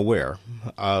become aware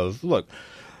of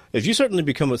if you suddenly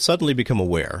become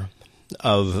aware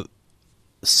of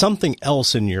something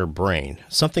else in your brain,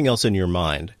 something else in your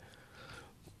mind,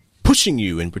 pushing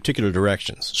you in particular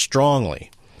directions strongly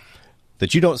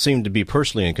that you don't seem to be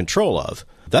personally in control of,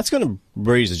 that's going to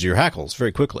raise your hackles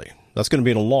very quickly. That's going to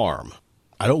be an alarm.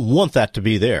 I don't want that to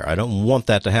be there. I don't want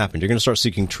that to happen. You're going to start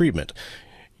seeking treatment.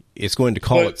 It's going to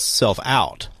call itself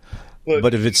out.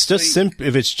 But if it's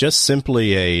just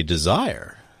simply a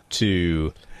desire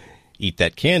to eat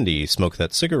that candy, smoke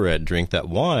that cigarette, drink that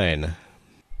wine.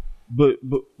 But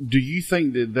do you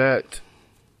think that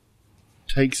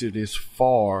takes it as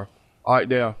far? All right,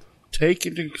 now take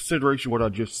into consideration what I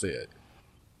just said.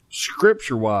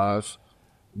 Scripture-wise,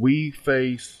 we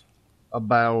face a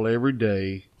battle every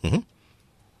day. Mm-hmm.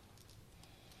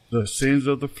 The sins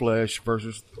of the flesh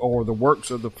or the works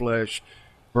of the flesh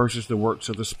versus the works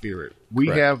of the spirit. We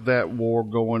Correct. have that war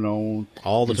going on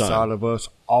all the inside time of us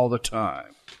all the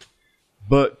time.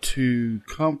 But to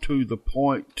come to the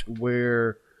point to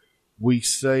where we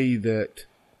say that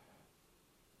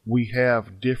we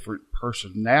have different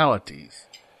personalities,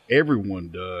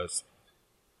 everyone does.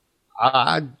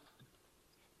 I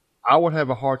would have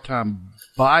a hard time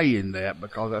buying that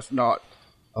because that's not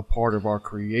a part of our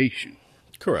creation.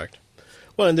 Correct.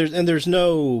 Well, and there's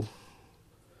no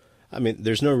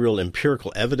real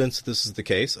empirical evidence that this is the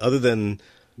case, other than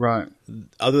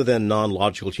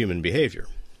non-logical human behavior.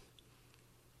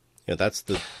 That's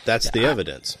the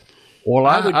evidence. Well,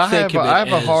 I have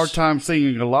a as hard time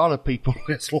seeing a lot of people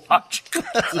as logical.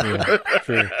 Yeah,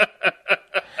 true.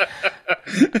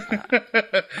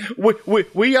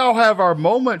 We all have our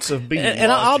moments of being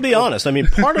and I'll be honest. I mean,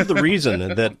 part of the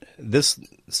reason that this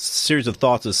series of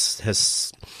thoughts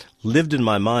has lived in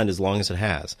my mind as long as it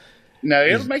has. Now,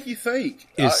 it'll make you think.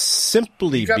 Is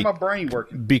simply you got my brain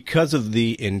working. Because of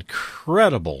the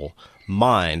incredible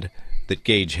mind that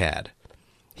Gage had.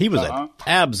 He was an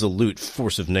absolute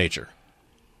force of nature.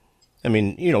 I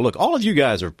mean, look, all of you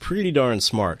guys are pretty darn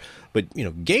smart, but,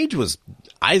 Gage was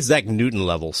Isaac Newton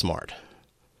level smart.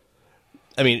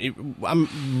 I mean, I'm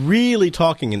really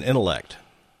talking an intellect,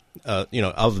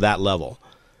 of that level.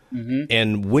 Mm-hmm.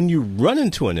 And when you run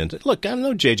into look, I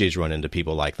know JJ's run into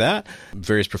people like that.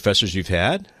 Various professors you've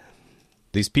had.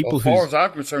 These people as far as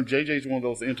I'm concerned, JJ's one of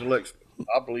those intellects,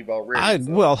 I believe, already.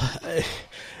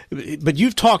 But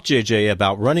you've talked, JJ,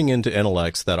 about running into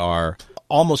intellects that are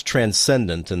almost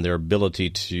transcendent in their ability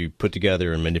to put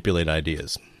together and manipulate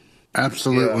ideas.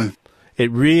 Absolutely. Yeah.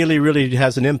 It really, really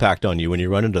has an impact on you when you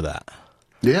run into that.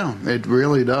 Yeah, it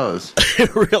really does.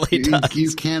 It really does.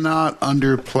 You cannot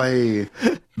underplay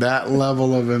that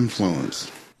level of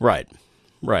influence. Right.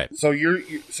 So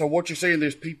so what you're saying?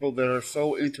 There's people that are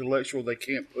so intellectual they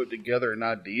can't put together an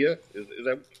idea. Is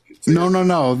that what you're saying?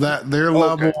 No. That their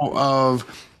level of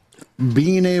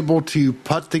being able to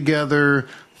put together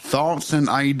thoughts and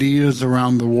ideas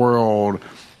around the world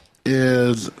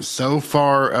is so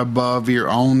far above your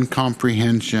own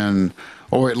comprehension,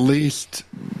 or at least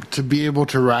to be able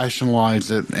to rationalize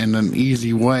it in an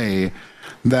easy way,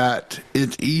 that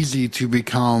it's easy to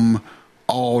become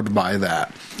awed by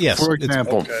that. Yes. For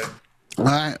example,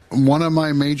 one of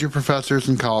my major professors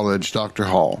in college, Dr.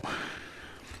 Hall,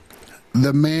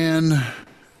 the man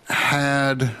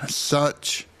had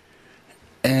such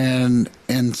an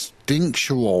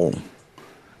instinctual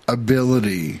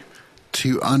ability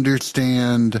to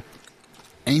understand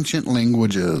ancient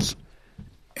languages.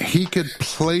 He could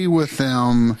play with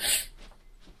them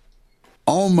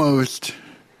almost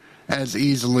as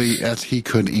easily as he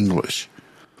could English.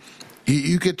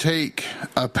 You could take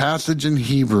a passage in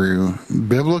Hebrew,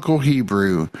 biblical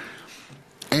Hebrew,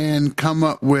 and come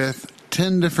up with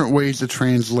 10 different ways to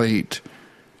translate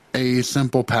a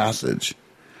simple passage.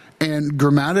 And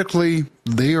grammatically,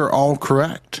 they are all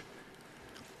correct.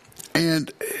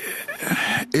 And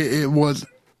it was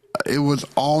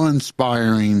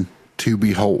awe-inspiring to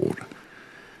behold.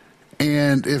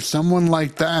 And if someone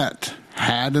like that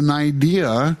had an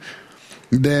idea,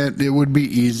 that it would be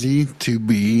easy to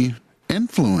be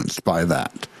influenced by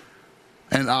that.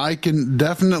 And I can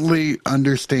definitely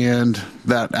understand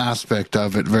that aspect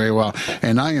of it very well.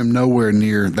 And I am nowhere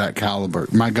near that caliber.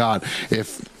 My God,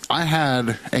 if I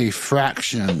had a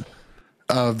fraction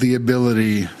of the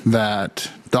ability that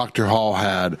Dr. Hall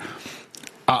had,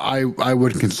 I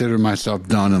would consider myself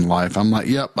done in life. I'm like,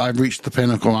 yep, I've reached the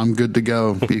pinnacle. I'm good to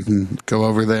go. You can go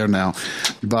over there now.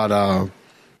 But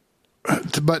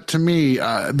to me,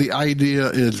 the idea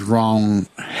is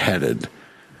wrong-headed.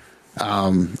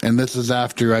 And this is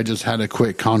after I just had a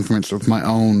quick conference with my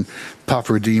own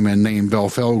puffer demon named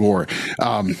Belfelgor.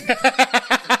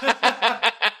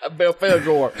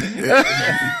 Belfelgor.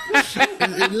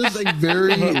 It is a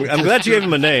very... I'm glad you gave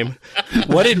him a name.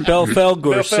 What did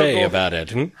Belfelgor say about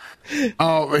it?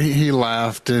 Oh, he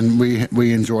laughed, and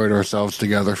we enjoyed ourselves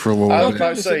together for a little I was bit.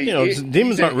 about to say,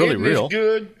 demons aren't really real.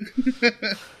 Good.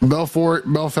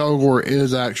 Belfelgor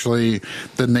is actually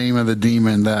the name of the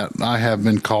demon that I have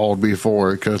been called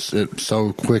before, because it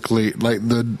so quickly, like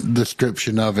the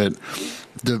description of it,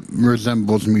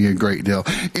 resembles me a great deal.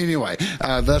 Anyway,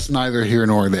 that's neither here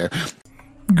nor there.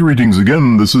 Greetings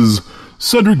again, this is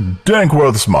Cedric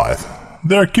Dankworth Smythe.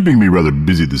 They're keeping me rather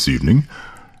busy this evening.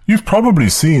 You've probably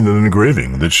seen an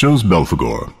engraving that shows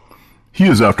Belphegor. He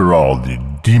is, after all, the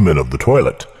demon of the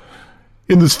toilet.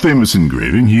 In this famous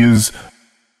engraving, he is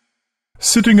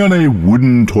sitting on a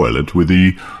wooden toilet with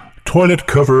the toilet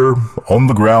cover on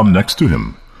the ground next to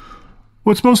him.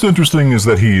 What's most interesting is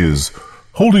that he is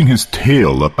holding his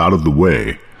tail up out of the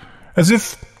way, as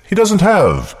if he doesn't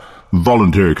have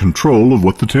voluntary control of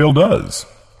what the tail does.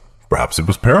 Perhaps it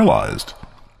was paralyzed.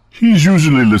 He's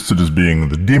usually listed as being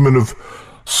the demon of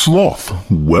sloth,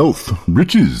 wealth,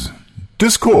 riches,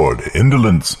 discord,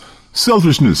 indolence,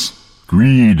 selfishness,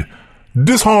 greed,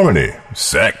 disharmony,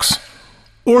 sex,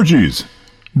 orgies,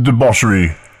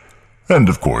 debauchery, and,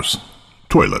 of course,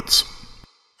 toilets.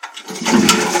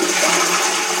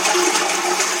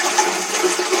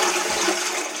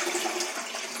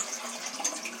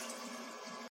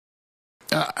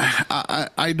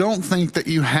 I don't think that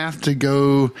you have to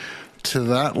go to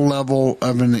that level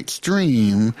of an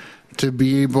extreme to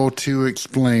be able to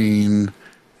explain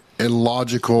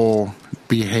illogical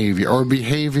behavior, or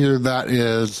behavior that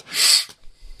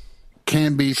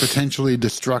can be potentially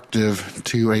destructive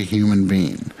to a human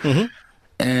being. Mm-hmm.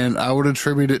 And I would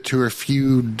attribute it to a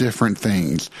few different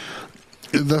things.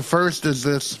 The first is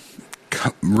this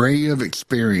ray of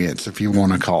experience, if you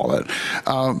want to call it.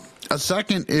 A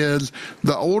second is,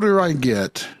 the older I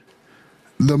get,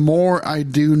 the more I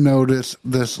do notice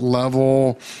this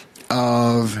level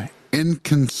of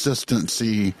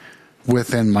inconsistency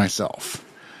within myself.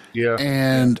 Yeah.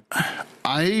 And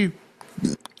I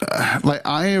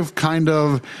have kind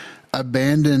of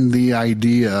abandoned the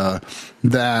idea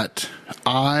that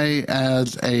I,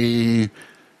 as a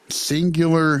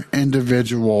singular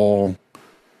individual,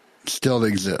 still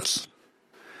exists.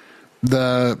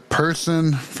 The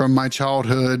person from my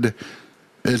childhood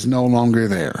is no longer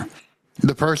there.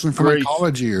 The person from my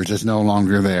college years is no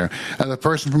longer there. And the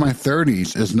person from my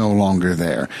 30s is no longer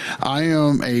there. I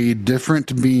am a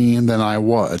different being than I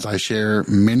was. I share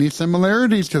many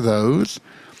similarities to those,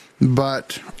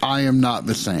 but I am not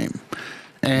the same.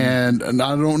 And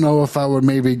I don't know if I would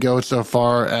maybe go so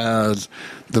far as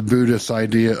the Buddhist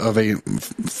idea of a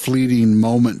fleeting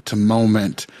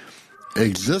moment-to-moment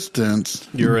existence.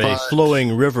 You're a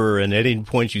flowing river, and at any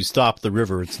point you stop the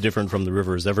river, it's different from the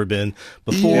river has ever been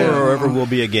before or ever will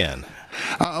be again.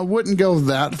 I wouldn't go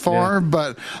that far,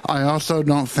 but I also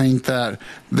don't think that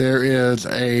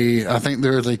I think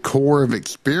there is a core of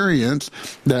experience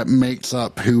that makes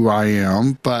up who I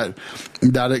am, but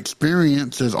that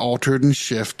experience is altered and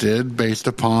shifted based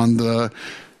upon the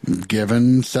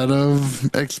given set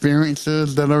of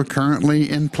experiences that are currently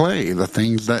in play, the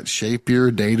things that shape your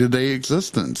day-to-day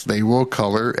existence. They will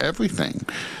color everything.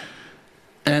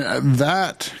 And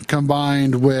that,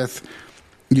 combined with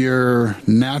your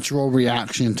natural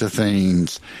reaction to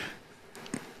things,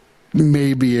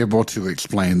 may be able to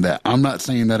explain that. I'm not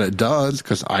saying that it does,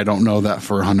 because I don't know that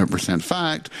for 100%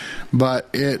 fact, but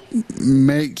it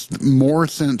makes more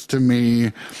sense to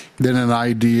me than an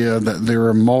idea that there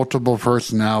are multiple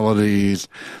personalities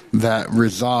that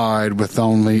reside with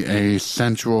only a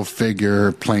central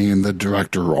figure playing the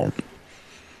director role.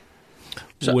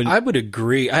 So I would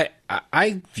agree.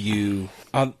 I view,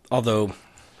 although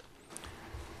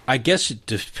I guess it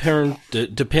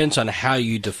depends on how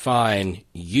you define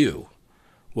you,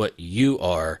 what you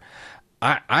are.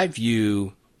 I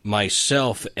view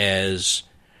myself as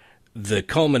the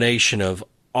culmination of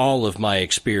all of my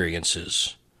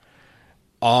experiences,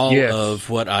 all of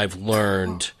what I've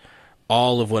learned,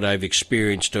 all of what I've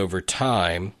experienced over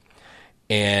time,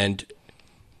 and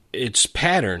it's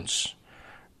patterns.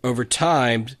 Over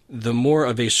time, the more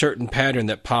of a certain pattern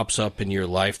that pops up in your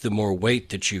life, the more weight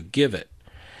that you give it.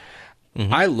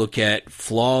 Mm-hmm. I look at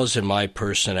flaws in my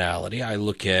personality. I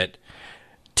look at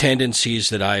tendencies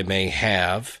that I may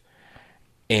have.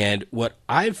 And what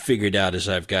I've figured out as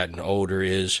I've gotten older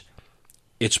is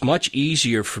it's much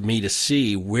easier for me to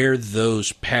see where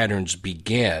those patterns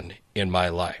began in my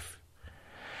life.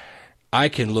 I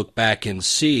can look back and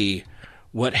see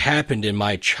what happened in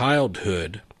my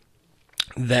childhood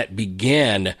that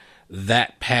began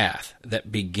that path,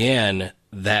 that began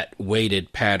that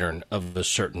weighted pattern of a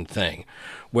certain thing,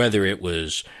 whether it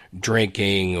was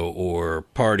drinking or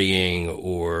partying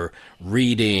or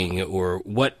reading or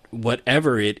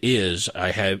whatever it is.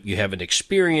 You have an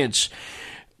experience.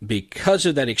 Because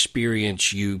of that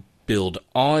experience, you build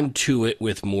onto it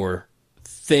with more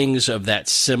things of that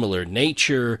similar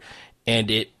nature, and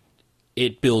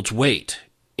it builds weight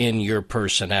in your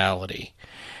personality.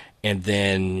 And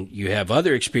then you have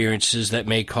other experiences that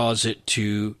may cause it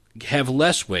to have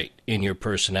less weight in your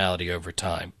personality over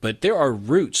time. But there are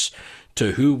roots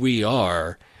to who we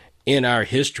are in our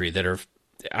history that are,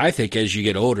 I think, as you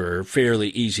get older, are fairly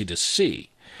easy to see.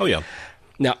 Oh, yeah.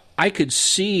 Now, I could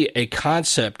see a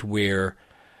concept where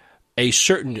a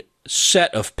certain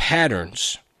set of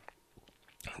patterns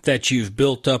that you've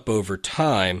built up over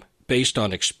time based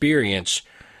on experience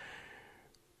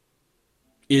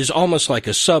is almost like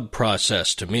a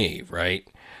sub-process to me, right?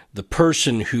 The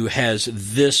person who has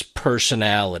this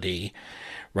personality,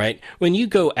 right? When you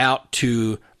go out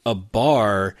to a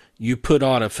bar, you put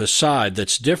on a facade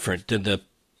that's different than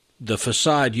the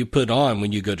facade you put on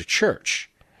when you go to church,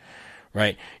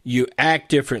 right? You act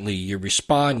differently, you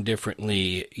respond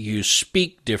differently, you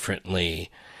speak differently.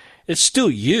 It's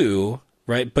still you,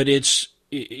 right? But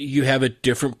you have a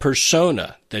different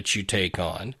persona that you take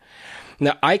on.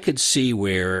 Now, I could see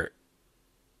where,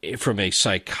 from a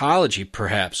psychology,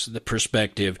 perhaps, the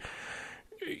perspective,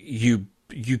 you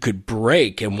could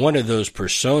break, and one of those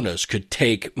personas could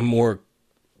take more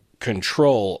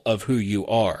control of who you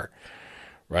are,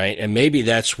 right? And maybe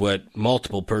that's what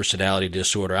multiple personality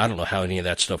disorder, I don't know how any of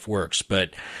that stuff works,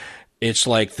 but it's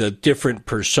like the different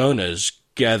personas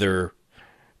gather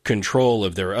control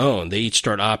of their own. They each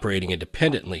start operating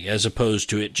independently, as opposed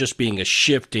to it just being a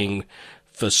shifting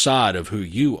facade of who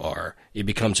you are. It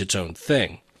becomes its own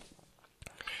thing.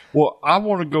 Well, I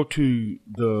want to go to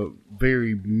the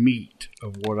very meat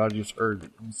of what I just heard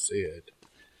you said.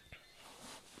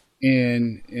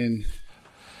 And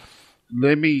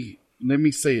let me let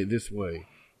me say it this way.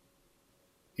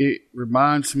 It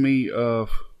reminds me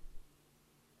of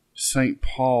St.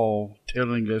 Paul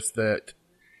telling us that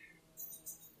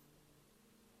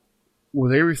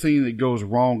with everything that goes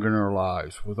wrong in our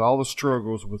lives, with all the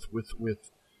struggles,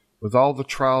 with all the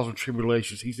trials and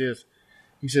tribulations, he says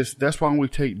that's why we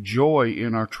take joy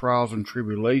in our trials and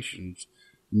tribulations,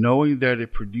 knowing that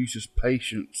it produces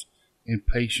patience, and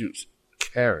patience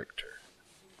character.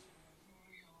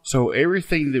 So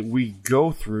everything that we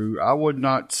go through, I would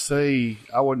not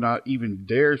even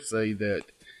dare say that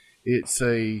it's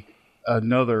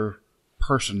another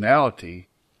personality,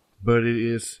 but it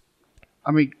is. I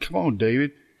mean, come on,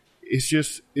 David. It's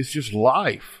just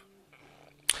life.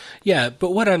 Yeah,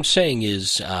 but what I'm saying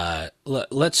is,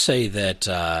 let's say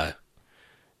that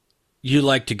you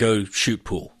like to go shoot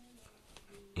pool.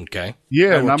 Okay.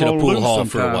 Yeah, and I'm in a gonna pool lose hall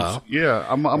sometimes. for a while. Yeah,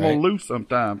 I'm gonna lose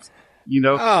sometimes. You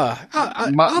know,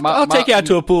 I'll take you out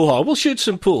to a pool hall. We'll shoot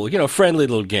some pool. Friendly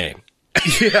little game.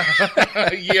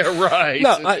 Yeah, yeah, right.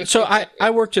 No,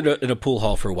 I worked in a pool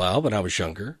hall for a while when I was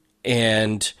younger,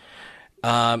 and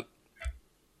there's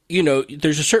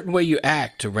a certain way you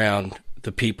act around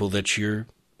the people that you're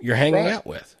hanging out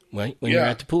with when you're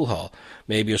at the pool hall.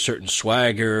 Maybe a certain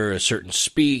swagger, a certain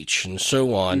speech, and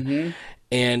so on. Mm-hmm.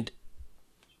 And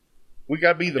we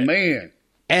got to be the man.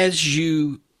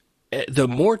 The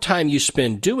more time you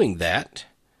spend doing that,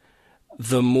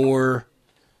 the more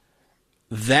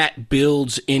that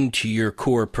builds into your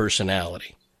core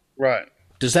personality. Right.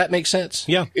 Does that make sense?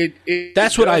 Yeah.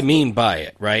 That's what I mean by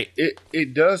it, right?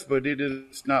 It does, but it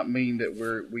does not mean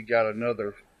that we got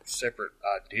another separate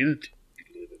identity.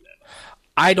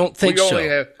 I don't think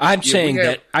so. I'm saying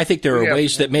that I think there are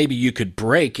ways that maybe you could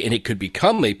break and it could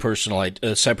become a personal,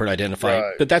 separate identifier,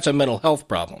 right. But that's a mental health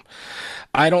problem.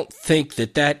 I don't think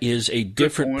that is a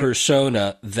different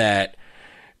persona that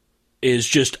is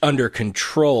just under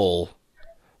control,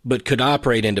 but could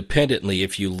operate independently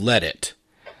if you let it.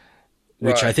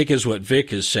 Which I think is what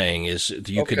Vic is saying, is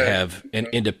you could have an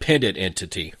independent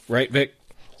entity. Right, Vic?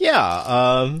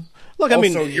 Yeah. Look, I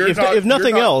mean, if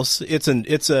nothing else, it's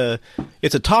a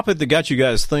topic that got you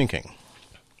guys thinking.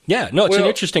 Yeah, no, it's an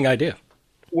interesting idea.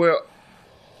 Well,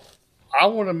 I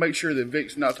want to make sure that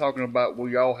Vic's not talking about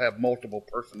we all have multiple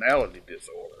personality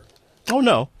disorder. Oh,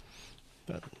 no.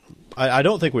 I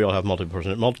don't think we all have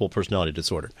multiple personality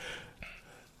disorder.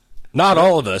 Not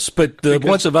all of us, but the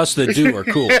ones of us that do are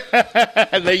cool.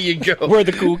 There you go. We're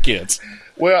the cool kids.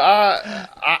 Well,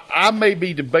 I may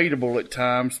be debatable at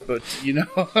times, but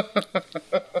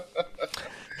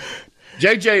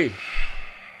JJ,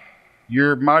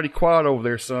 you're mighty quiet over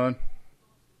there, son.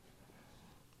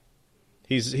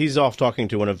 He's off talking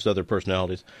to one of his other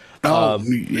personalities.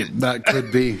 That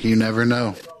could be. You never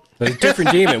know. But a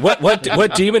different demon.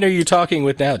 What demon are you talking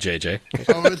with now, JJ?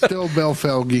 Oh, it's still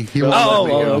Belfelgi.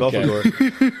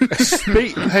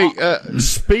 Okay.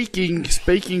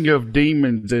 Speaking of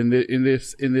demons in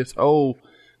this whole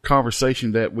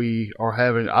conversation that we are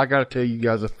having, I got to tell you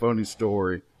guys a funny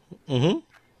story. Mm-hmm.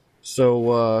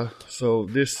 So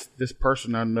this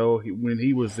person I know, when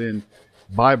he was in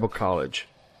Bible college,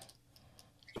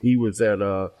 he was at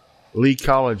Lee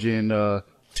College in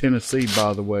Tennessee,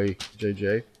 by the way,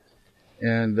 JJ.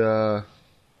 And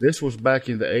this was back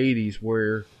in the 80s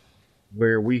where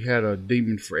we had a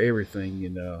demon for everything,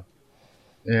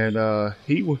 and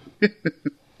he was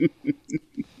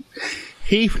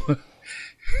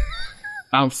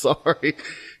I'm sorry,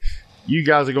 you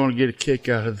guys are going to get a kick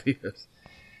out of this.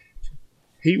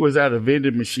 He was at a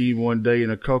vending machine one day,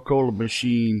 and a Coca-Cola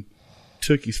machine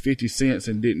took his 50 cents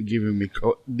and didn't give him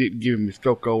his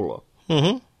Coca-Cola.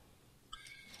 Mm-hmm.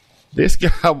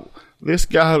 This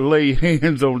guy laid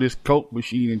hands on this Coke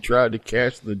machine and tried to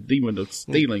cast the demon of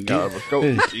stealing out of a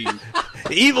Coke machine.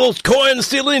 Evil coin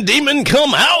stealing demon,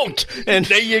 come out! And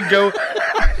there you go.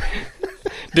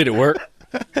 Did it work?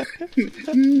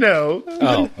 No.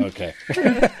 Oh, okay.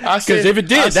 Because if it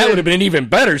did, that would have been an even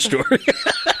better story.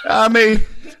 I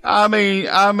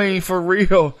mean, for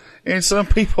real. And some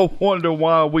people wonder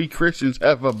why we Christians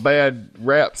have a bad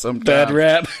rap sometimes. Bad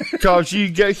rap? Because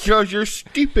you're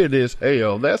stupid as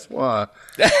hell. That's why.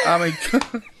 I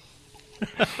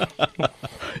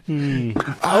mean,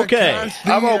 okay.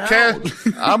 I'm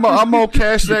gonna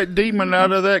cast that demon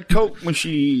out of that Coke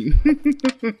machine.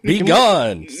 Be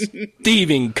gone,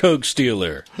 thieving Coke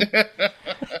stealer.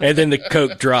 And then the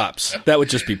Coke drops. That would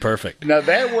just be perfect. Now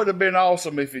that would have been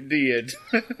awesome if it did.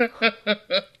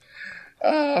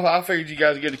 I figured you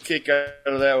guys get a kick out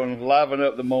of that one, liven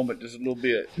up the moment just a little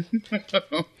bit.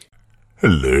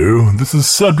 Hello, this is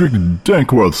Cedric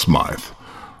Dankworth Smythe.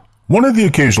 One of the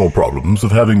occasional problems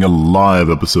of having a live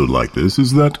episode like this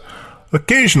is that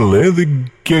Occasionally, the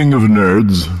gang of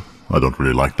nerds, I don't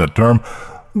really like that term,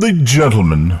 the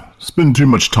gentlemen, spend too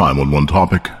much time on one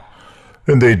topic.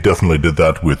 And they definitely did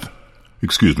that with,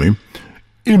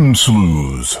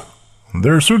 MSLUEs.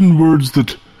 There are certain words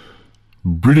that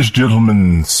British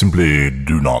gentlemen simply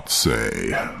do not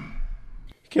say.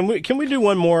 Can we do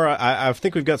one more? I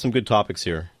think we've got some good topics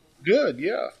here. Good,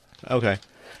 yeah. Okay,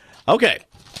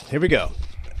 here we go.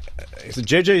 So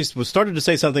JJ was started to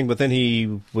say something, but then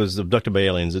he was abducted by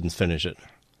aliens, didn't finish it.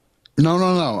 No.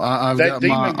 I've That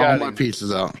got all my him.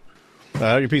 pieces out.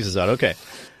 Your pieces out, okay.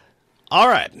 All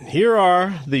right, here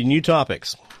are the new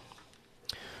topics.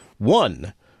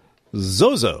 1.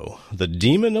 Zozo, the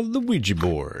demon of the Ouija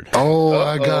board. Oh,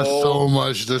 I got so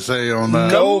much to say on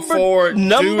that. Go for it. Do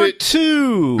Number it.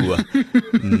 2.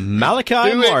 Malachi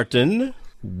Do it. Martin.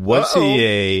 Was he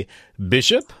a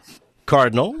bishop,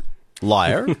 cardinal,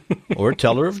 liar, or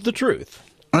teller of the truth?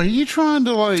 Are you trying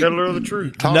to Tell her the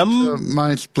truth. talk to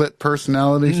my split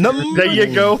personality? There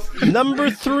you go.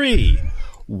 Number 3.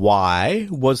 Why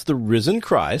was the risen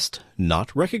Christ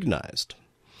not recognized?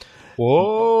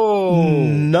 Whoa.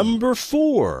 Number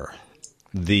 4.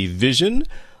 The vision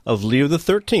of Leo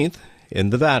XIII in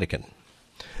the Vatican.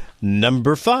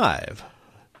 Number 5.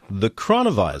 The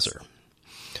chronovisor.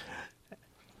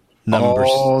 The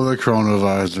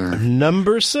chronovisor.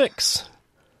 Number 6.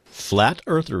 Flat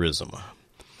eartherism.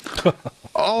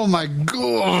 Oh my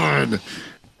god.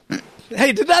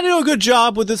 Hey, did I do a good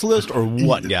job with this list or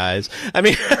what, guys? I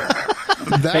mean,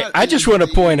 Hey, I just want to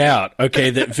point out, okay,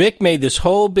 that Vic made this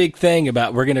whole big thing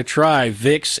about we're going to try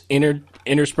Vic's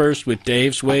interspersed with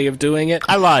Dave's way of doing it.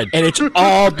 I lied. And it's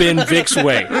all been Vic's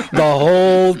way the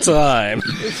whole time.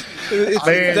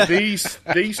 Man,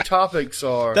 these topics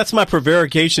are... That's my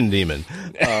prevarication demon.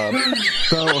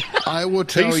 So I will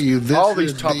tell you, all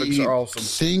this these is topics the are awesome.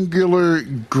 singular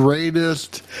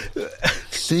greatest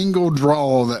single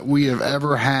draw that we have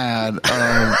ever had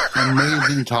of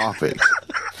amazing topics.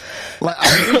 Like,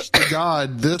 I wish to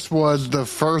God this was the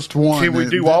first one. Can we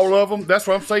do all of them? That's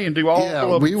what I'm saying. Do all of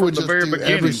them we from would the just very do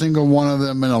beginning. every single one of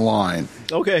them in a line.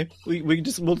 Okay, we'll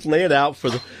lay it out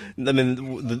for the. I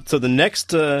mean, so the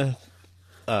next.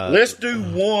 Let's do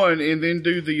one and then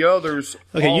do the others.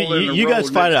 Okay, all in a you row guys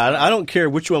fight it next out. I don't care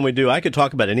which one we do. I could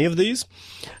talk about any of these,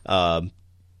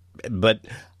 but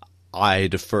I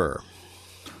defer.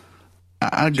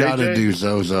 I gotta JJ? do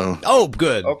Zozo. Oh,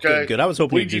 good. Okay. Good. I was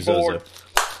hoping you'd do Ouija Zozo. board.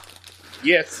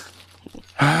 Yes.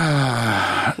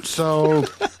 So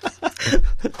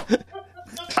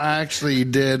I actually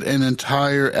did an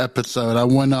entire episode. I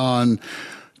went on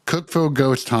Cookville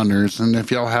Ghost Hunters, and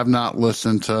if y'all have not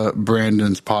listened to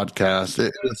Brandon's podcast,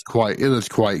 it is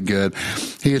quite good.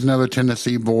 He is another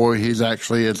Tennessee boy. He's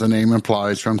actually, as the name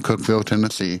implies, from Cookville,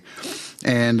 Tennessee.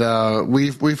 And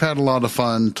we've had a lot of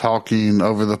fun talking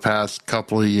over the past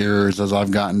couple of years as I've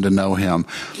gotten to know him.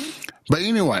 But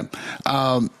anyway,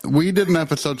 we did an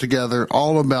episode together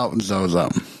all about Zozo.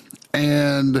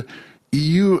 And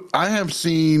I have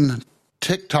seen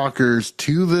TikTokers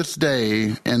to this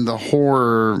day in the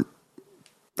horror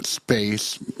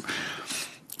space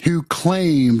who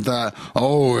claim that,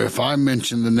 oh, if I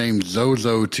mention the name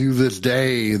Zozo to this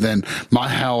day, then my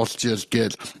house just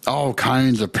gets all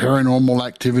kinds of paranormal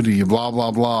activity, blah,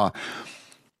 blah, blah.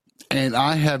 And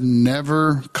I have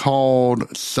never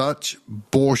called such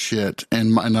bullshit,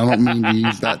 and I don't mean to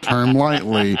use that term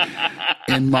lightly,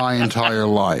 in my entire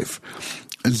life.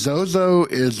 Zozo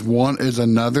is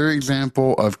another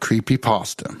example of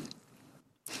creepypasta.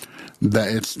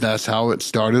 That's how it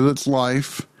started its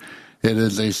life. It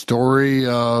is a story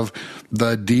of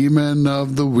the demon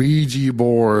of the Ouija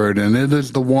board, and it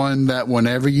is the one that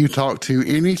whenever you talk to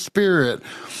any spirit,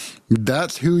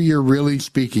 that's who you're really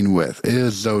speaking with,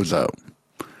 is Zozo.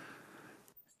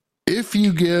 If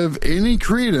you give any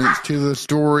credence to the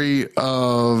story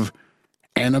of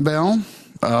Annabelle,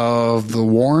 of the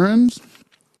Warrens,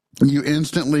 you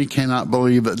instantly cannot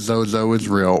believe that Zozo is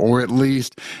real, or at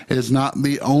least is not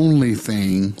the only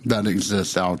thing that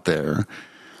exists out there.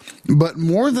 But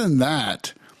more than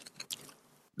that,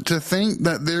 to think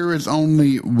that there is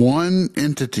only one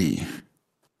entity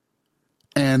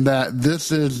and that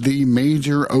this is the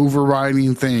major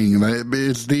overriding thing, that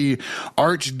it's the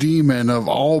archdemon of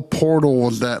all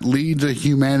portals that leads a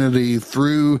humanity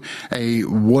through a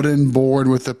wooden board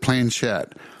with a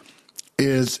planchette,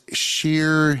 is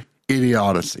sheer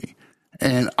idiocy.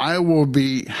 And I will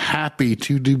be happy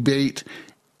to debate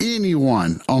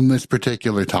anyone on this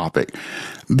particular topic.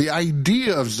 The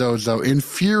idea of Zozo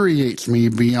infuriates me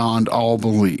beyond all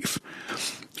belief.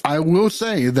 I will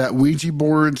say that Ouija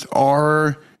boards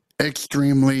are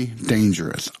extremely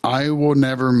dangerous. I will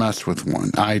never mess with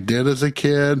one. I did as a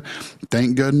kid.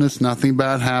 Thank goodness nothing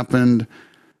bad happened.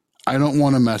 I don't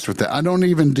want to mess with it. I don't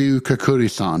even do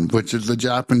kakuri-san, which is the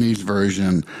Japanese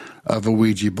version of a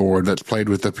Ouija board that's played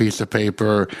with a piece of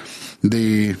paper,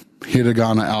 the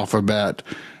hiragana alphabet,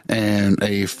 and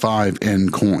a 5-yen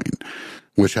coin,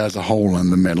 which has a hole in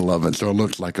the middle of it, so it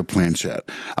looks like a planchette.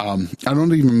 I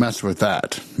don't even mess with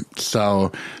that.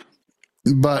 So,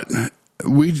 but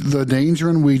the danger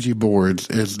in Ouija boards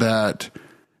is that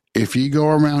if you go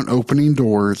around opening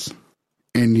doors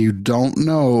and you don't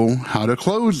know how to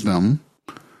close them,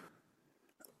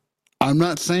 I'm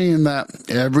not saying that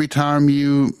every time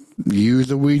you use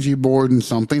a Ouija board and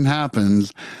something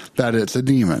happens that it's a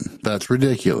demon. That's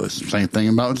ridiculous. Same thing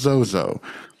about Zozo.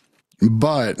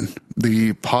 But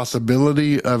the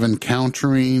possibility of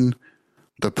encountering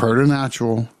the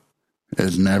preternatural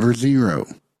is never zero.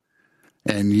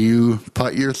 And you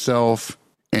put yourself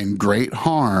in great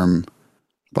harm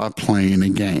by playing a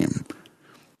game.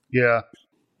 Yeah.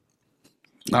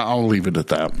 I'll leave it at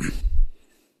that.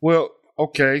 Well,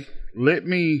 okay. Let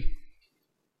me,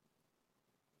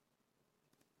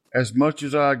 as much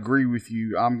as I agree with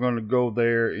you, I'm going to go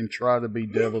there and try to be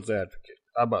devil's advocate.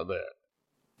 How about that?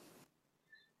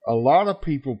 A lot of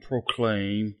people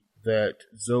proclaim that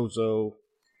Zozo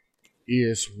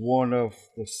is one of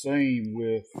the same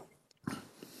with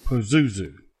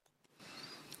Pazuzu.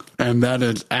 And that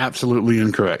is absolutely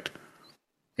incorrect.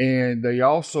 And they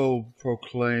also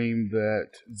proclaim that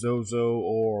Zozo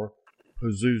or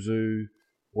Pazuzu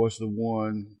was the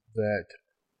one that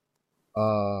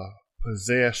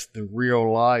possessed the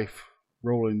real life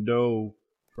Roland Doe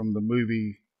from the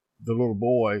movie The Little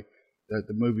Boy that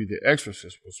the movie The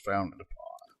Exorcist was founded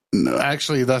upon. No,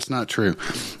 actually, that's not true.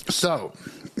 So,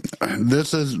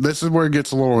 this is where it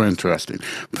gets a little interesting.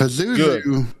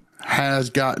 Pazuzu has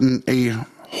gotten a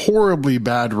horribly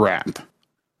bad rap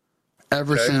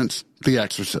ever since The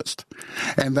Exorcist.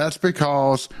 And that's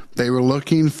because they were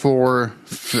looking for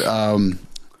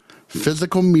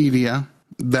physical media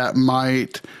that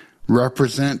might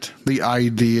represent the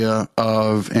idea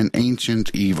of an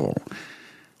ancient evil.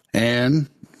 And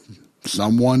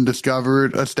someone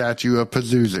discovered a statue of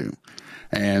Pazuzu,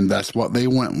 and that's what they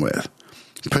went with.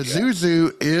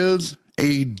 Pazuzu is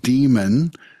a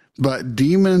demon, but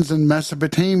demons in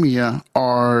Mesopotamia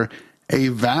are a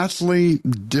vastly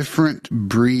different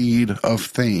breed of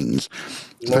things.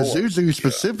 Pazuzu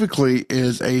specifically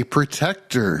is a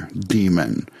protector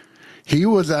demon. He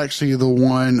was actually the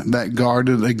one that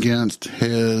guarded against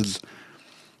his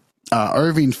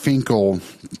Irving Finkel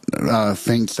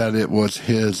thinks that it was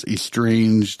his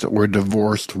estranged or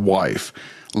divorced wife,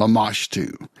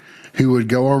 Lamashtu, who would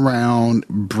go around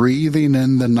breathing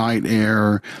in the night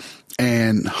air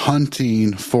and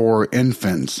hunting for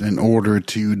infants in order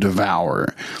to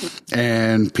devour.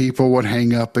 And people would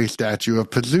hang up a statue of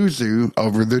Pazuzu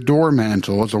over their door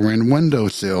mantles or in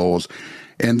windowsills,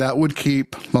 and that would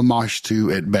keep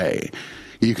Lamashtu at bay.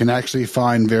 You can actually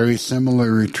find very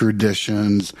similar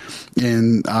traditions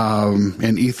in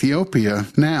Ethiopia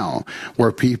now,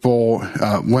 where people,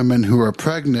 women who are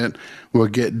pregnant, will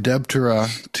get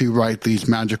Debtera to write these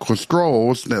magical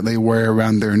scrolls that they wear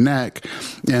around their neck,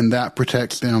 and that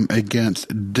protects them against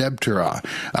Debtera.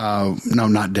 No,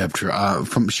 not Debtera,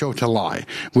 from Shotalai,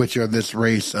 which are this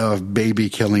race of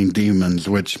baby-killing demons,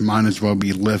 which might as well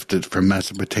be lifted from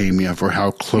Mesopotamia for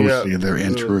how closely they're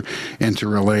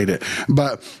interrelated.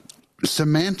 But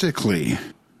semantically,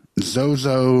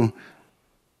 Zozo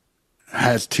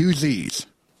has two Z's.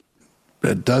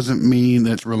 That doesn't mean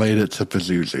it's related to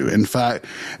Pazuzu. In fact,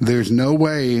 there's no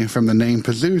way from the name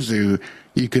Pazuzu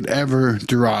you could ever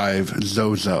derive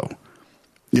Zozo.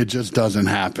 It just doesn't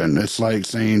happen. It's like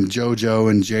saying JoJo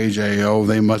and JJ, oh,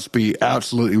 they must be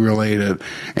absolutely related,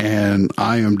 and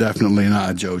I am definitely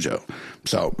not JoJo.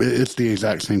 So it's the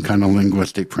exact same kind of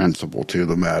linguistic principle to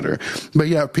the matter. But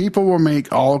yeah, people will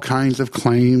make all kinds of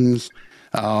claims,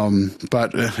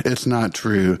 but it's not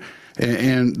true.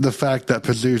 And the fact that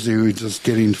Pazuzu is just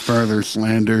getting further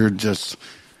slandered, just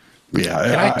Can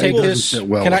I take this?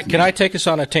 Can I take us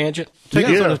on a tangent? Take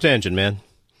us on a tangent, man.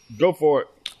 Go for it.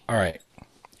 All right.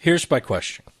 Here's my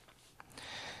question.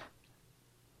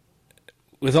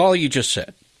 With all you just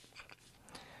said,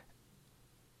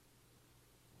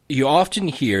 you often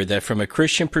hear that from a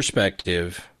Christian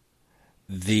perspective,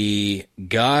 the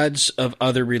gods of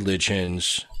other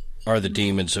religions are the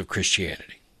demons of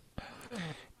Christianity.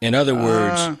 In other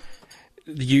words,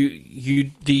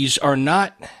 these are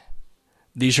not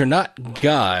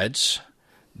gods.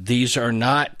 These are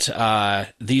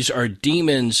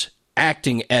demons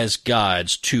acting as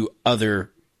gods to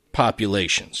other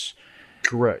populations.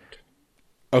 Correct.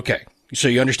 Okay, so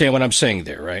you understand what I'm saying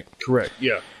there, right? Correct.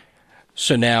 Yeah.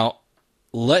 So now,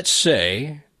 let's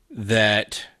say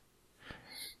that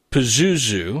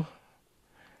Pazuzu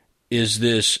is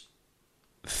this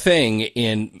thing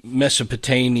in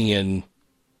Mesopotamian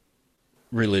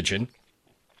religion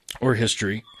or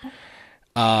history,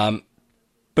 but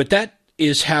that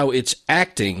is how it's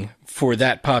acting for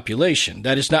that population.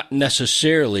 That is not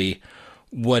necessarily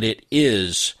what it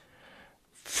is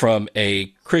from a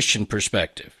Christian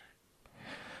perspective.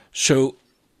 So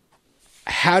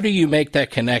how do you make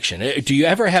that connection? Do you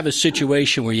ever have a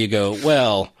situation where you go,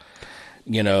 well,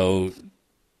 you know,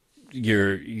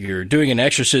 you're doing an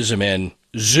exorcism and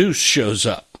Zeus shows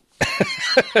up,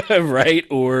 right?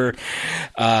 Or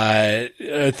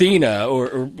Athena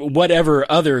or whatever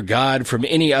other god from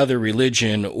any other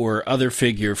religion or other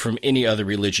figure from any other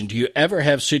religion. Do you ever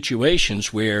have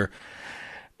situations where,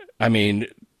 I mean,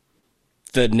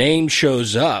 the name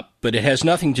shows up, but it has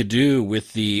nothing to do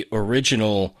with the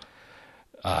original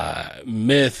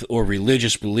myth or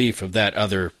religious belief of that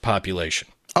other population?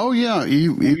 Oh, yeah.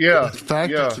 Yeah. In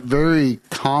fact, Yeah. it's very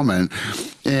common.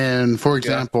 And, for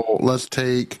example, let's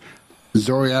take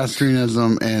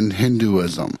Zoroastrianism and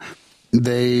Hinduism.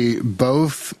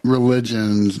 Both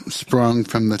religions sprung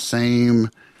from the same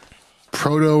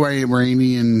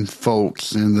Proto-Iranian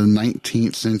folks in the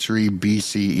 19th century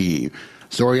BCE.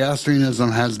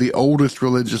 Zoroastrianism has the oldest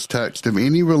religious text of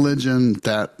any religion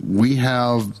that we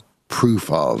have proof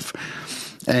of.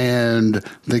 And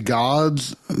the god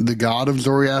of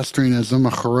Zoroastrianism,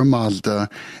 Ahura Mazda,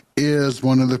 is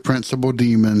one of the principal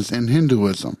demons in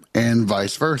Hinduism, and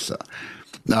vice versa.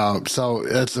 So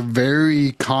it's a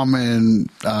very common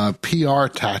PR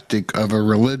tactic of a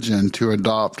religion to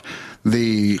adopt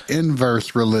the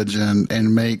inverse religion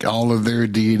and make all of their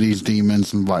deities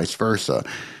demons and vice versa.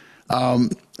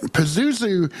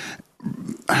 Pazuzu,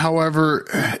 however,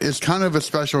 is kind of a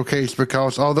special case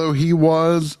because although he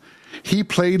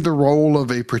played the role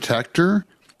of a protector,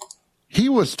 he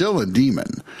was still a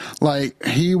demon. Like,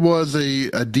 he was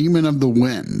a demon of the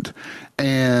wind,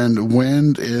 and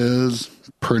wind is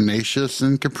pernicious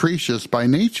and capricious by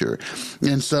nature.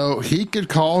 And so he could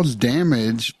cause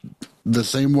damage the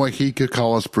same way he could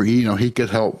he could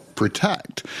help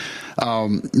protect.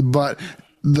 But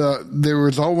there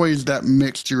was always that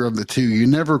mixture of the two. You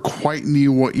never quite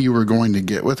knew what you were going to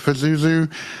get with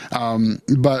Pazuzu,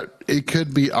 but it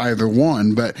could be either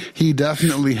one. But he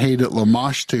definitely hated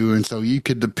Lamashtu, and so you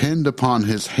could depend upon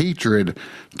his hatred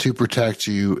to protect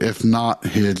you, if not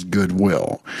his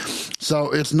goodwill.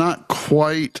 So it's not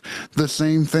quite the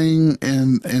same thing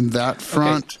in that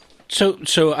front. Okay.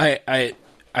 So I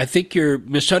think you're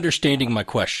misunderstanding my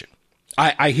question.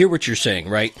 I hear what you're saying,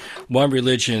 right? One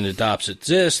religion adopts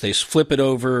this, they flip it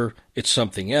over, it's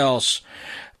something else.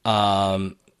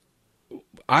 I'm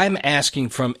asking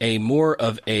from a more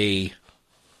of a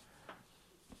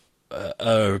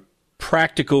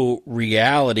practical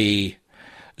reality.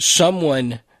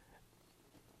 Someone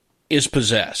is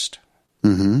possessed,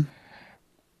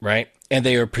 right? And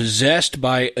they are possessed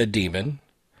by a demon.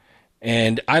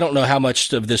 And I don't know how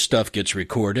much of this stuff gets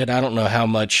recorded. I don't know how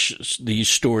much these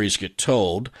stories get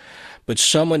told. But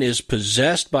someone is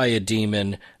possessed by a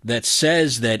demon that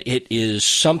says that it is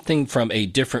something from a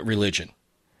different religion.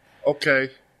 Okay.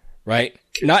 Right?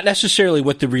 Not necessarily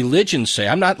what the religions say.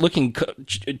 I'm not looking,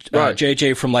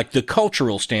 JJ, from like the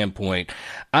cultural standpoint.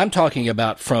 I'm talking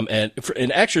about from an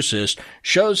exorcist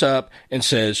shows up and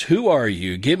says, "Who are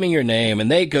you? Give me your name."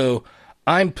 And they go,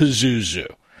 "I'm Pazuzu."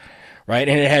 Right?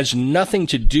 And it has nothing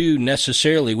to do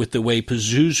necessarily with the way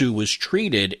Pazuzu was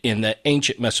treated in the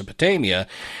ancient Mesopotamia.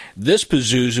 This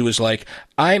Pazuzu is like,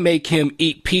 I make him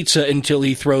eat pizza until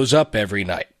he throws up every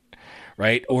night.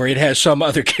 Right? Or it has some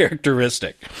other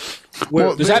characteristic.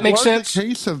 Well, does that make sense? There was a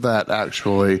case of that,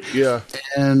 actually. Yeah.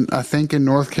 And I think in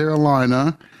North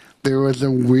Carolina, there was a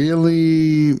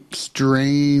really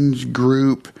strange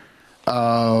group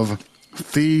of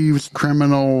thieves,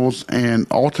 criminals, and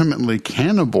ultimately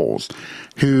cannibals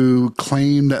who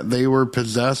claimed that they were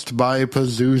possessed by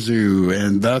Pazuzu,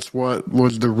 and that's what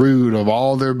was the root of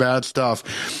all their bad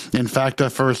stuff. In fact, I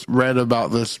first read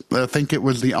about this, I think it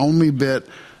was the only bit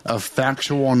of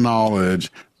factual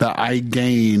knowledge that I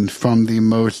gained from the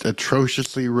most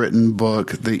atrociously written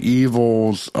book, The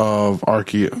Evils of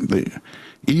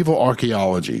Evil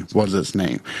Archaeology was its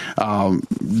name.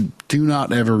 Do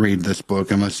not ever read this book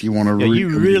unless you want to read it.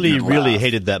 You really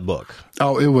hated that book.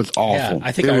 Oh, it was awful. Yeah,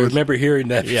 I think I remember hearing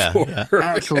that before. Yeah.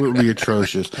 Absolutely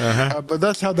atrocious. But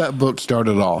that's how that book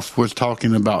started off, was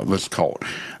talking about this cult.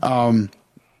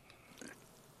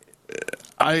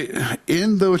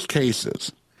 In those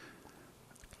cases,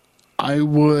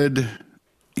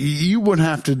 you would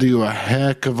have to do a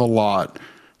heck of a lot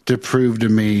to prove to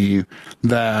me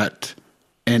that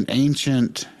an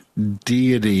ancient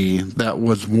deity that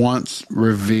was once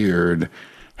revered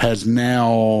has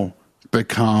now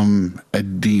become a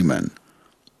demon.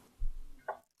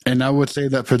 And I would say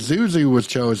that Pazuzu was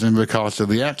chosen because of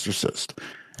The Exorcist.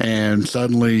 And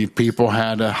suddenly people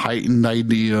had a heightened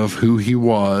idea of who he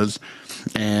was,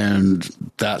 and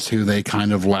that's who they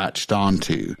kind of latched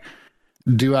onto.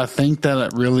 Do I think that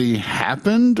it really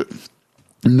happened?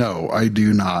 No, I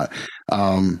do not.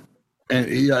 And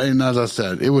as I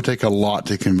said, it would take a lot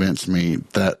to convince me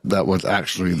that that was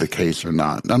actually the case or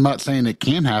not. I'm not saying it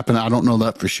can happen. I don't know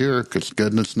that for sure, because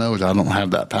goodness knows I don't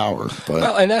have that power. But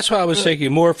well, and that's why I was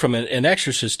thinking more from an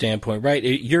exorcist standpoint, right?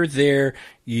 You're there,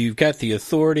 you've got the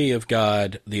authority of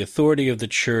God, the authority of the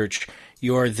church.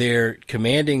 You are there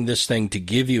commanding this thing to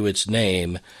give you its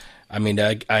name. I mean,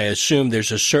 I assume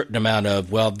there's a certain amount of,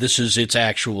 well, this is its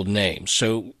actual name.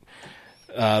 So,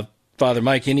 Father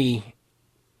Mike, any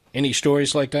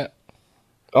stories like that?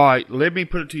 All right, let me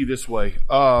put it to you this way.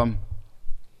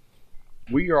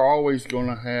 We are always going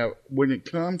to have, when it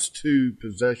comes to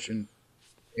possession,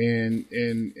 and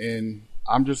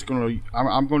I'm just going to,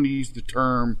 I'm going to use the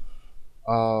term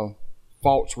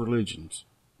false religions.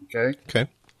 Okay.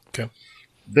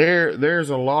 There's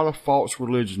a lot of false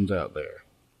religions out there.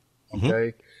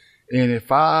 Okay, and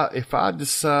if I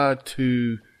decide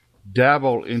to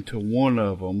dabble into one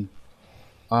of them,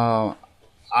 I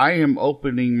am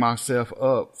opening myself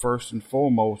up first and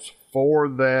foremost for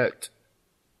the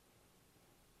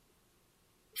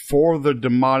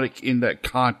demonic in that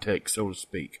context, so to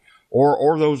speak,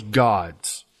 or those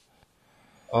gods.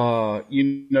 If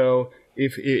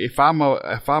I'm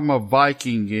a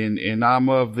Viking and I'm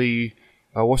of the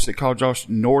what's it called, Josh?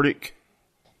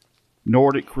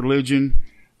 Nordic religion.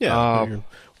 Yeah, you're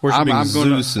worshiping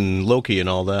Zeus and Loki and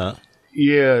all that.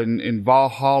 Yeah, and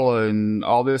Valhalla and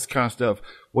all this kind of stuff.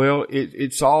 Well,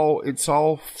 it's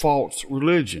all false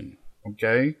religion,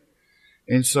 okay?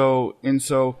 And so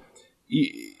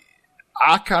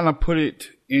I kind of put it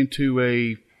into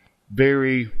a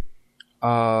very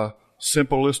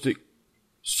simplistic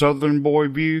Southern boy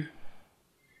view.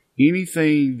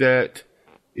 Anything that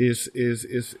is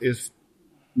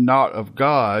not of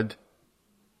God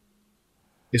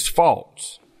is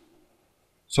false.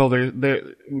 So there.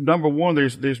 Number one,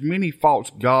 there's many false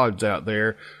gods out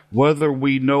there, whether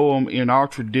we know them in our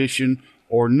tradition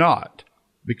or not,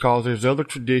 because there's other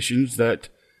traditions that,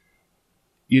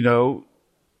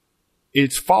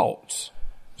 it's false.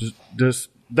 Does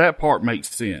that part make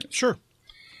sense? Sure.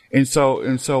 And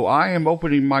so I am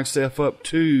opening myself up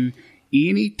to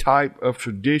any type of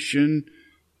tradition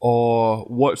or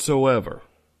whatsoever.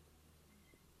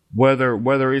 Whether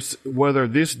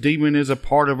this demon is a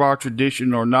part of our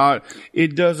tradition or not,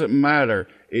 it doesn't matter.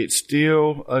 It's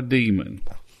still a demon.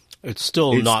 It's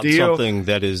still not something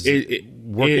that is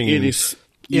working in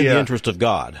the interest of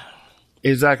God.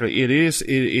 Exactly. It is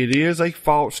a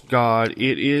false god.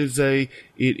 It is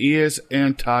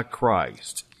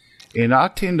Antichrist. And I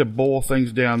tend to boil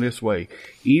things down this way.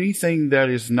 Anything that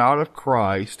is not of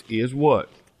Christ is what?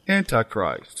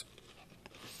 Antichrist.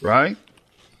 Right?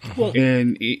 Well,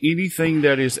 and anything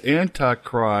that is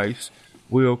Antichrist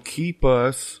will keep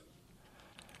us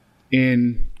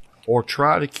in, or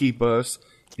try to keep us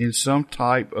in some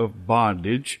type of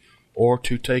bondage, or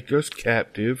to take us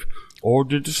captive, or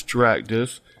to distract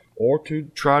us, or to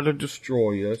try to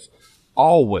destroy us,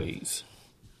 always.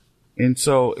 And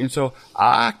so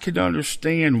I can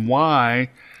understand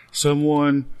why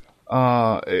someone,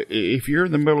 if you're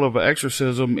in the middle of an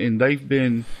exorcism and they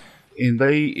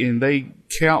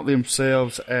count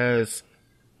themselves as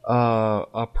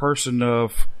a person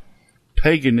of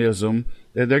paganism,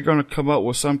 that they're going to come up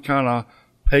with some kind of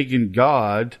pagan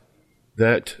god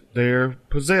that they're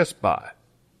possessed by.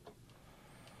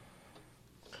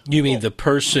 You mean the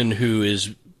person who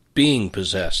is being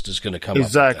possessed is going to come up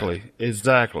with that?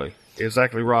 Exactly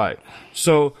right.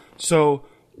 So do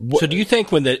you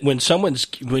think when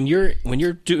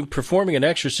you're performing an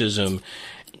exorcism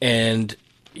and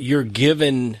you're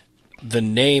given the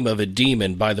name of a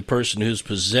demon by the person who's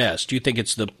possessed, do you think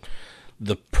it's the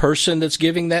person that's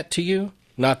giving that to you,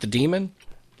 not the demon?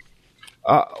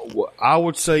 I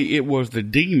would say it was the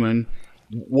demon.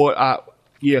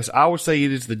 Yes, I would say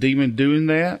it is the demon doing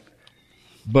that.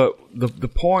 But the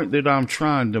point that I'm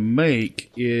trying to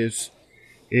make is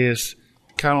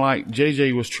kind of like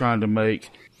JJ was trying to make.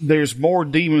 There's more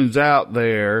demons out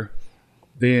there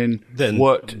than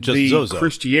what just the Zozo.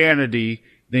 Christianity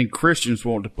than Christians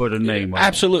want to put a name on.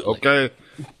 Absolutely. Okay.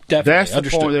 Definitely. That's the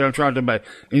Understood. point that I'm trying to make.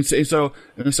 And so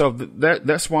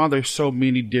that's why there's so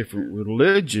many different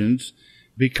religions,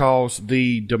 because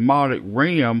the demonic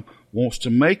realm wants to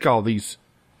make all these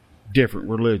different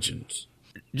religions.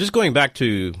 Just going back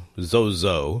to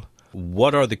Zozo,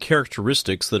 what are the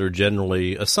characteristics that are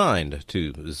generally assigned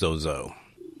to Zozo?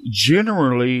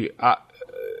 Generally,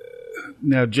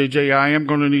 now JJ, I am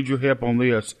going to need your help on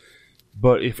this,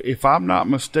 but if I'm not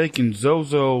mistaken,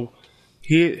 Zozo,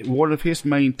 one of his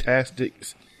main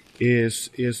tactics is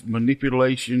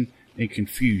manipulation and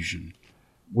confusion.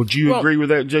 Would you agree with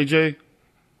that, JJ?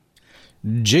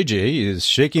 JJ is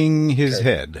shaking his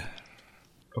head.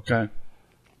 Okay.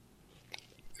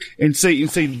 And see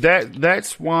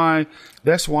that's why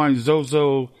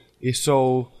Zozo is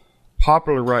so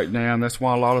popular right now, and that's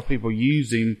why a lot of people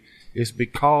use him, is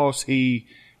because he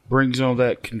brings on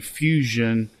that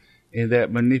confusion and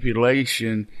that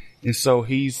manipulation, and so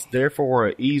he's therefore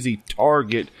an easy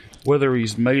target, whether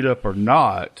he's made up or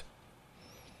not,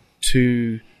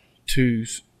 to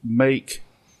make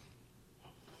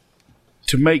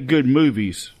good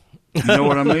movies. You know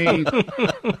what I mean?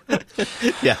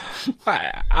 Yeah.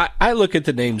 I look at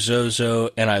the name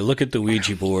Zozo and I look at the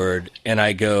Ouija board and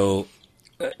I go,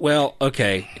 well,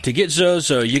 okay, to get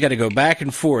Zozo, you got to go back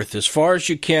and forth as far as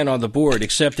you can on the board,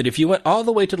 except that if you went all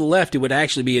the way to the left, it would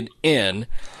actually be an N,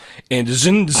 and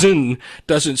zin zin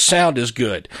doesn't sound as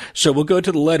good. So we'll go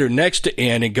to the letter next to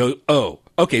N and go, oh,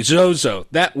 okay, Zozo,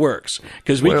 that works,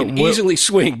 because we can easily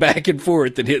swing back and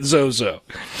forth and hit Zozo.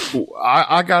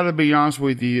 I got to be honest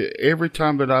with you. Every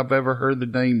time that I've ever heard the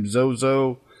name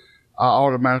Zozo, I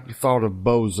automatically thought of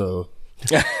Bozo.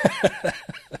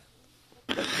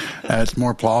 That's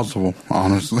more plausible,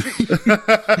 honestly.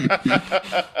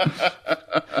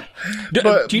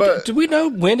 Do we know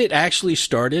when it actually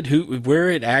started? Where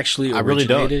it actually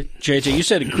originated? I really don't. JJ, you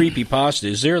said a creepypasta.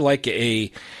 Is there like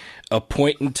a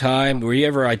point in time where you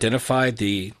ever identified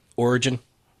the origin?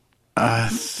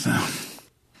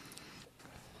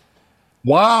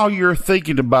 While you're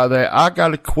thinking about that, I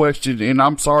got a question, and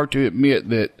I'm sorry to admit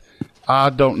that I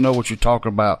don't know what you're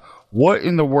talking about. What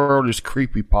in the world is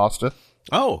creepypasta?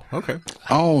 Oh, okay.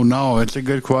 Oh, no, it's a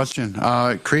good question.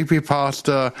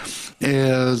 Creepypasta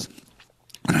is...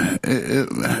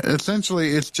 essentially,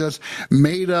 it's just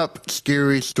made up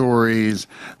scary stories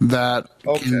that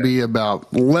can be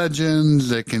about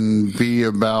legends, it can be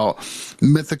about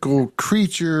mythical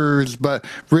creatures, but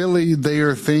really they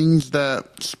are things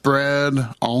that spread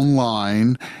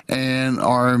online and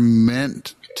are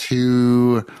meant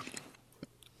to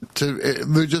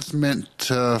they're just meant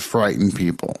to frighten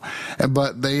people,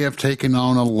 but they have taken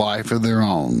on a life of their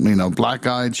own. You know,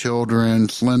 Black-Eyed Children,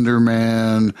 Slender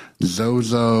Man,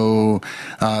 Zozo.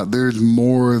 There's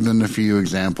more than a few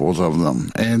examples of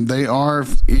them, and they are,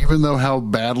 even though how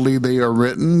badly they are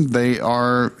written, they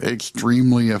are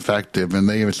extremely effective, and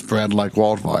they have spread like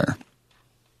wildfire.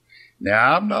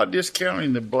 Now, I'm not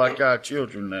discounting the Black-Eyed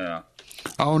Children now.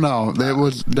 Oh, no. It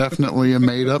was definitely a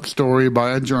made-up story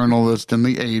by a journalist in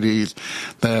the 80s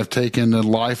that have taken a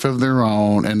life of their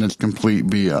own, and it's complete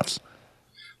BS.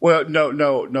 Well, no.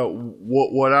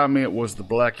 What I meant was the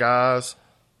black eyes,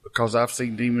 because I've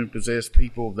seen demon-possessed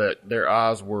people that their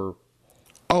eyes were...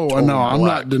 Oh, no, I'm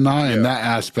not denying that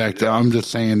aspect. I'm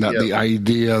just saying that the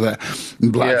idea that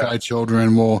Black-Eyed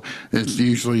Children it's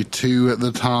usually two at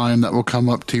the time that will come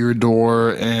up to your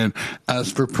door and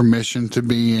ask for permission to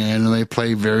be in, and they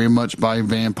play very much by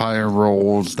vampire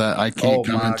roles, that I can't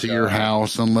come into your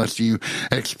house unless you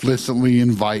explicitly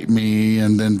invite me,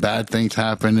 and then bad things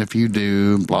happen if you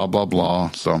do, blah, blah,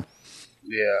 blah. So,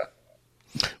 yeah.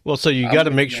 Well, so you got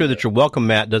to make sure that your welcome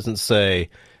mat doesn't say,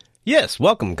 "Yes,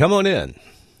 welcome, come on in."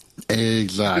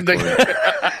 Exactly.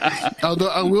 Although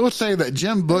I will say that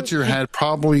Jim Butcher had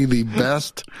probably the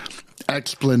best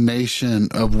explanation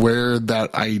of where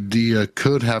that idea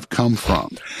could have come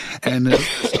from. And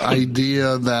this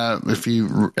idea that, if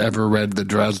you ever read the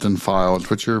Dresden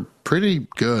Files, which are pretty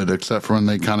good, except for when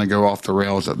they kind of go off the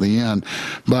rails at the end.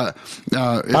 But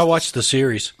I watched the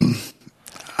series.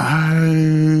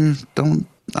 I've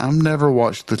never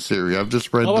watched the series. I've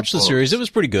just read I watched the series. It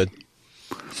was pretty good.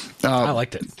 I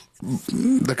liked it.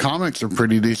 The comics are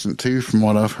pretty decent too, from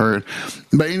what I've heard.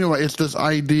 But anyway, it's this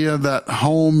idea that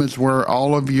home is where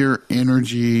all of your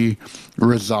energy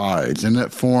resides, and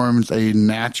it forms a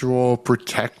natural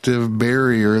protective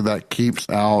barrier that keeps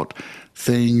out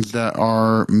things that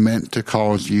are meant to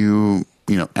cause you,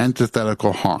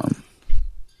 antithetical harm.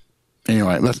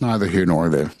 Anyway, that's neither here nor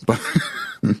there. But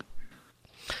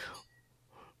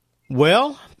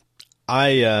well, I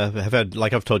have had,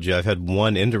 like I've told you, I've had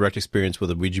one indirect experience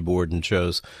with a Ouija board and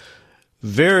shows.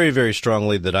 very, very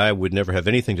strongly that I would never have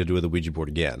anything to do with the Ouija board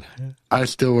again. I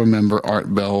still remember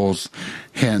Art Bell's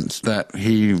hints that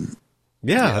he...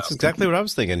 Yeah, that's exactly what I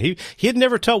was thinking. He'd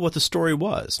never tell what the story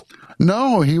was.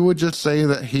 No, he would just say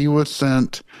that he was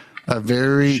sent a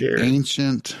very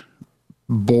ancient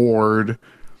board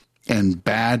and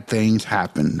bad things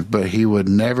happened, but he would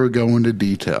never go into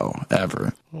detail,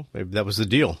 ever. Well, maybe that was the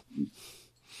deal.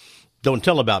 Don't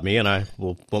tell about me and I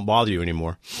won't bother you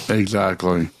anymore.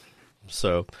 Exactly.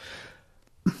 So,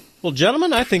 well,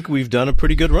 gentlemen, I think we've done a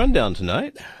pretty good rundown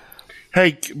tonight.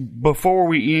 Hey, before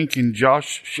we end, can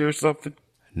Josh share something?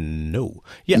 No.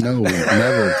 Yeah. No,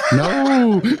 never.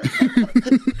 No.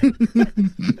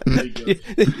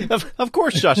 Of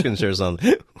course Josh can share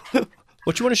something.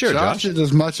 What you want to share, Josh? Josh is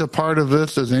as much a part of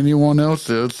this as anyone else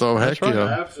is, so heck right.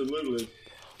 yeah. Absolutely.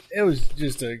 It was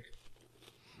just a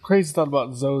crazy thought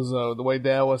about Zozo. The way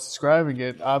Dad was describing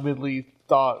it, I immediately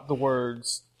thought the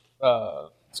words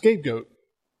scapegoat.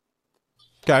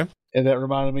 Okay. And that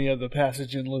reminded me of the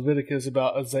passage in Leviticus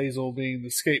about Azazel being the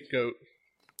scapegoat.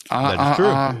 That's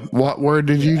true. What word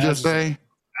did you just say?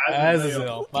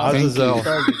 Azazel. Azazel.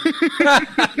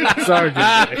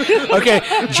 Sergeant. Okay,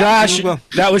 Josh,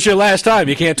 that was your last time.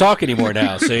 You can't talk anymore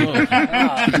now, see?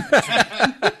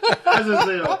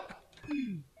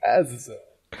 Azazel.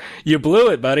 You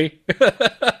blew it, buddy.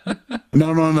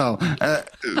 No.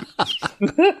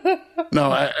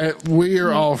 We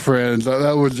are all friends.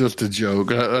 That was just a joke.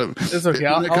 It's okay.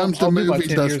 When it comes to I'll do my movies,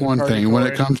 10 that's years one in thing. When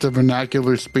it purgatory. comes to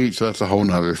vernacular speech, that's a whole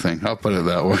nother thing. I'll put it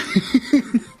that way.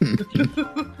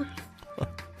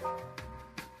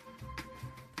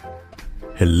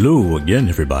 Hello again,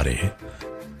 everybody.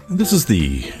 This is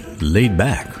the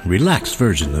laid-back, relaxed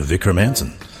version of Vicar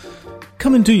Manson,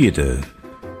 coming to you to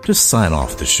just sign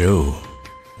off the show.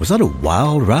 Was that a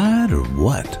wild ride or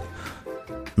what?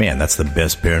 Man, that's the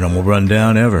best Paranormal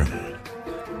Rundown ever.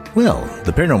 Well,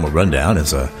 the Paranormal Rundown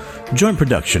is a joint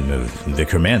production of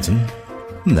Vicar Manson,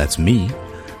 and that's me,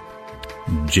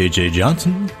 J.J.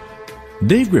 Johnson,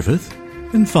 Dave Griffith,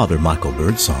 and Father Michael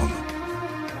Birdsong.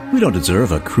 We don't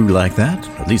deserve a crew like that,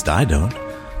 at least I don't.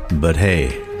 But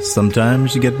hey,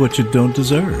 sometimes you get what you don't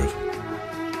deserve.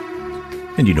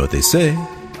 And you know what they say,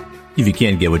 if you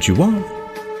can't get what you want,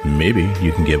 maybe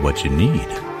you can get what you need.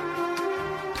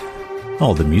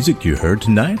 All the music you heard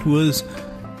tonight was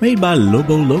made by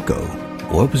Lobo Loco,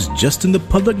 or it was just in the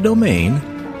public domain,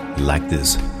 like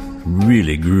this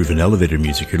really grooving elevator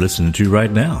music you're listening to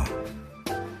right now.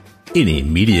 Any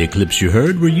media clips you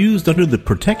heard were used under the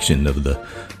protection of the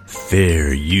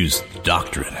Fair Use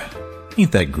Doctrine.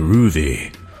 Ain't that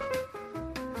groovy?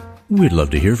 We'd love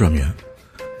to hear from you.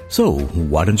 So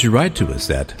why don't you write to us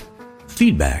at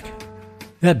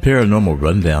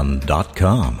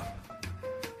feedback@paranormalrundown.com.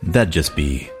 That'd just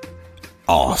be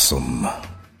awesome.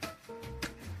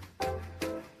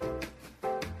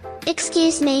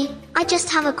 Excuse me, I just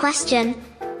have a question.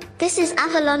 This is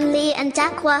Avalon Lee and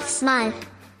Dackworth Smythe.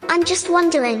 I'm just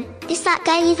wondering, is that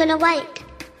guy even awake?